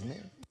policies,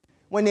 man.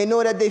 When they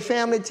know that their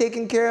family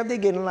taken care of, they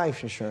getting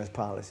life insurance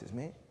policies,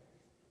 man.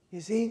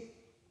 You see?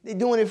 They're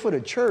doing it for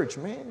the church,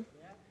 man.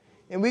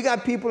 And we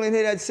got people in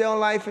here that sell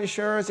life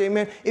insurance,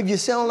 amen. If you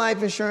sell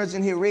life insurance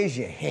in here, raise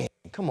your hand.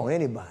 Come on,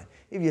 anybody.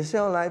 If you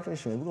sell life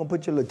insurance, we're going to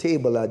put your little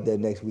table out there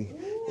next week.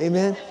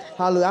 Amen.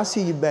 Hallelujah. I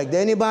see you back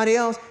there. Anybody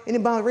else?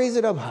 Anybody? Raise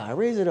it up high.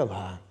 Raise it up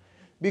high.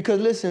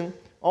 Because listen,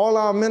 all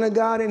our men of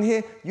God in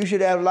here, you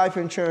should have life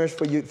insurance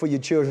for your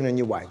children and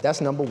your wife. That's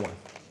number one.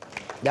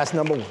 That's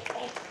number one.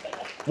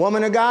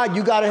 Woman of God,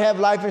 you got to have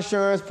life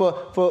insurance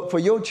for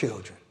your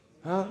children.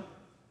 Huh?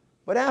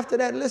 But after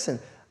that, listen,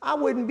 I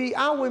wouldn't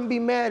be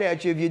mad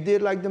at you if you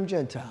did like them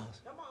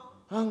Gentiles.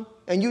 Huh?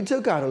 And you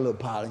took out a little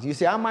policy. You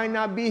say, I might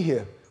not be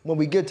here when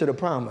we get to the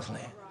promised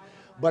land,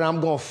 but I'm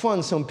going to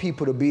fund some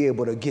people to be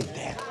able to get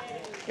there.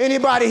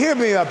 Anybody hear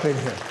me up in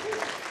here?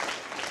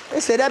 They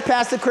say, that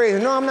pastor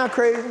crazy. No, I'm not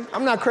crazy.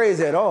 I'm not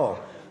crazy at all.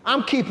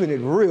 I'm keeping it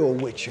real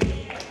with you.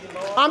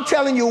 I'm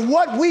telling you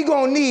what we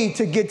going to need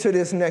to get to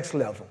this next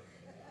level.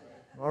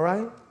 All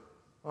right?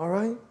 All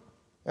right?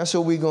 That's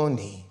what we going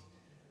to need.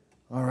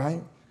 All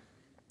right?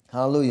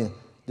 Hallelujah.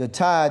 The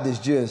tithe is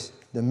just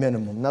the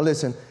minimum. Now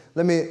listen,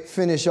 let me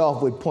finish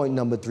off with point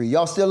number 3.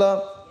 Y'all still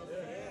up?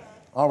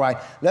 All right,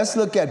 let's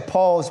look at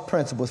Paul's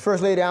principles.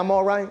 First lady, I'm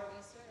all right?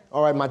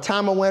 All right, my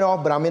timer went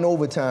off, but I'm in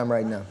overtime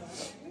right now.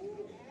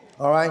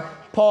 All right,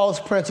 Paul's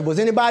principles.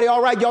 Anybody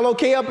all right? Y'all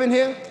okay up in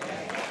here?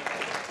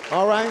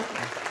 All right,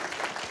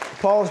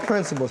 Paul's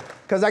principles.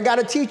 Because I got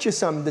to teach you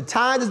something. The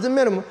tithe is the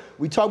minimum.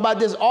 We talk about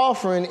this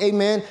offering,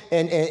 amen,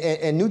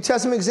 and New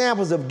Testament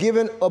examples of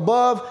giving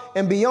above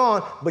and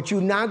beyond, but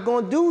you're not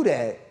going to do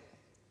that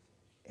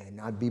and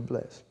not be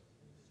blessed.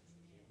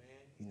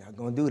 You're not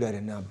going to do that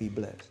and not be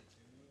blessed.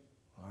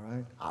 All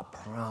right? I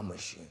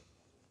promise you.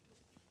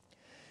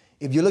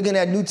 If you're looking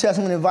at New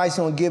Testament advice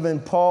on giving,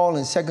 Paul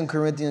in 2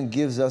 Corinthians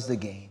gives us the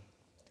game.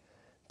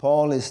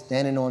 Paul is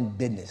standing on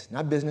business.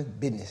 Not business,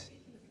 business.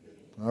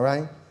 All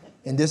right?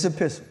 In this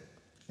epistle.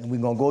 And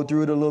we're going to go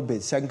through it a little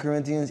bit. 2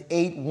 Corinthians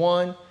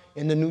 8:1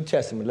 in the New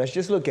Testament. Let's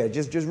just look at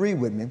it. Just read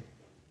with me.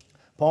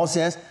 Paul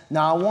says,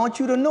 now I want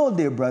you to know,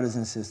 dear brothers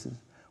and sisters,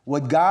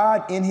 what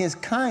God in his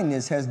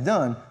kindness has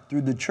done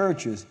through the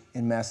churches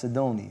in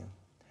Macedonia.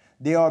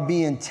 They are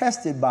being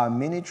tested by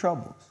many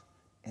troubles,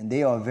 and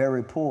they are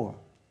very poor.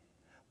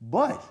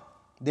 But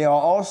they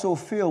are also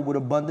filled with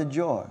abundant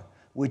joy,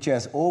 which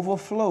has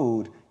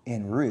overflowed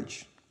in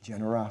rich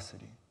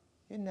generosity.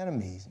 Isn't that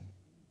amazing?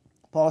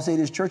 Paul said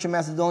this church in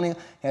Macedonia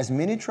has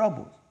many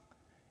troubles,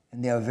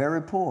 and they are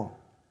very poor.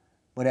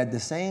 But at the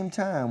same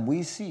time,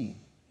 we see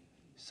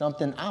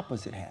something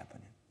opposite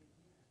happening.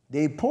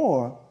 They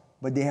poor,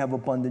 but they have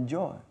abundant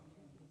joy.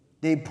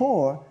 They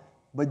poor,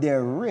 but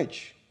they're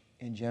rich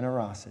in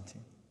generosity.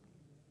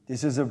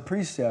 This is a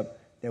precept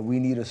that we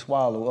need to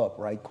swallow up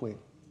right quick.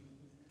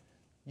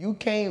 You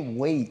can't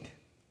wait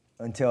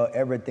until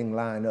everything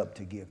line up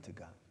to give to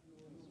God.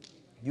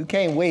 You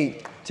can't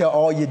wait till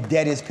all your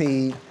debt is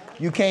paid.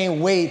 You can't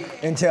wait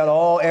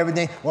until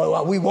everything,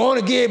 well, we want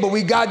to give, but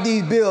we got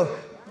these bills.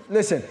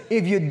 Listen,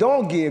 if you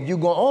don't give, you're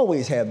going to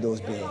always have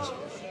those bills.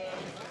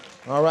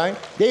 All right?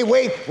 They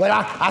wait, well,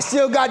 I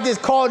still got this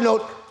car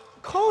note.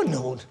 Car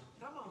note?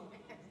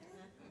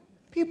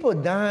 People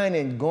dying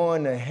and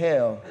going to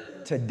hell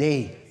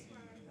today.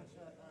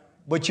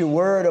 But you're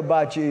worried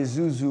about your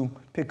Isuzu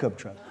pickup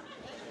truck.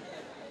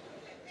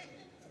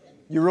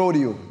 Your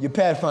rodeo, your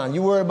Pathfinder,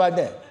 you worried about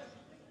that?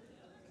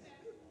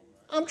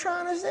 I'm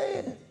trying to say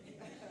it.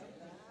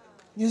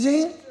 You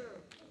see?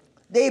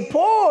 They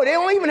poor. They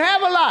don't even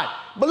have a lot.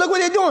 But look what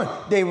they're doing.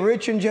 They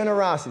rich in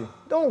generosity.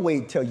 Don't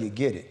wait till you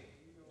get it.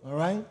 All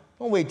right?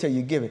 Don't wait till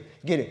you give it.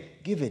 Get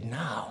it. Give it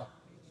now.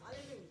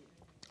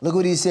 Look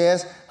what he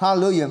says.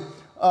 Hallelujah.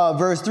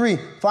 Verse 3,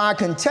 for I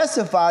can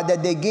testify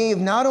that they gave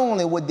not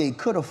only what they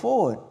could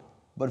afford,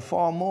 but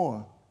far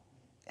more.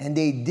 And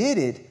they did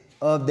it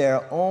of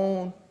their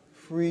own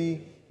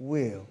free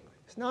will.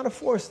 It's not a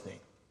forced thing.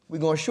 We're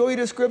going to show you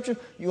the scripture.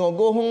 You're going to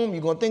go home.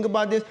 You're going to think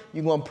about this.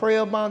 You're going to pray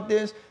about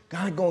this.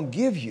 God's going to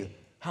give you,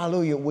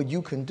 hallelujah, what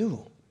you can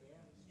do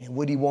and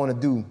what he want to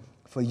do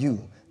for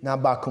you.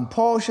 Not by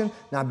compulsion,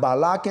 not by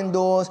locking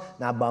doors,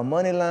 not by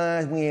money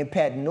lines. We ain't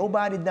patting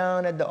nobody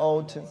down at the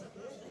altar.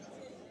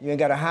 You ain't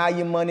got to hide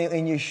your money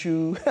in your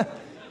shoe.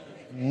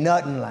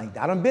 Nothing like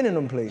that. I done been in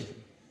them places.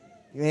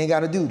 You ain't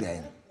got to do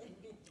that.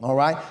 All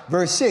right.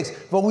 Verse 6,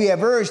 for we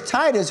have urged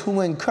Titus,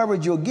 who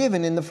encouraged your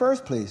giving in the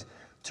first place,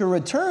 to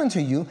return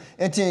to you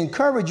and to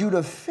encourage you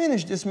to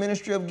finish this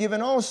ministry of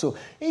giving also.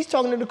 He's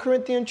talking to the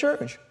Corinthian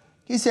church.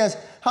 He says,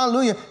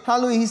 hallelujah,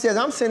 hallelujah. He says,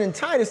 I'm sending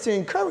Titus to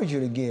encourage you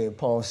to give,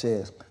 Paul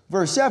says.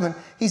 Verse 7,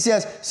 he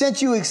says,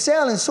 since you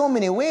excel in so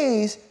many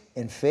ways,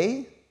 in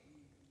faith,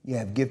 you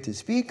have gifted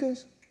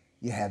speakers,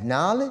 you have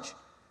knowledge,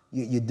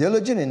 you're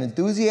diligent in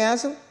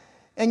enthusiasm,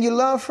 and you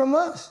love from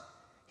us.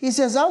 He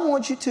says, I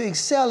want you to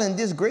excel in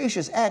this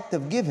gracious act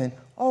of giving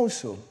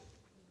also.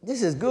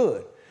 This is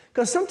good.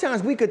 Because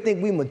sometimes we could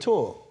think we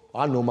mature.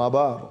 I know my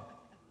Bible.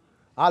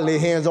 I lay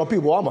hands on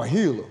people. I'm a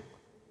healer.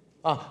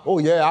 Oh,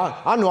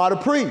 yeah, I know how to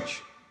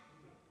preach.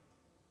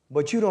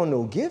 But you don't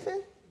know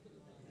giving?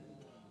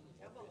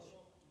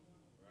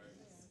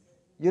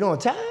 You don't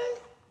tithe?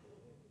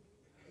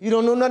 You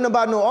don't know nothing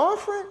about no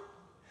offering?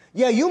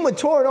 Yeah, you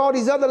mature in all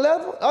these other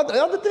levels,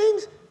 other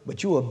things,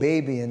 but you a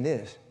baby in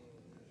this.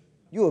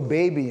 You a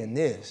baby in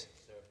this.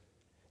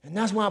 And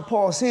that's why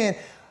Paul's saying,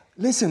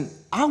 listen,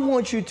 I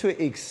want you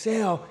to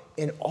excel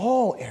in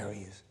all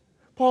areas.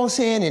 Paul's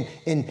saying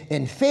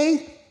in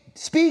faith,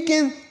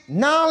 speaking,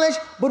 knowledge,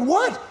 but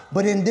what?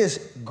 But in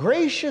this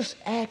gracious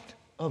act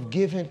of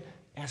giving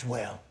as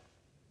well.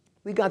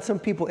 We got some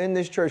people in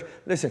this church.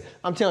 Listen,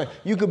 I'm telling you,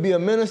 you could be a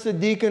minister,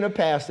 deacon, or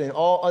pastor in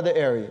all other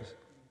areas.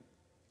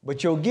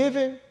 But your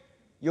giving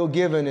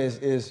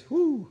is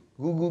whoo,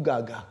 goo, goo,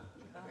 gaga.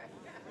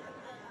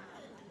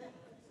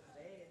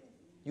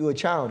 You a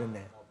child in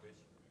that.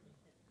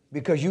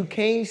 Because you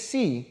can't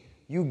see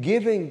you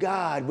giving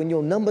God when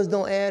your numbers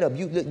don't add up.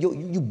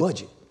 You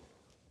budget.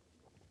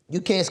 You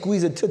can't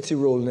squeeze a Tootsie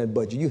Roll in that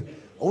budget.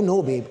 Oh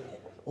no, babe.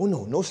 Oh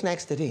no, no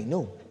snacks today,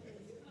 no.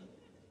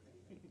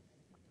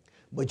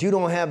 But you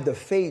don't have the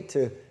faith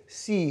to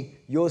see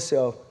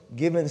yourself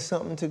giving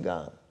something to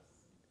God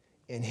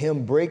and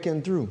him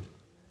breaking through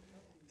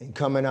and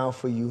coming out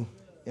for you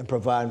and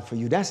providing for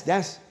you.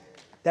 That's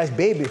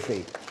baby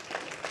faith.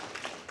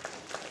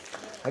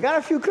 I got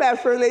a few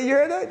claps for lady. You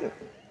heard that?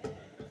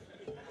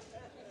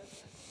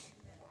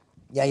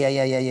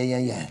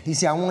 Yeah. He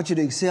said, I want you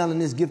to excel in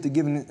this gift of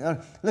giving.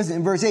 Listen,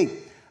 in verse 8,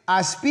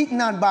 I speak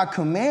not by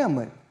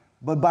commandment,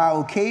 but by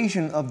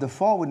occasion of the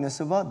forwardness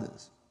of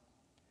others.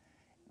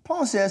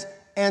 Paul says,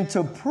 and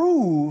to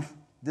prove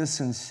the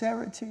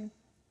sincerity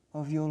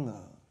of your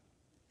love.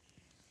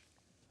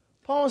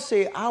 Paul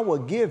said, our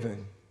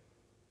giving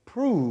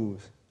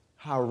proves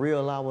how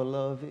real our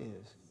love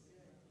is.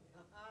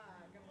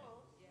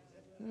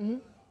 Mm-hmm.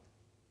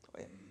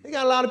 They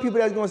got a lot of people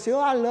that's going to say, oh,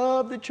 I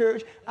love the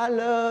church. I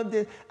love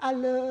this. I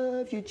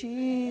love you,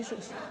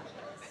 Jesus.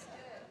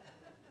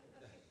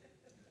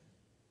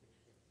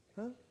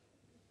 Huh?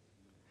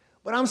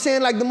 But I'm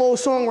saying like the old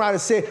songwriter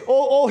said,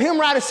 hymn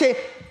writer said,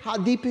 how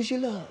deep is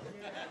your love?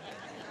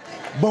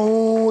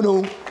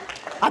 Boom.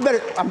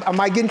 I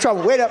might get in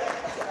trouble. Wait up.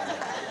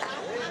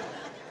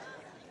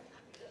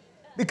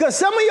 Because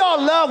some of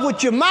y'all love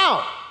with your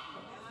mouth,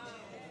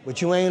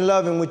 but you ain't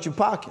loving with your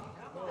pocket.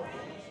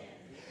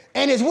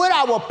 And it's with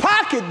our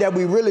pocket that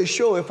we really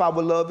show if our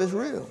love is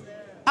real.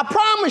 I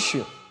promise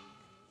you.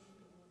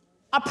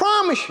 I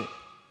promise you.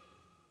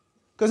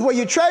 Because where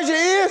your treasure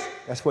is,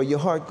 that's where your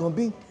heart gonna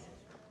be.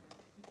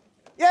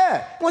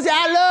 Yeah. When you say,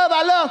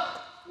 I love,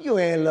 you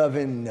ain't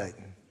loving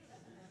nothing.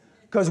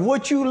 Because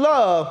what you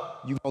love,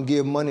 you gonna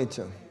give money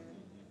to.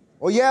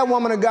 Oh yeah,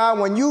 woman of God,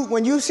 when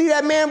you see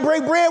that man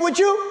break bread with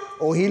you,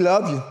 oh, he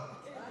love you.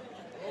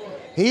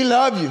 He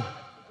love you.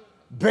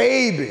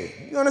 Baby.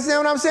 You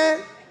understand what I'm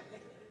saying?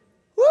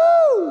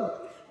 Woo!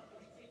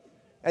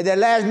 At that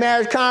last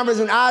marriage conference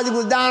when Isaac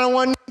was down on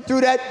one knee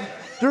through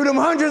them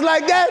hundreds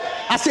like that,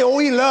 I said, oh,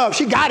 he loved.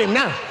 She got him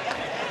now.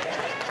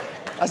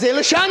 I said,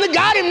 LaShonda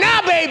got him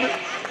now, baby.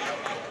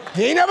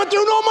 He ain't never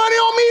threw no money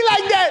on me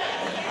like that.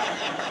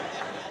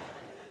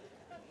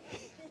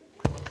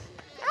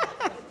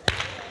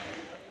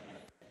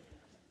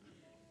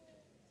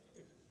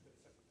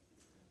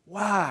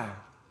 Why?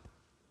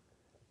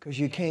 Because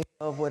you can't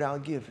love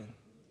without giving.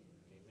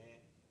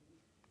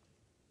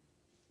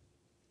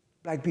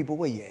 Black people,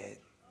 where you at?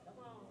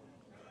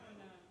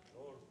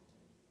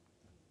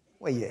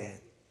 Where you at?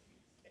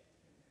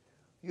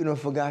 You done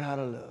forgot how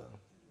to love.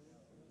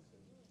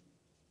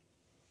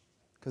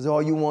 Because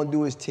all you want to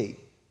do is take.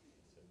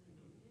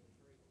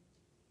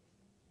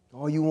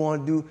 All you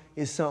want to do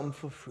is something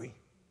for free.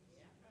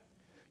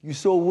 You're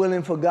so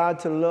willing for God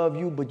to love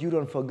you, but you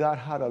done forgot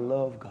how to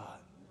love God.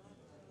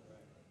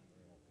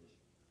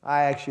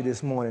 I asked you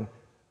this morning,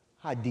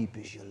 how deep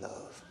is your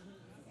love?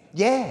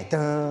 Yeah,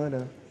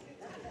 dun.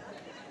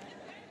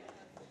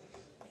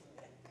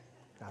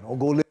 Now don't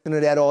go listen to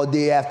that all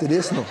day after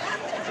this, no.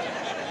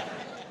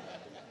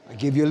 I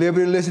give you a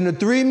liberty to listen to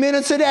 3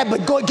 minutes of that,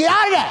 but go get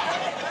out of that.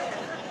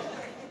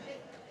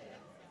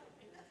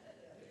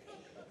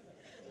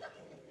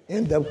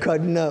 End up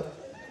cutting up.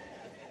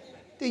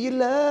 Do you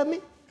love me?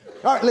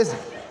 All right, listen.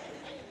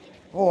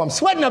 Oh, I'm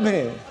sweating up in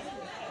here.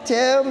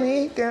 Tell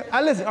me, girl.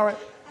 Listen, all right.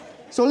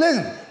 So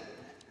listen.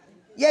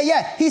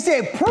 Yeah. He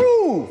said,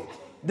 prove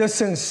the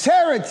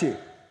sincerity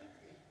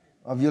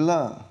of your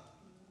love.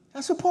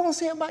 That's what Paul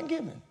said about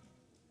giving.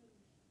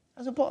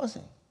 That's what Paul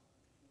said.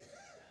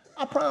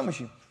 I promise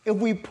you, if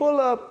we pull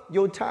up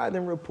your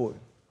tithing report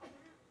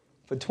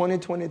for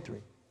 2023,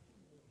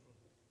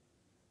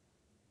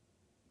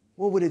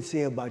 what would it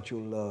say about your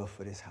love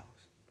for this house?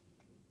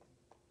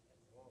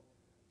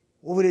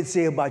 What would it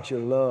say about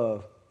your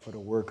love for the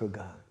work of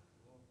God?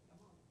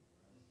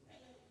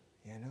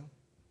 You know?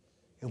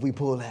 If we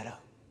pull that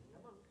up.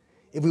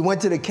 If we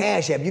went to the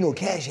Cash App, you know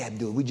Cash App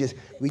do it.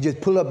 We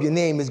just pull up your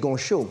name, it's going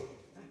to show.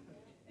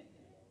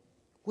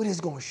 What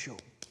is going to show?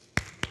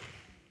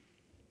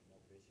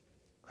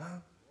 Huh?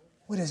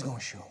 What is going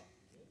to show?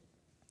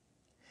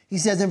 He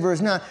says in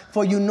verse 9,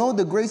 for you know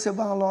the grace of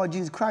our Lord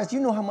Jesus Christ. You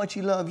know how much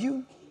he loved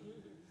you.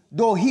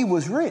 Though he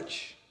was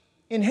rich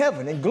in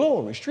heaven and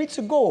glory, streets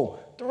of gold,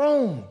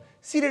 throne,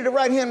 seated at the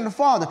right hand of the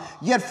Father.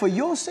 Yet for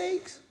your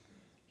sakes,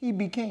 he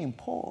became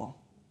poor.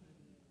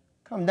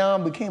 Come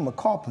down, became a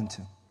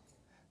carpenter,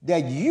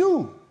 that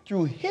you,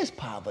 through his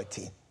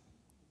poverty,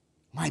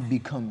 might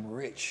become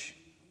rich.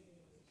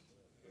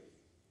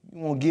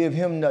 You won't give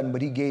him nothing,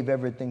 but he gave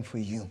everything for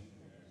you.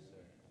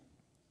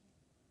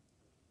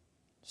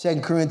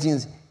 2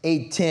 Corinthians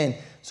 8:10.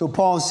 So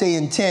Paul's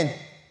saying 10,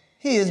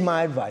 here's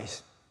my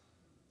advice.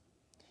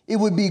 It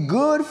would be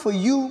good for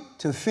you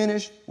to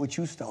finish what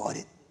you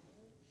started.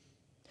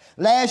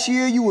 Last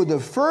year, you were the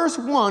first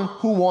one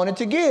who wanted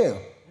to give.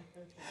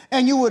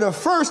 And you were the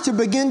first to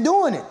begin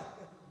doing it.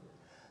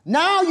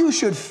 Now you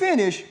should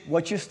finish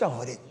what you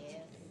started.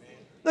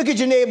 Look at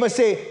your neighbor and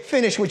say,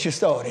 finish what you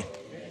started.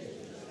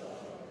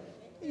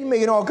 You're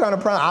making all kind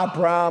of promises. I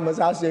promise.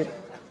 I said.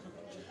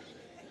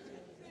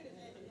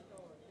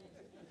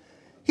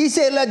 He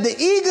said, let the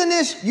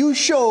eagerness you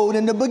showed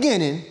in the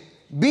beginning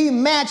be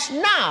matched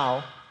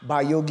now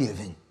by your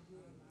giving.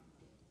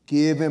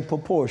 Give in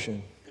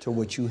proportion to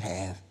what you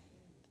have.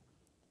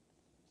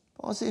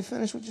 Paul said,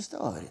 finish what you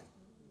started.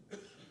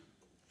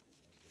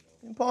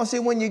 And Paul said,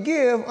 when you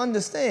give,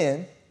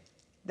 understand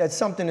that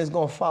something is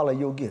going to follow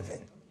your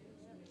giving.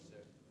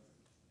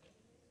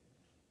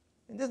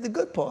 And this is the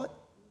good part.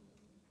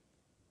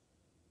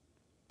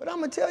 But I'm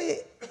going to tell you,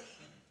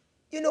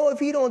 you know, if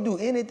he don't do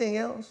anything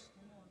else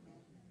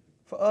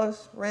for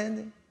us,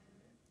 Randy,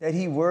 that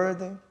he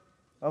worthy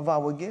of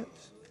our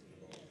gifts.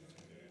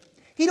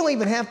 He don't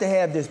even have to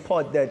have this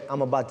part that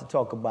I'm about to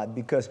talk about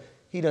because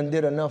he done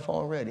did enough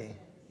already.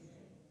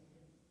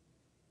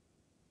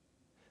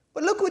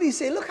 But look what he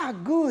said. Look how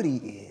good he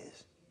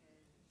is.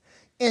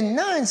 In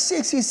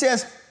 9:6, he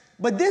says,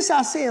 but this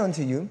I say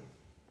unto you,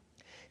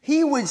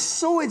 he which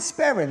soweth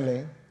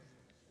sparingly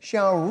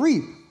shall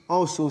reap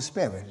also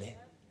sparingly.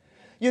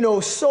 You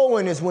know,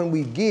 sowing is when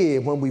we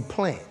give, when we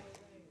plant.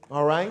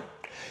 All right?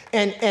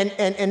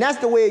 And that's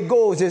the way it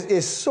goes,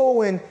 is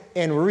sowing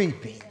and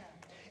reaping.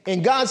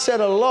 And God set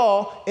a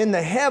law in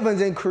the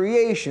heavens and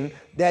creation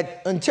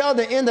that until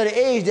the end of the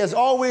age, there's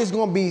always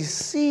going to be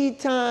seed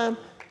time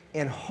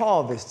and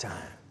harvest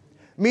time.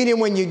 Meaning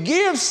when you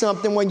give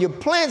something, when you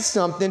plant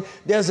something,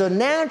 there's a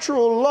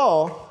natural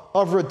law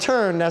of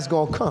return that's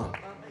going to come.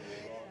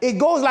 It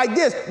goes like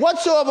this.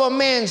 Whatsoever a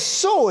man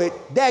soweth,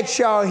 that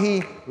shall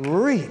he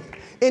reap.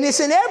 And it's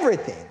in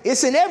everything.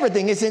 It's in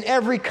everything. It's in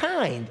every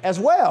kind as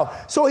well.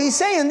 So he's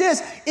saying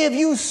this, if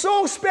you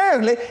sow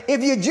sparingly,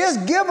 if you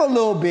just give a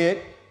little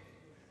bit,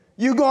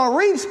 you're going to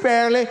reap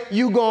sparingly,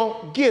 you're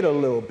going to get a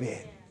little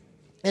bit.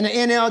 In the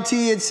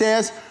NLT, it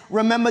says,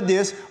 remember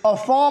this, a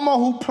farmer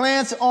who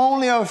plants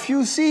only a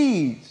few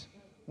seeds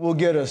will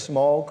get a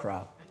small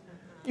crop.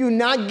 You're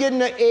not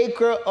getting an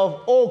acre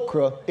of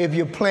okra if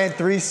you plant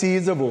 3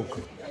 seeds of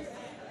okra.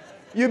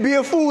 You'd be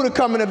a fool to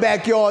come in the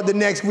backyard the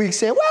next week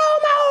saying, well,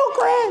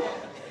 my okra.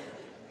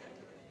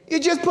 You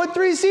just put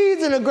 3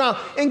 seeds in the ground.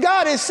 And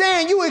God is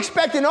saying, you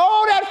expecting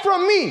all that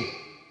from me.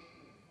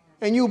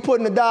 And you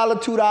putting $1,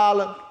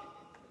 $2.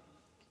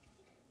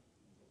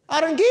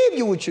 I done gave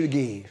you what you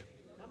gave.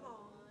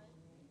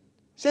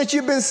 Since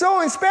you've been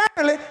sowing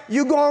sparingly,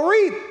 you're going to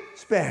reap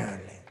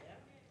sparingly.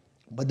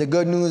 But the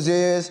good news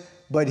is,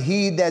 but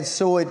he that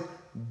soweth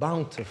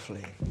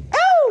bountifully.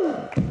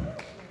 Oh!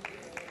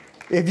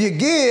 If you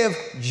give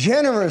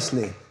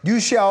generously, you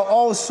shall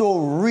also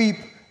reap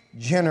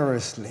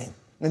generously.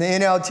 In the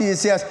NLT it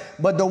says,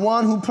 but the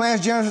one who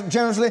plants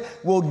generously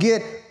will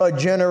get a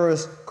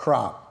generous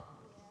crop.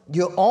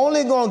 You're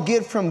only going to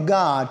get from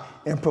God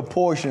in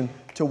proportion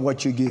to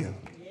what you give.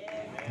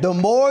 The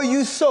more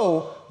you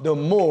sow, the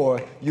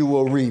more you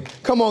will reap.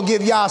 Come on,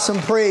 give y'all some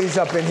praise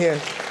up in here.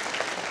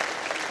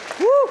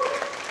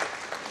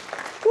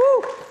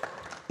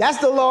 That's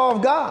the law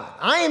of God.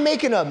 I ain't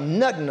making up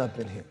nothing up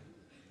in here.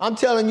 I'm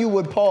telling you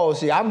what Paul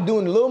said. I'm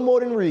doing a little more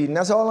than reading.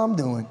 That's all I'm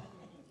doing.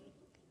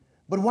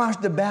 But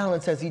watch the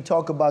balance as he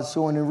talk about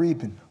sowing and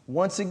reaping.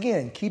 Once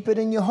again, keep it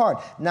in your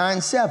heart.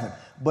 9:7.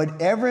 But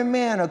every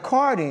man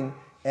according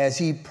as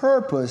he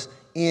purposed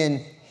in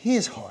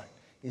his heart.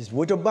 It's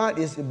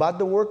about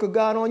the work of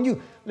God on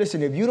you.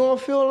 Listen, if you don't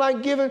feel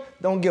like giving,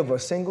 don't give a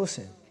single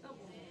cent.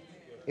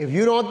 If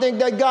you don't think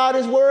that God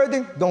is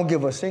worthy, don't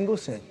give a single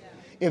cent.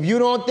 If you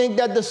don't think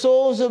that the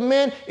souls of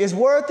men is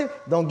worth it,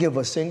 don't give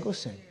a single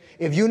cent.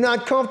 If you're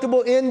not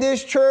comfortable in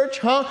this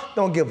church,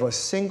 don't give a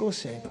single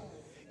cent.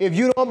 If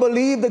you don't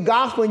believe the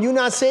gospel and you're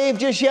not saved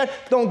just yet,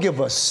 don't give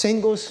a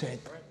single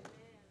cent.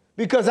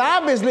 Because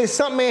obviously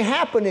something ain't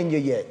happening to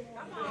you yet.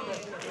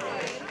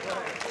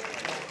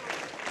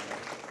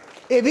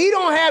 If he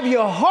don't have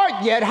your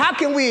heart yet, how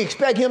can we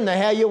expect him to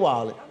have your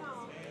wallet?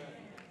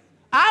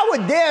 I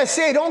would dare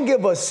say don't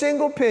give a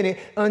single penny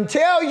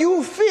until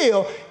you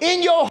feel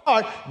in your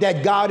heart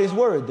that God is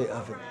worthy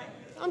of it.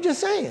 I'm just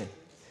saying.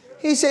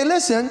 He said,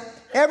 listen,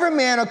 every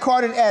man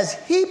according as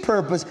he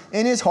purposed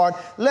in his heart,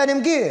 let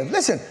him give.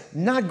 Listen,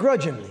 not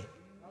grudgingly,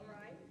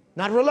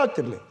 not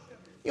reluctantly.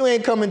 You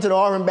ain't coming to the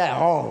offering back,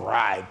 all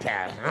right,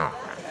 Pastor.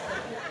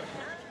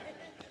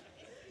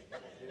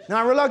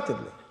 Not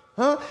reluctantly.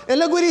 And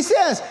look what he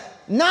says,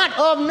 not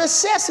of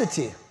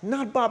necessity,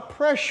 not by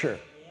pressure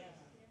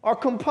or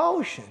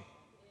compulsion.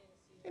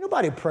 Ain't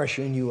nobody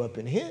pressuring you up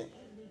in here.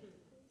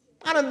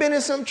 I done been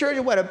in some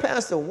churches where the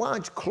pastor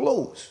watch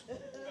close.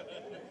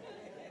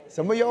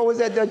 Some of y'all was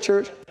at that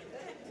church.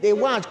 They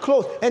watch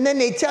close. And then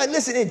they tell,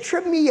 listen, it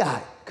tripped me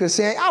out. Because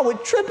I was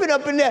tripping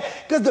up in there.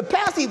 Because the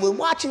pastor, he was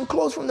watching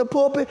close from the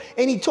pulpit.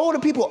 And he told the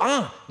people,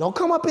 don't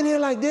come up in here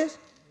like this.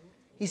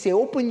 He said,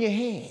 open your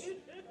hand.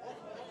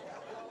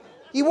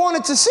 He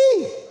wanted to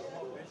see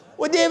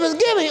what they was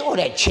giving. Oh,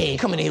 that chain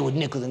coming in here with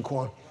nickels and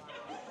corn.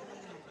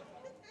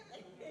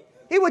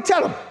 He would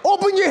tell them,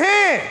 open your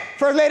hand.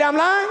 First lady, I'm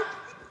lying.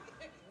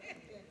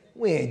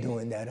 We ain't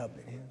doing that up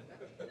in here.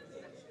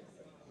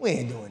 We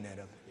ain't doing that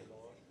up in here.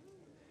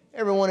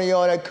 Every one of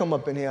y'all that come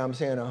up in here, I'm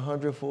saying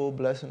 100-fold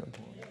blessing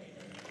upon you.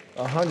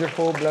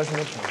 100-fold blessing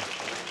upon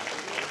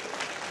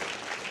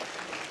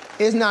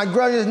you. It's not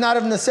grudging, it's not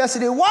of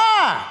necessity.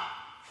 Why?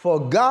 For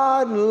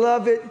God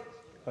loveth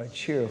a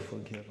cheerful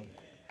giver.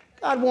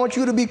 God wants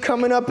you to be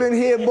coming up in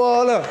here,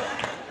 boy. Look,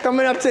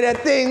 coming up to that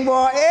thing,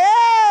 boy.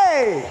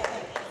 Hey!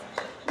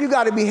 You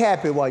got to be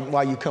happy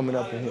while you're coming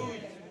up in here.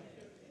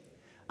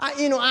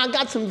 I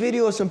got some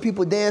videos, some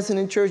people dancing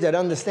in church that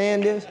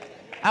understand this.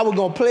 I was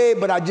going to play it,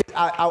 but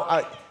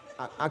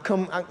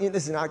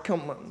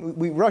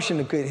we rushing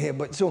the kid here,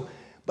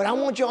 but I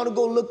want y'all to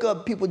go look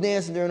up people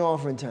dancing during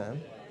offering time.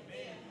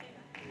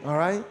 All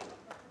right?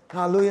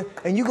 Hallelujah.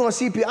 And you're going to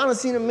see people. I done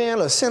seen a man,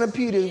 a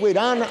centipede his way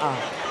down the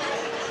aisle.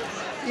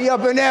 He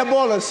up in that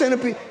ball, a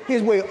centipede,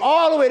 his way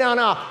all the way down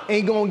the aisle, and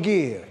he going to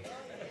give.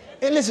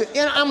 And listen,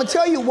 and I'm going to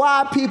tell you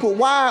why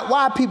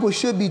people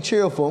should be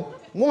cheerful.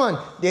 One,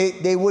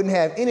 they wouldn't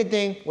have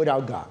anything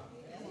without God.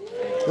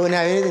 They wouldn't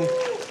have anything.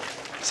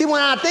 See,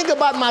 when I think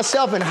about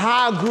myself and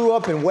how I grew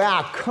up and where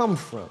I come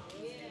from,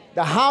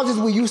 the houses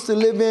we used to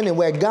live in and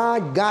where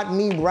God got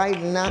me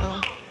right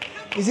now,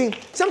 you see,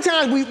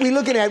 sometimes we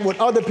looking at what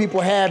other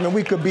people have and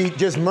we could be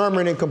just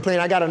murmuring and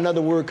complaining. I got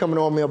another word coming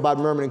on me about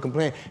murmuring and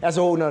complaining. That's a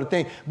whole nother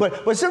thing.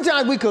 But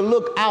sometimes we could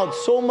look out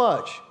so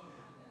much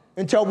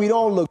until we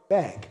don't look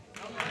back.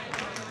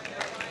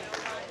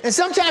 And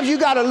sometimes you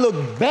got to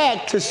look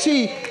back to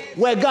see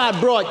where God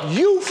brought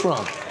you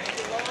from.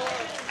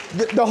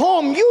 The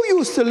home you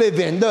used to live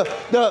in,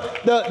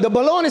 the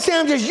bologna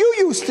sandwiches you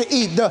used to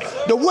eat,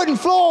 the wooden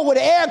floor where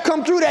the air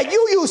come through that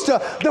you used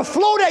to, the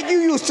floor that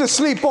you used to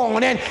sleep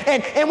on.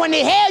 And when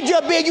they had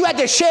your bed, you had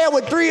to share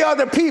with 3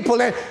 other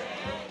people. And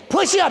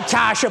push up,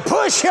 Tasha,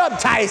 push up,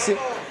 Tyson.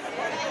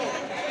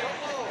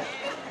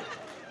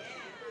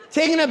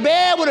 Taking a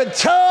bed with a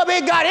tub,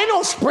 ain't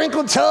no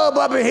sprinkle tub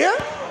up in here.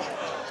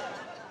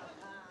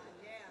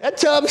 That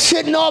tub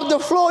sitting off the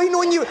floor. You know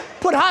when you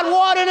put hot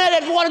water in there,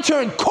 that water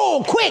turns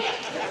cold quick.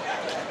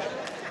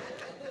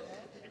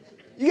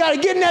 You got to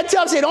get in that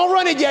tub, say, don't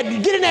run it yet.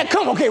 Get in that,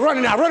 come. Okay, run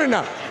it now, run it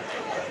now.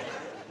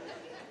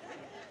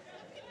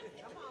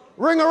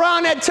 Ring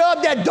around that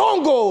tub that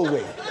don't go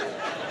away.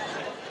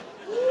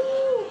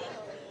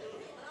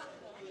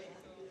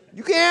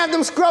 You can't have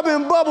them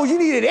scrubbing bubbles. You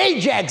needed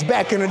Ajax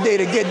back in the day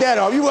to get that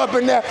off. You up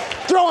in there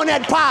throwing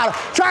that powder,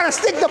 trying to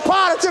stick the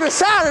powder to the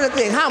side of the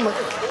thing. How much?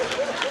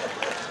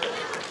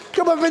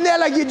 Come up in there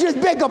like you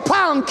just bake a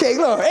pound cake.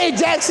 Look,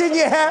 Ajax in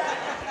your hair.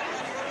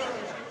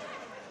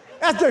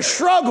 That's the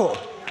struggle.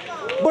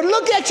 But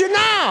look at you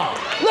now.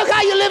 Look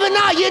how you living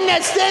now. You're in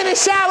that standing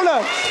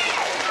shower.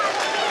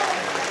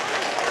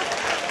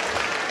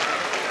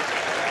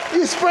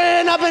 You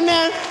spraying up in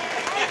there.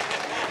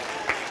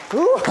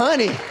 Ooh,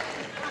 honey.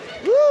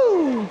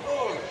 Ooh.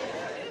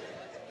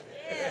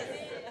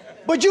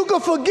 But you can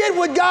forget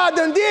what God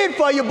done did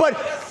for you.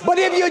 But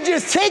if you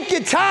just take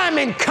your time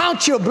and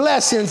count your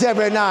blessings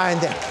every now and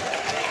then.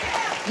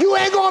 You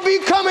ain't going to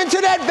be coming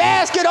to that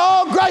basket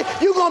all great.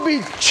 You're going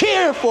to be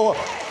cheerful.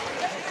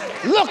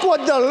 Look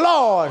what the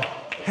Lord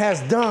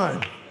has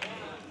done.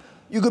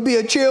 You could be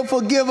a cheerful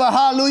giver,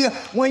 hallelujah,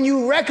 when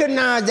you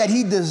recognize that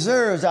he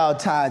deserves our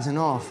tithes and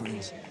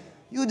offerings.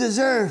 You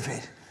deserve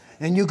it.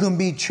 And you can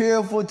be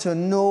cheerful to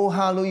know,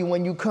 hallelujah,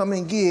 when you come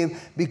and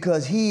give,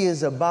 because he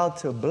is about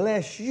to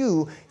bless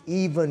you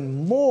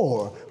even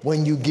more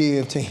when you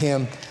give to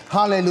him.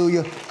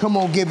 Hallelujah. Come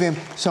on, give him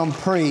some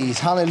praise.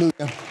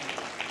 Hallelujah.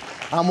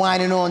 I'm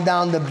winding on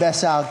down the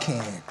best I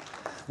can.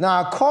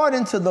 Now,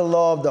 according to the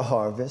law of the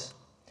harvest,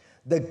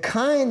 the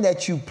kind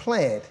that you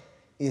plant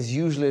is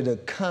usually the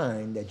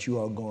kind that you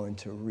are going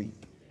to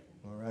reap.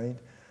 All right?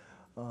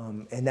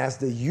 And that's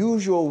the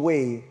usual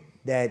way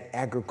that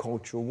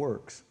agriculture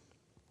works.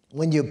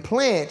 When you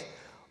plant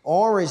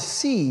orange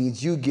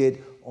seeds, you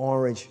get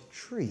orange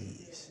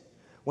trees.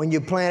 When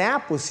you plant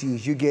apple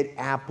seeds, you get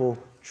apple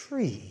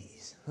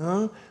trees.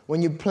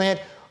 When you plant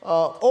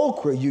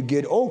okra, you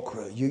get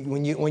okra.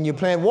 When you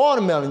plant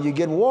watermelon, you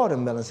get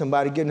watermelon.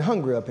 Somebody getting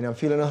hungry up, and I'm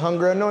feeling a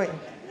hunger anointing.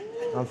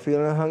 I'm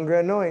feeling a hunger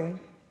anointing.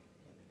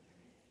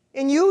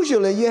 And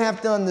usually you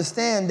have to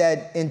understand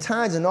that in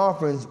tithes and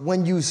offerings,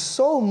 when you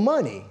sow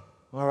money,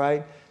 all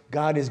right,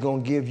 God is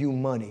going to give you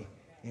money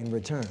in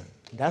return.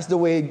 That's the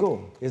way it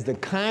goes. It's the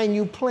kind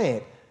you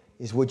plant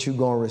is what you're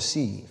going to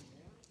receive.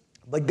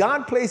 But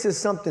God places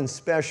something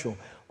special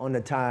on the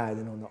tithe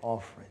and on the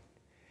offering.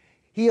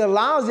 He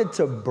allows it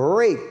to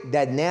break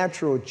that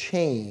natural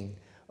chain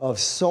of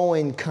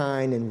sowing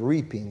kind and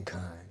reaping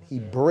kind. He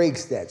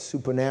breaks that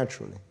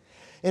supernaturally.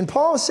 And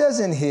Paul says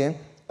in here,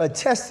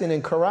 attesting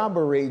and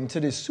corroborating to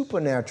this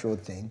supernatural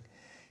thing,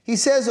 he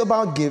says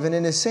about giving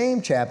in the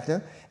same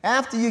chapter,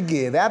 after you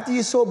give, after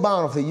you sow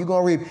bountifully, you're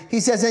going to reap.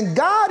 He says, and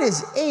God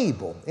is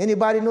able.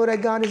 Anybody know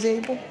that God is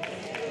able?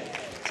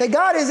 Say,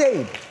 God is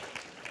able.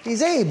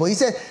 He's able. He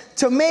said,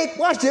 to make,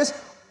 watch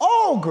this,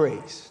 all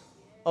grace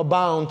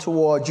abound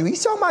toward you.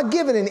 He's talking about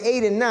giving in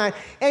 8 and 9.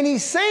 And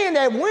he's saying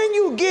that when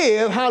you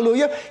give,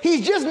 hallelujah,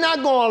 he's just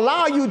not going to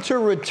allow you to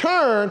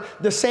return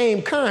the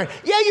same kind.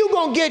 Yeah, you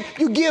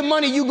give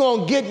money, you're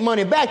going to get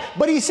money back.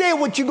 But he said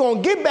what you're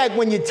going to get back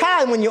when you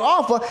tithe, when you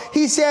offer,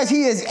 he says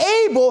he is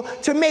able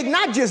to make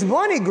not just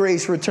money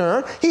grace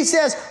return. He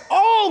says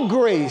all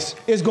grace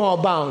is going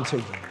to abound to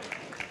you.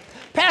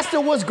 Pastor,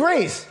 what's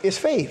grace? It's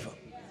favor.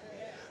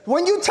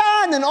 When you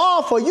tithe and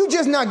offer, you're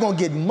just not going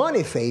to get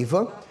money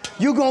favor.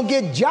 You're going to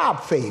get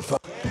job favor.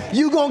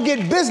 You're going to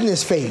get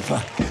business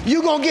favor.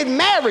 You're going to get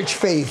marriage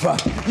favor.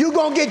 You're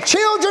going to get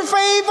children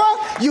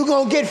favor. You're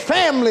going to get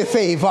family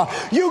favor.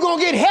 You're going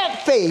to get help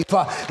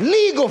favor,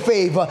 legal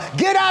favor,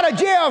 get out of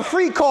jail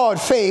free card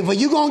favor.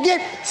 You're going to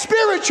get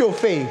spiritual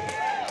favor,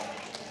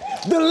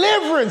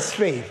 deliverance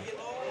favor.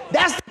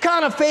 That's the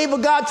kind of favor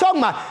God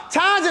talking about.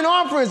 Tithes and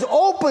offerings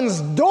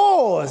opens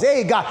doors,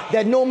 hey God,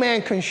 that no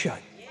man can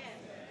shut.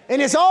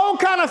 And it's all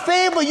kind of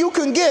favor you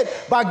can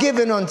get by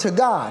giving unto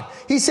God.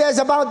 He says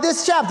about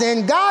this chapter,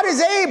 and God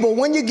is able,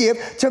 when you give,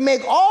 to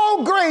make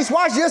all grace,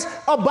 watch this,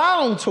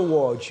 abound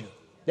towards you.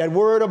 That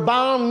word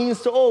abound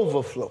means to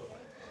overflow.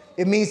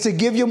 It means to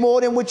give you more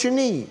than what you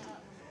need.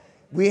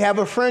 We have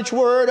a French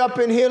word up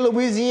in here,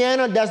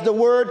 Louisiana, that's the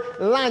word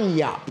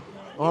lagniappe,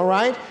 all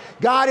right?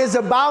 God is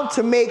about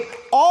to make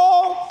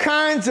all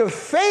kinds of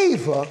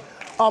favor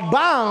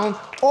abound,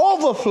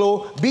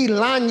 overflow, be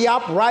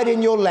lagniappe right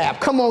in your lap.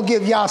 Come on,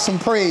 give y'all some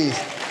praise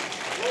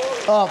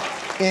up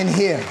in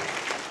here.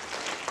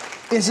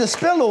 It's a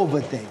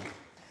spillover thing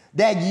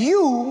that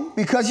you,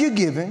 because you're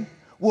giving,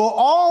 will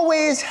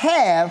always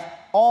have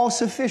all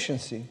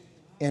sufficiency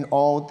in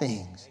all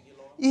things.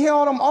 You hear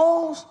all them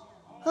alls?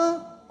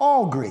 Huh?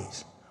 All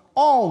grace,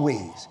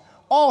 always,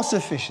 all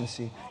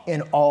sufficiency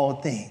in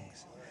all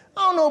things.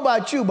 I don't know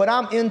about you, but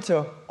I'm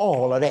into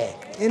all of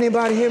that.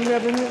 Anybody hear me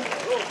up in here?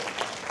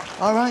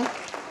 All right?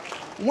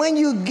 When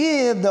you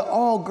give, the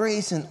all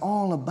grace and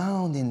all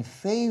abound in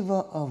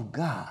favor of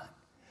God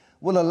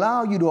will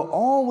allow you to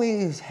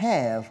always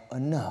have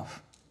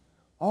enough,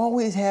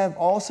 always have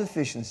all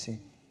sufficiency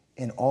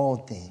in all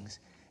things.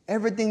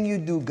 Everything you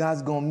do,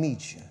 God's going to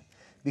meet you,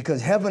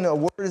 because heaven, a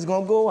word is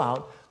going to go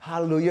out.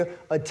 Hallelujah.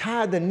 A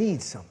tither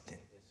needs something.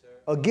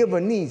 A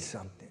giver needs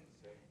something.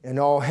 And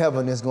all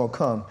heaven is going to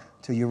come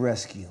to your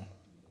rescue.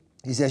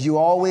 He says you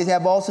always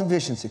have all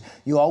sufficiency.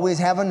 You always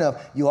have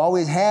enough. You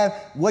always have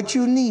what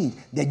you need,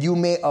 that you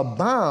may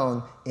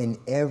abound in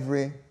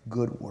every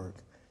good work.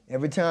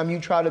 Every time you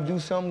try to do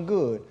something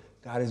good,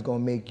 God is going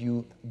to make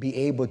you be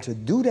able to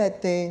do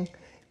that thing,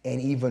 and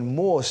even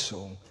more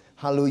so.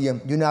 Hallelujah.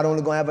 You're not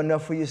only going to have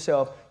enough for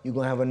yourself, you're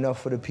going to have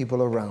enough for the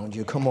people around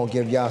you. Come on,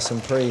 give y'all some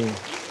praise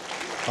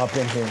up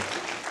in here.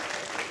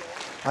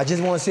 I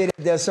just want to say that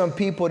there's some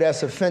people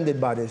that's offended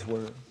by this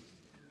word.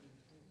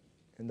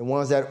 And the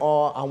ones that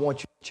are, I want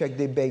you to check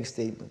their bank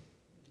statement.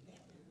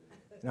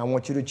 And I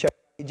want you to check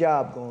their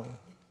job going.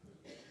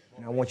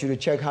 And I want you to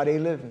check how they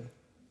living.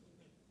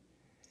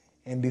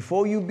 And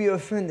before you be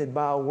offended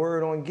by a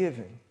word on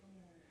giving,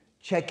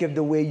 check if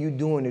the way you're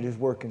doing it is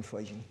working for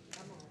you.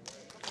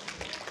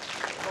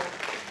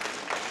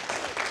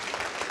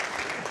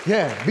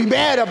 Yeah, be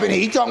mad up in here.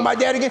 You talking about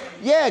that again?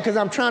 Yeah, because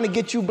I'm trying to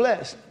get you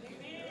blessed.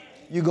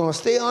 You're going to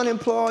stay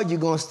unemployed. You're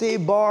going to stay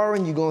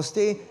borrowing. You're going to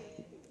stay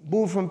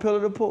moved from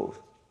pillar to post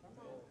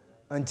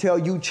until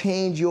you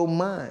change your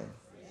mind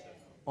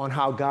on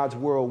how God's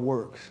world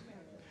works.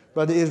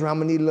 Brother Israel, I'm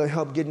going to need a little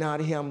help getting out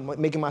of here. I'm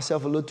making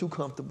myself a little too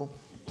comfortable.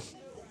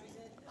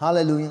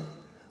 Hallelujah.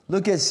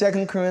 Look at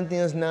 2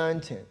 Corinthians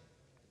 9:10.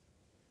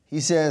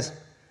 He says,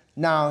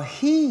 now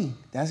he,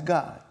 that's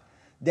God,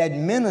 that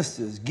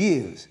ministers,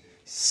 gives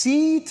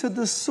seed to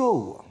the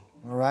sower.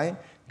 All right?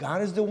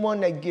 God is the one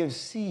that gives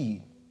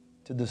seed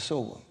to the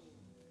sower.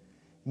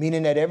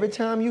 Meaning that every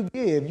time you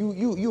give,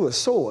 you a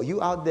sower.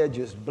 You out there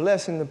just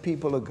blessing the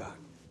people of God,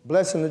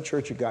 blessing the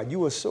church of God.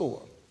 You a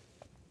sower.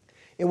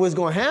 And what's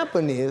going to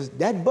happen is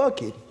that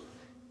bucket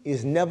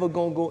is never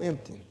going to go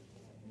empty.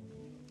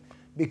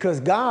 Because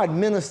God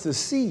ministers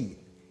seed.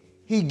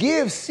 He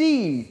gives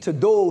seed to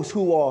those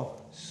who are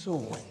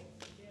sowing.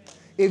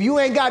 If you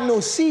ain't got no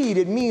seed,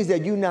 it means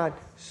that you're not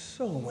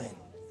sowing.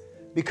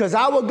 Because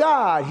our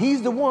God,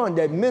 he's the one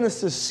that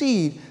ministers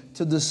seed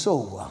to the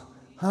sower.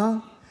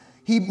 Huh?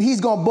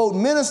 He's going to both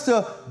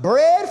minister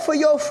bread for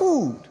your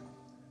food,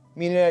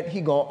 meaning that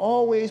he's going to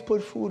always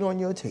put food on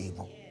your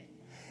table.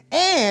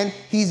 And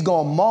he's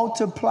going to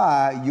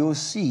multiply your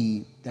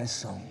seed that's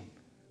sown.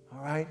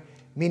 All right?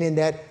 Meaning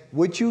that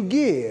what you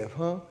give,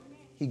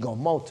 he's going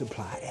to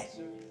multiply that.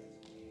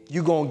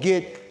 You're going to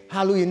get,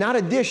 hallelujah, not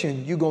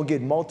addition, you're going to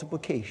get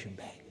multiplication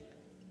back.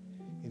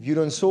 If you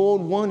done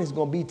sold one, it's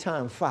going to be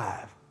times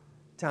 5,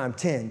 times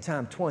 10,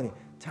 times 20,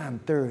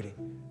 times 30,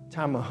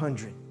 times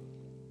 100.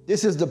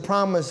 This is the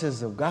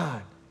promises of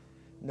God.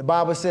 The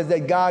Bible says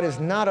that God is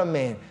not a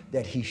man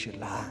that he should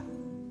lie.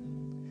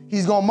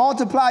 He's going to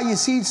multiply your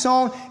seed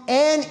sown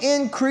and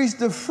increase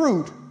the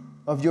fruit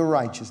of your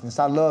righteousness.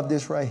 I love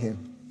this right here.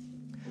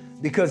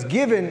 Because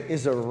giving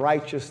is a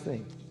righteous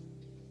thing.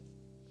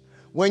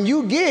 When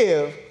you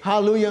give,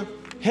 hallelujah,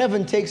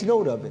 heaven takes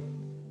note of it.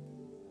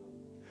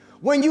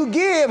 When you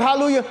give,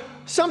 hallelujah,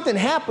 something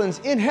happens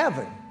in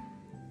heaven.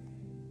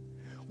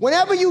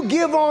 Whenever you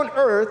give on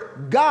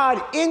earth,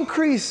 God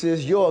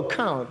increases your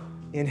account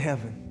in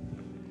heaven.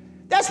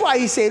 That's why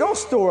he said, don't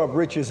store up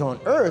riches on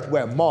earth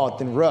where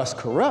moth and rust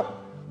corrupt,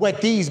 where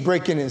thieves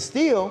break in and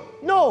steal.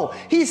 No,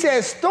 he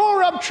says,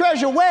 store up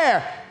treasure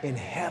where? In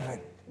heaven.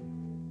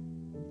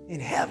 In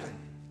heaven.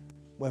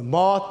 Where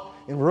moth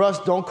and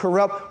rust don't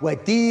corrupt, where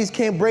thieves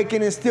can't break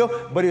in and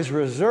steal, but is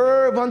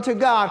reserved unto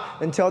God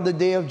until the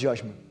day of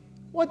judgment.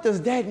 What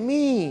does that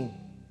mean?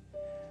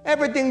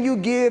 Everything you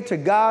give to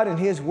God and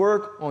his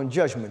work on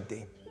judgment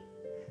day.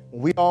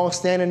 We all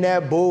standing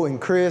there, Bo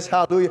and Chris,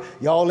 hallelujah.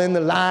 Y'all in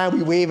the line.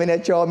 We waving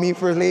at y'all, me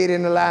first lady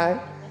in the line.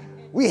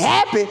 We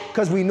happy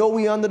because we know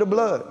we under the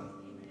blood.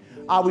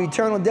 Our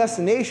eternal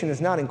destination is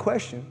not in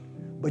question,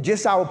 but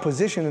just our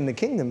position in the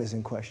kingdom is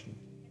in question.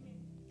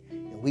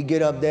 And we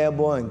get up there,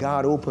 boy, and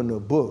God opened the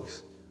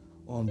books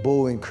on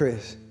Bo and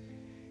Chris.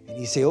 And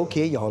he say,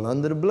 okay, y'all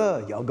under the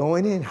blood. Y'all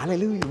going in.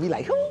 Hallelujah. We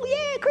like, oh,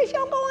 yeah, Chris,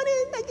 y'all going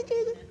in. Thank you,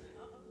 Jesus.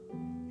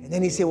 And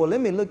then he said, well,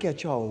 let me look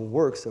at y'all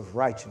works of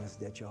righteousness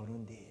that y'all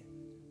done did.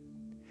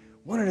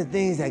 One of the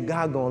things that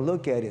God gonna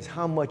look at is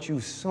how much you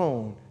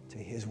sown to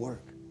his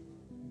work,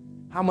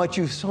 how much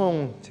you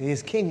sown to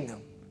his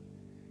kingdom.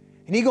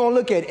 And he gonna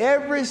look at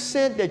every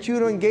cent that you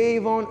done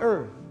gave on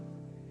earth,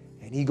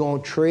 and he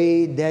gonna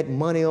trade that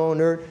money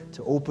on earth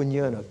to open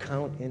you an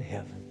account in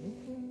heaven.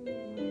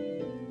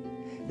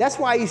 That's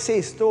why he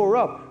says store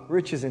up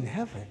riches in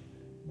heaven.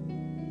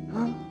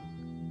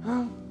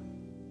 I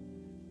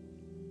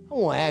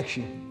want to ask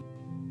you,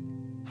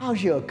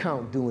 how's your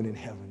account doing in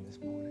heaven?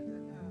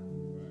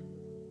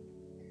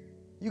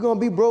 You going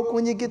to be broke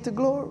when you get to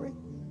glory?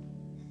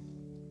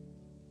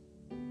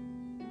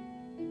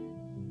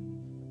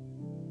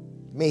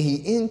 May he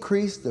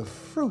increase the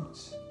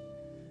fruits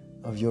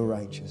of your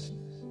righteousness.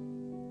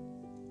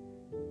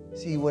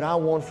 See, what I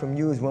want from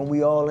you is when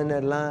we all in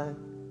that line,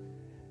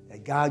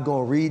 that God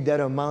going to read that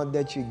amount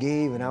that you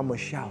gave, and I'm going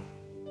to shout.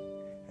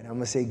 And I'm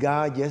going to say,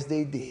 God, yes,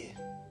 they did.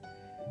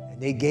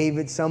 And they gave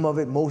it, some of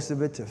it, most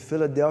of it, to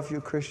Philadelphia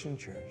Christian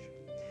Church.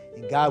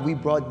 And God, we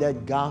brought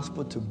that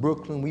gospel to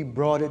Brooklyn. We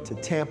brought it to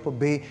Tampa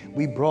Bay.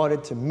 We brought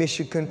it to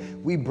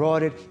Michigan. We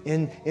brought it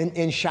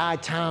in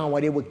Chi-Town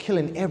where they were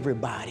killing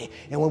everybody.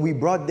 And when we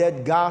brought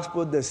that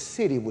gospel, the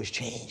city was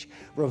changed.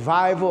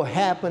 Revival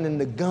happened and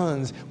the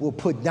guns were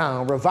put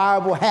down.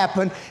 Revival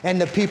happened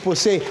and the people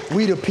say,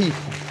 we the people.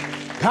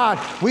 God,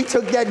 we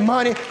took that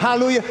money,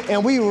 hallelujah,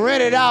 and we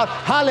rented out,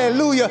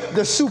 hallelujah,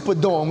 the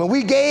Superdome. And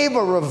we gave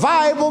a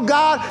revival,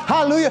 God,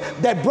 hallelujah,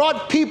 that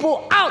brought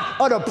people out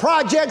of the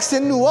projects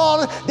in New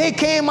Orleans. They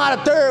came out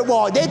of Third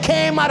Ward. They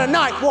came out of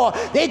Ninth Ward.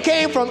 They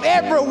came from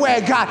everywhere,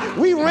 God.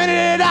 We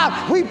rented it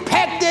out. We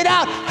packed it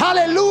out.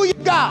 Hallelujah,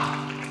 God.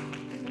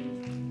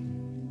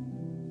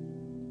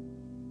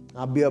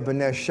 I'll be up in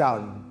there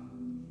shouting.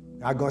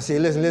 I'm going to say,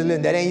 listen,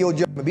 that ain't your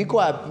judgment. Be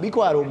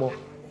quiet, Omar.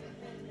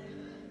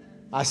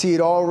 I see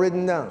it all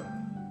written down.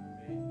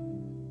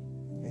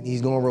 And he's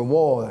going to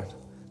reward,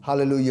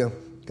 hallelujah,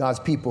 God's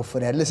people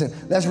for that. Listen,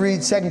 let's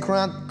read 2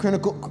 Corinthians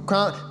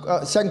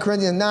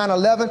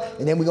 9:11,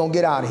 and then we're going to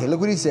get out of here.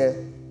 Look what he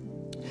said.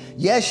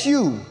 Yes,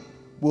 you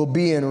will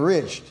be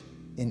enriched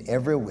in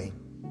every way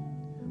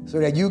so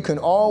that you can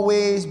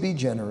always be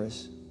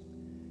generous.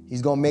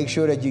 He's going to make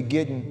sure that you're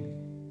getting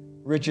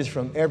riches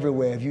from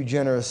everywhere if you're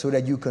generous so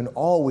that you can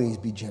always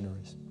be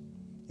generous.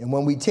 And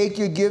when we take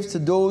your gifts to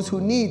those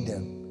who need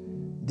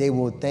them, they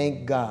will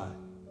thank God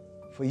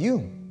for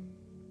you.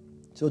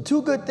 So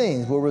 2 good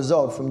things will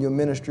result from your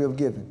ministry of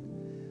giving.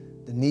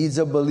 The needs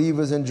of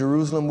believers in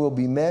Jerusalem will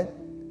be met,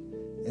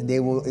 and they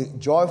will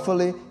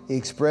joyfully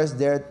express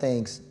their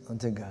thanks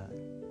unto God.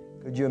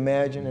 Could you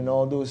imagine in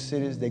all those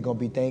cities, they're going to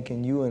be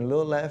thanking you in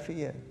little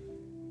Lafayette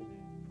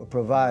for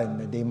providing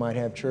that they might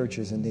have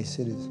churches in their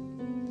cities.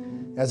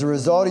 As a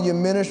result of your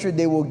ministry,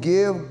 they will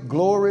give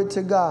glory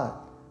to God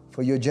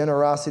for your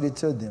generosity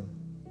to them,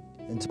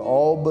 and to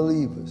all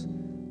believers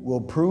will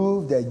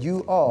prove that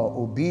you are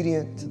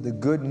obedient to the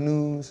good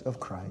news of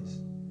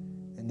Christ.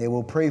 And they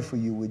will pray for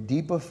you with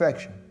deep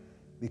affection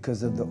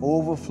because of the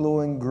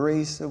overflowing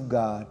grace of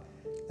God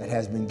that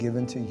has been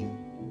given to you.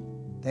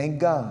 Thank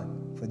God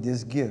for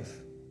this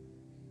gift.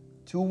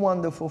 Too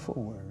wonderful for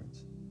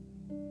words.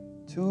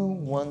 Too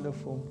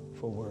wonderful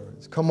for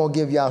words. Come on,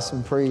 give y'all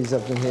some praise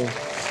up in here.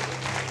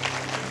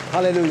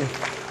 Hallelujah.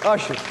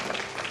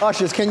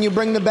 Ushers, can you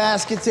bring the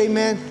baskets?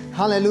 Amen.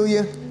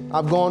 Hallelujah.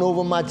 I've gone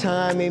over my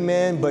time.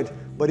 Amen. But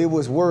it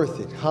was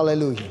worth it.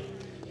 Hallelujah.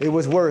 It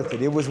was worth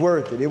it. It was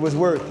worth it. It was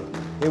worth it.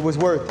 It was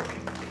worth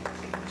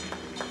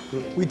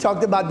it. We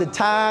talked about the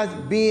tithe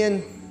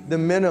being the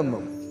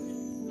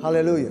minimum.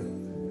 Hallelujah.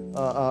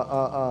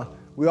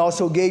 We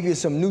also gave you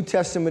some New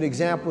Testament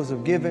examples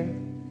of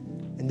giving.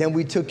 And then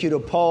we took you to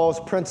Paul's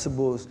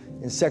principles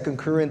in 2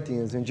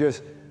 Corinthians and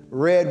just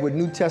read what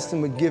New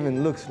Testament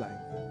giving looks like.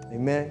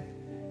 Amen.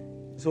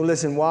 So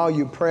listen, while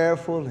you're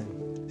prayerful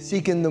and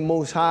seeking the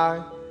Most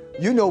High,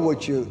 you know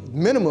what your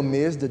minimum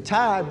is, the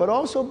tithe, but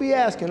also be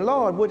asking,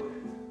 Lord,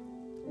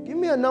 give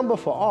me a number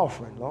for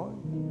offering, Lord.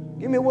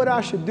 Give me what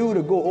I should do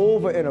to go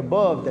over and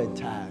above that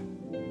tithe.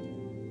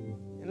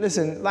 And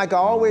listen, like I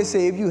always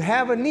say, if you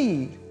have a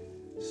need,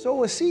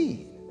 sow a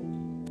seed.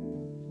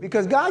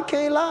 Because God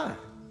can't lie.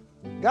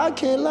 God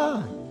can't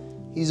lie.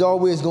 He's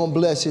always going to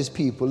bless his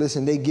people.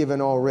 Listen, they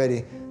giving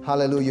already,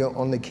 hallelujah,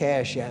 on the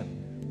Cash App.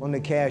 On the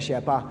Cash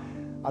App.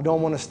 I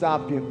don't want to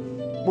stop you.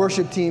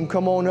 Worship team,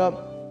 come on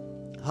up.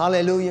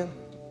 Hallelujah.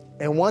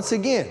 And once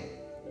again,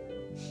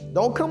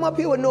 don't come up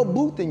here with no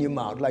booth in your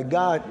mouth like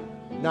God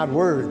not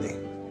worthy.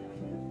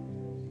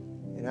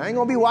 And I ain't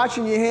going to be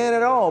watching your hand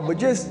at all, but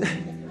just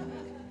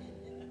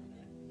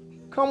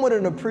come with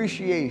an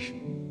appreciation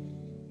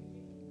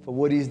for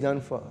what he's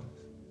done for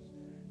us.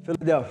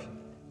 Philadelphia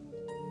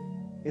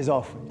is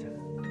offering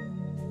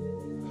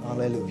time.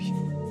 Hallelujah.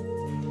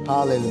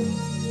 Hallelujah.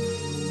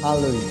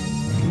 Hallelujah.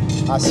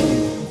 I see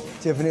you.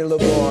 Tiffany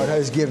LeBard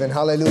has given.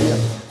 Hallelujah.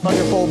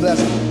 100-fold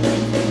blessing.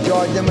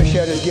 George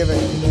Demashed is given.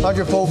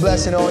 100-fold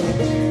blessing on you.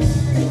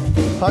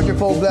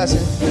 100-fold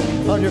blessing.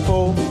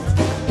 100-fold.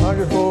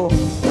 100-fold.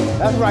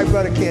 That's right,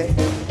 Brother Kent.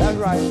 That's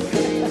right.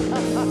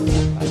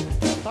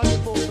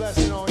 100-fold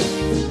blessing on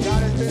you.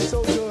 God has been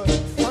so good.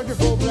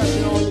 100-fold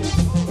blessing on you.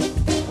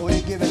 Oh,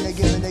 they giving, they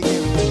giving, they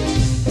giving.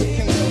 They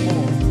can't no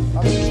more.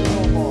 I mean,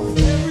 no more.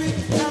 Every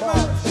time I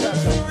turn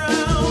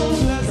around,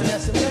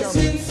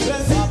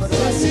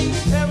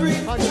 blessings, every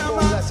time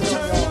I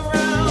turn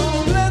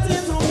around,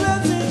 blessings on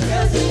blessings,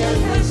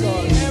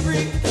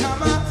 every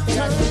time I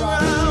turn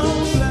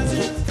around,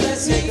 blessings,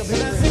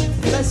 blessings,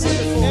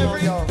 blessings,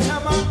 every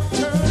time I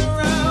turn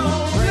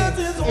around,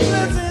 blessings on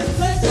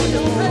blessings.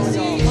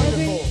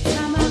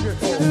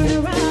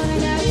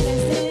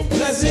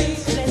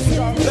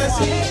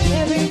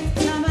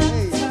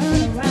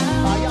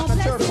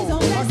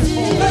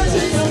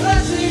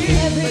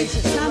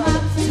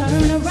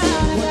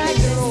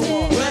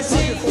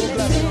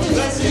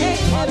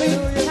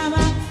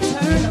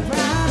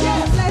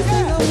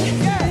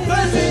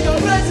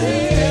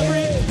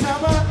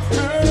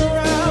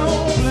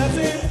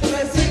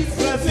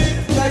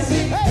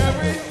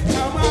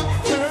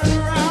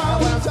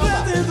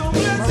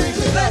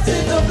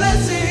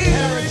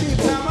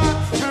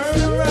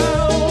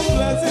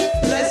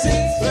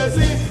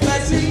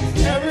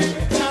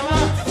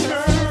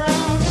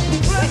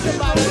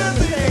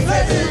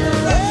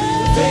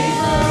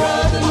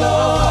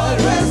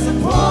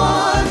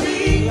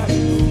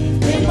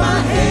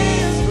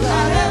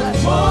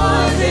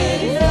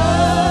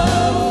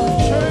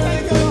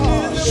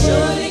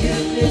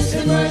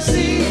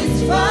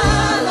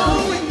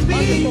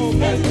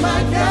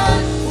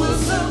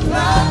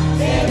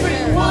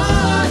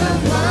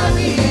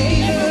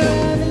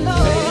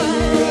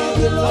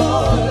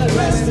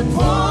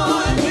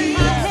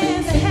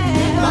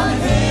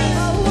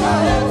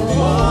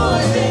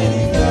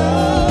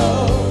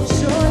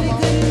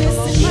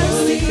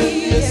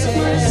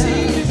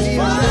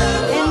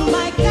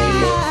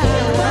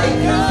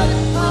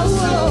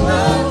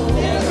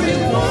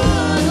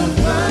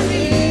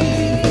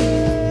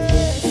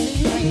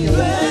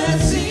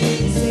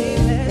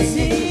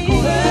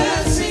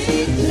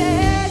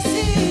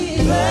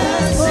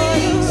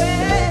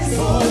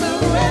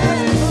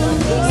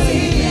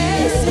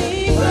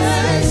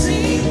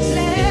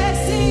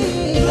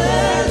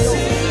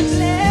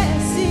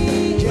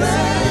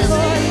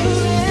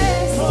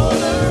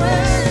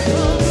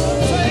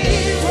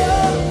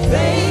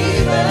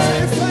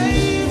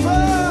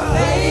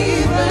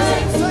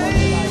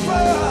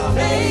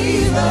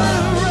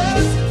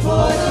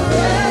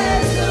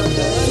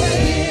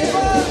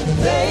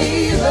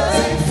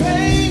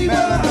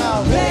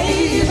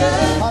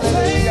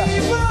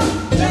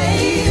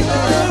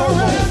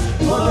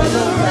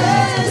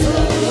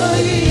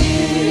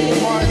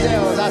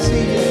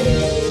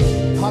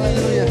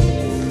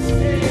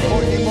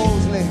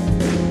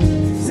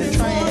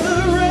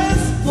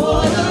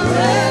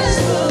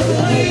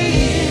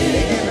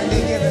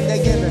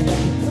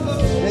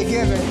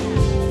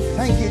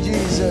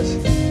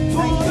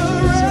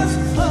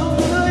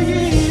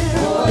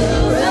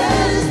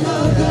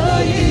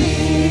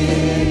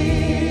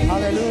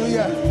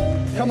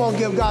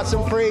 give God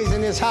some praise in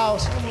this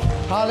house?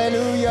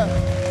 Hallelujah.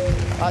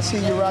 I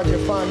see you, Roger,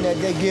 find that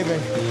they're giving.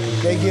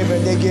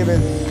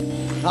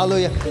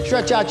 Hallelujah.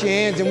 Stretch out your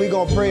hands and we're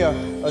going to pray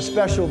a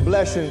special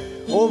blessing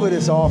over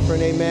this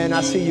offering. Amen. I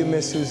see you,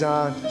 Miss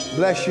Suzanne.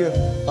 Bless you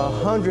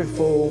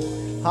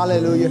 100-fold.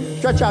 Hallelujah.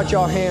 Stretch out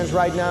your hands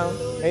right now.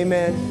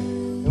 Amen.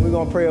 And we're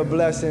going to pray a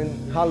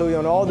blessing. Hallelujah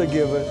on all the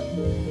givers.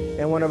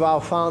 And one of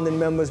our founding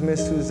members,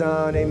 Miss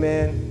Suzanne.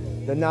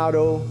 Amen.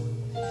 Donato.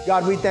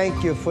 God, we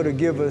thank you for the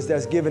givers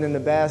that's given in the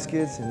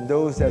baskets and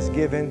those that's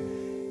given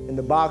in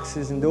the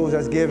boxes and those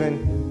that's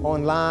given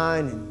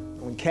online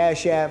and on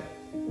CashApp.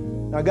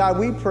 Now, God,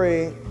 we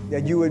pray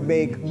that you would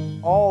make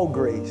all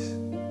grace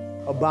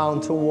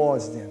abound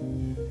towards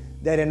them,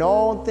 that in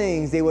all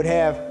things they would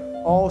have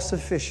all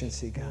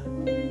sufficiency,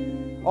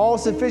 God. All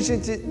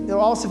sufficiency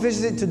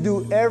to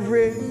do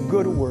every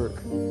good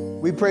work.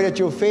 We pray that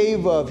your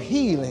favor of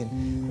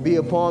healing be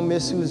upon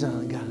Miss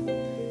Suzanne, God.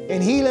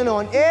 And healing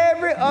on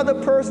every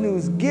other person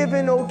who's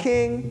given, O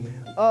King,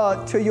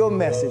 to your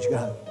message,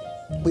 God.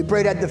 We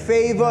pray that the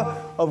favor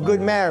of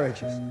good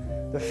marriages,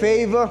 the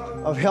favor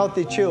of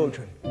healthy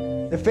children,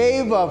 the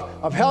favor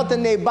of health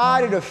in their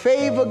body, the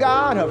favor,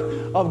 God,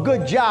 of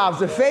good jobs,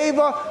 the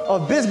favor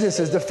of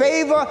businesses, the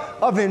favor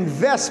of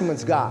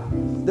investments,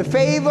 God, the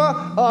favor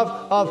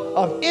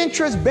of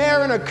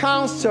interest-bearing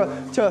accounts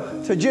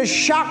to just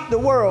shock the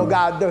world,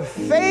 God, the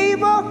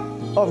favor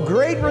of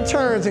great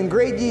returns and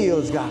great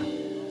yields, God.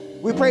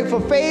 We pray for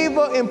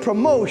favor and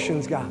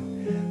promotions, God.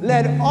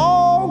 Let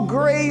all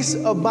grace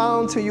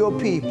abound to your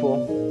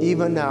people,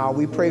 even now.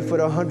 We pray for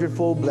the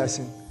 100-fold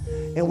blessing.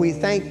 And we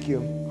thank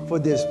you for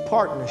this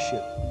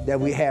partnership that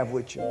we have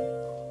with you.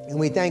 And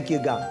we thank you,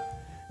 God,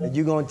 that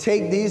you're going to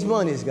take these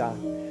monies,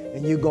 God,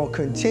 and you're going to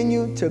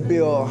continue to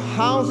build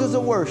houses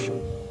of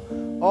worship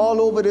all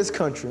over this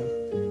country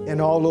and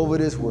all over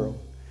this world.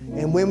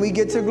 And when we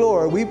get to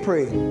glory, we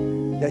pray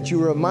that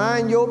you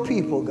remind your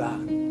people,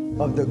 God,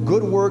 of the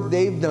good work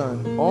they've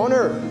done on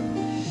earth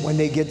when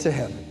they get to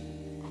heaven.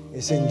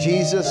 It's in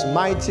Jesus'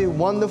 mighty,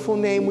 wonderful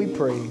name we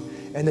pray.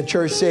 And the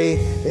church say,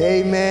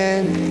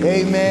 amen,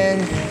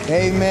 amen,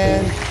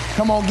 amen.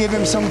 Come on, give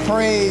him some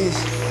praise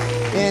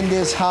in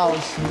this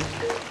house.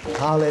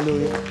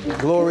 Hallelujah.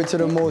 Glory to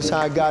the Most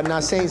High God. Now,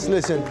 saints,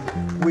 listen,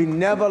 we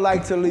never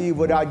like to leave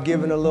without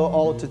giving a little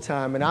altar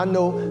time. And I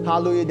know,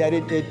 hallelujah,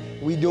 that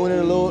we doing it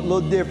a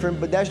little different,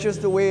 but that's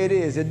just the way it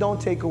is. It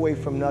don't take away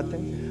from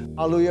nothing.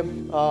 Hallelujah.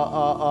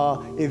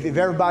 If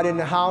everybody in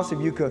the house,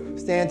 if you could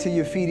stand to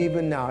your feet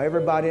even now.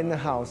 Everybody in the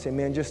house,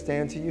 amen, just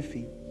stand to your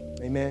feet.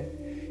 Amen.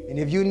 And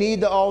if you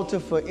need the altar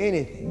for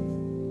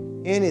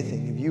anything,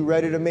 if you're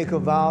ready to make a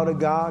vow to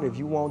God, if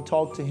you want to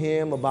talk to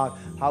him about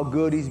how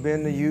good he's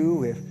been to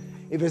you,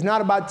 if it's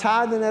not about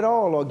tithing at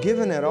all or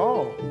giving at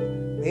all,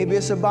 maybe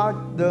it's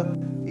about the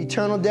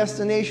eternal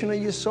destination of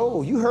your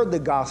soul. You heard the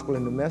gospel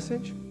in the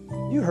message.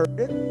 You heard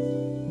it.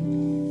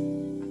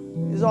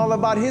 It's all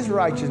about his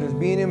righteousness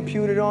being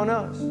imputed on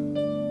us.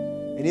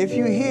 And if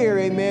you're here,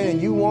 amen,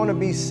 and you want to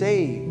be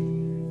saved,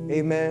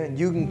 amen,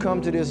 you can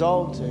come to this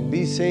altar and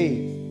be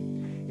saved.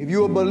 If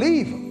you're a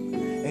believer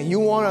and you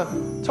want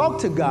to talk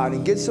to God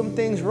and get some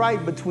things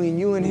right between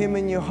you and him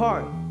in your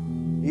heart,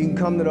 you can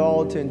come to the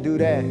altar and do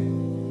that.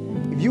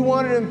 If you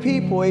one of them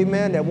people,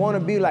 amen, that want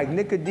to be like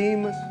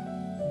Nicodemus,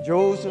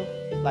 Joseph,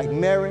 like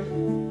Mary,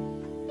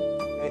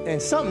 and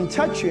something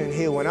touched you in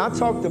here when I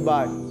talked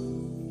about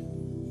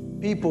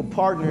people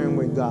partnering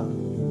with God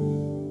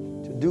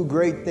to do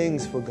great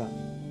things for God.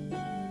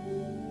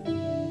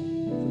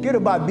 Forget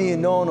about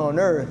being known on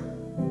earth.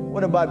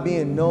 What about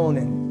being known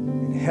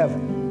in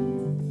heaven?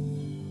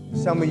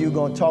 Some of you are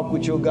going to talk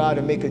with your God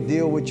and make a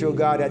deal with your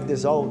God at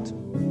this altar.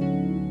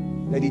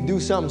 That he do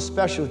something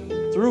special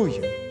through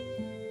you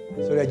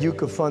so that you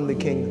could fund the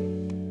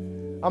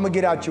kingdom. I'm going to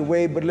get out your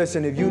way, but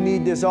listen, if you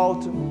need this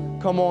altar,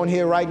 come on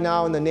here right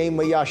now in the name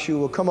of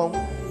Yahshua. Come on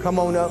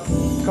up.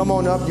 Come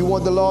on up. You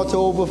want the Lord to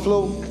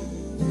overflow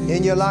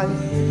in your life?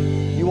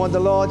 You want the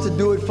Lord to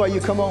do it for you?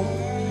 Come on.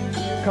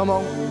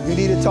 You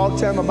need to talk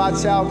to him about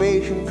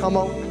salvation? Come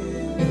on.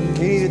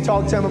 You need to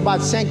talk to him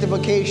about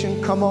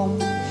sanctification? Come on.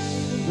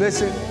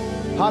 Listen,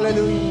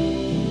 hallelujah.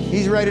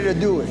 He's ready to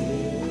do it.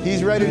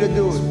 He's ready to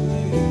do it.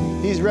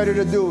 He's ready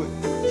to do it.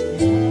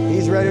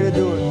 He's ready to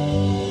do it.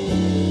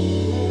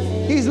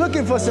 He's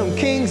looking for some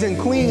kings and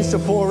queens to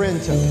pour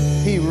into.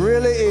 He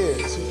really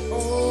is.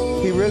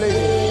 He really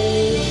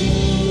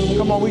is.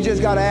 Come on, we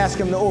just got to ask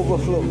him to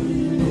overflow.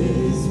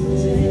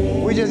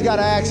 We just got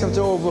to ask him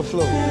to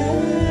overflow.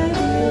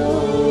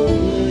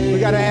 We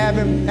got to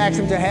ask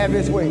him to have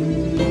his way.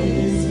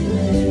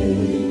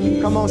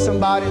 Come on,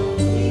 somebody.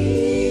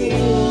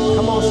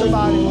 Come on,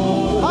 somebody.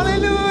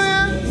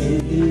 Hallelujah.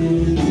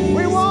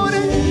 We want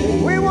it.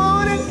 We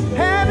want it.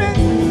 Have it.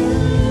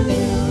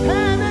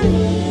 Have it.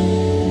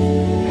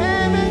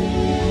 Have it.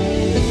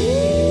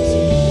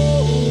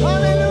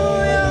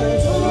 Hallelujah.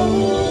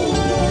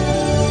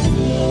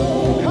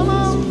 Come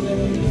on.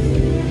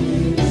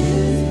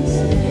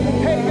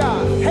 Hey,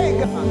 God. Hey,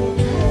 God.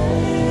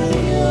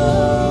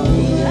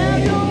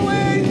 Have your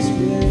way.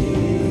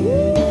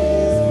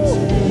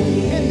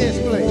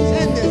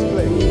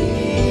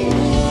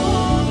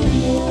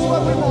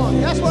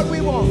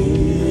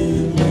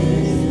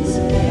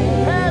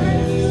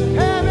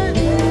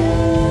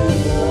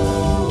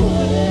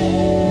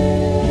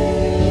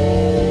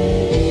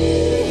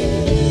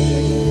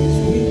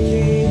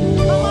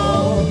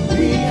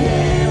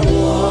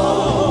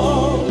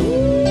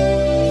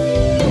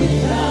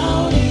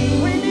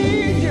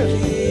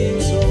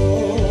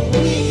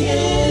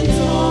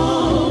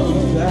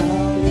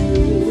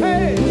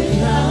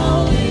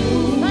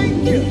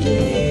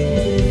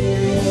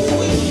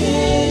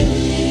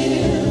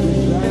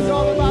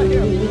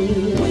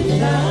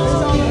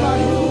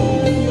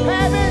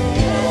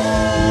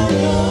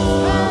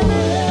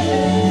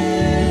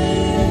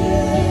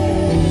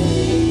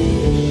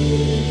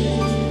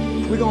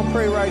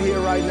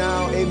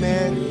 now,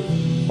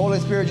 amen. Holy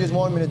Spirit just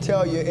wanted me to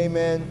tell you,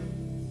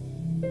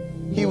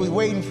 amen. He was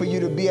waiting for you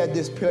to be at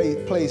this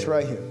place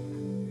right here.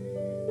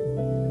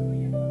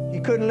 He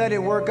couldn't let it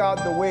work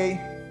out the way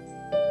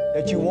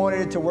that you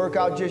wanted it to work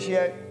out just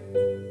yet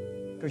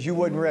because you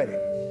wasn't ready.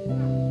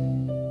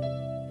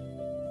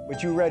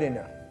 But you're ready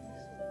now.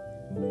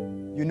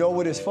 You know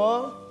what it's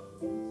for,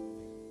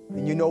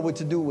 and you know what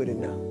to do with it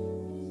now.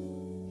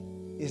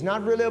 It's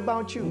not really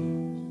about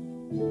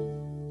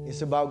you.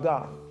 It's about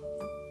God.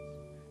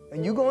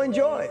 And you're going to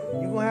enjoy it.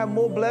 You're going to have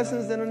more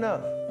blessings than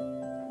enough.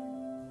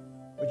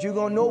 But you're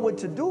going to know what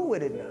to do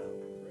with it now.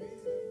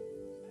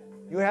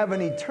 You have an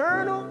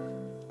eternal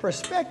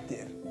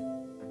perspective.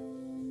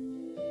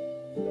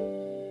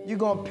 You're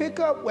going to pick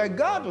up where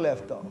God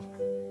left off.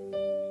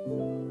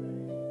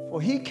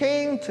 For he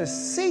came to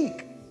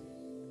seek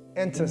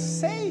and to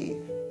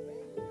save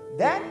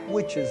that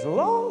which is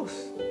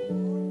lost.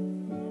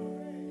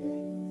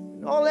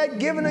 And all that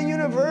giving to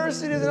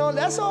universities and all,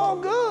 that's all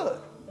good.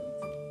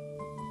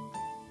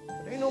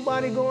 But ain't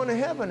nobody going to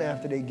heaven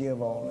after they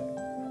give all that.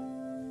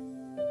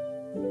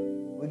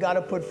 We got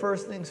to put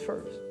first things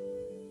first.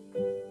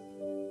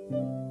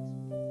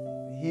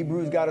 The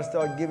Hebrews got to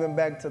start giving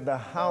back to the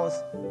house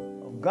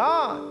of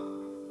God.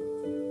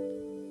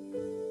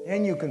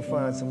 And you can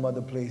find some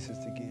other places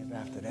to give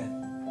after that.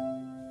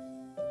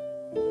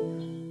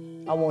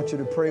 I want you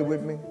to pray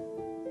with me.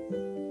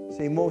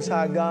 Say, Most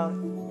High God,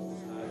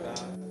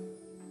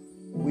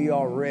 we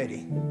are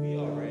ready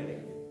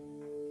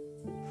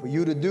for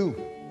you to do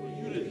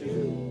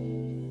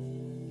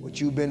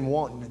what you've been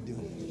wanting to do.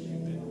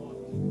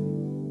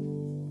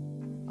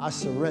 I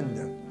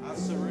surrender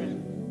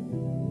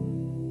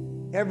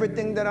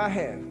everything that I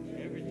have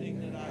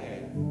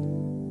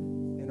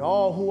and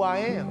all who I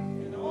am.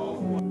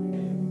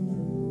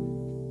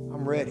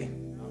 I'm ready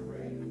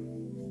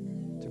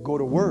to go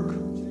to work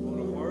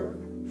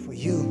for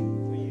you.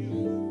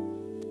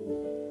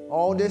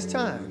 All this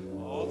time,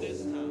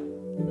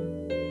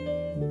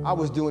 I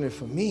was doing it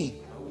for me.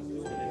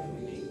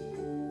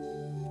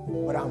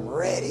 But I'm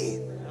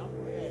ready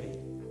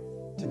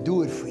to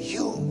do it for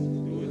you.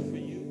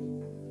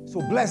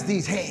 So bless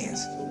these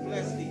hands.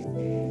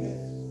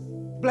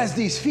 Bless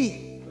these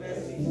feet.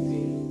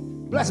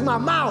 Bless my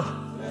mouth,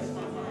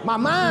 my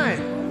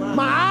mind,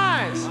 my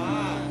eyes.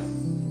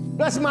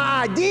 Bless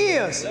my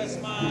ideas.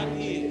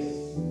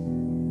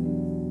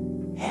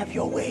 Have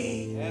your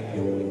way.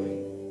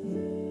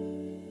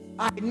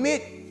 I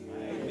admit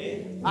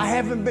I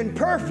haven't been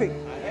perfect.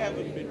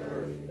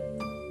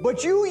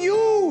 But you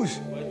use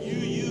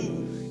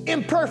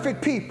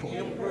imperfect people.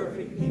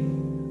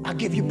 I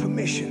give you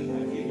permission.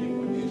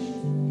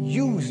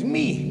 Use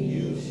me.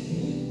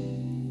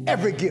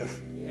 Every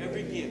gift.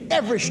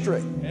 Every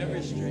strength.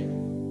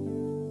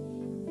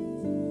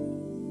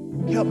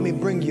 Help me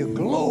bring you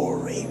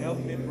glory.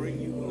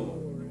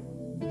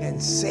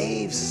 And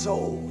save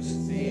souls.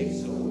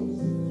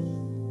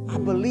 I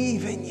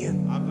believe in you.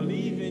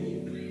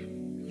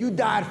 You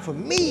died for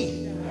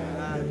me.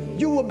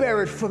 You were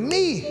buried for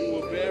me.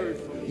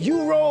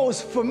 You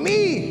rose for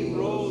me.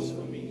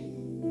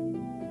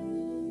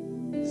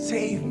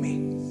 Save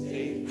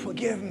me.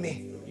 Forgive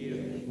me.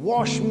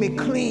 Wash me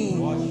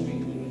clean.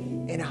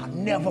 And I'll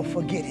never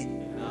forget it.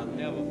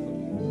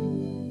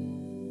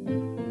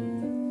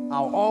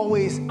 I'll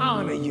always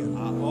honor you.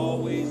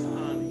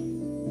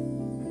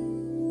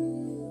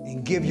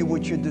 And give you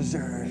what you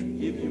deserve.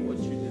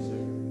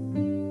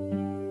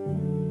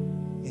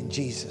 In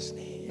Jesus' name.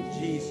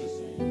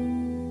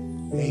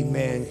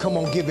 Amen. Come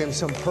on, give him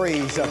some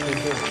praise up in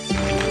here.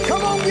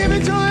 Come on, give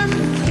it to him.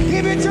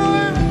 Give it to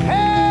him.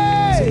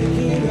 Hey!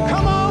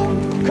 Come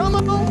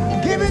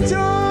on, give it to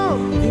him.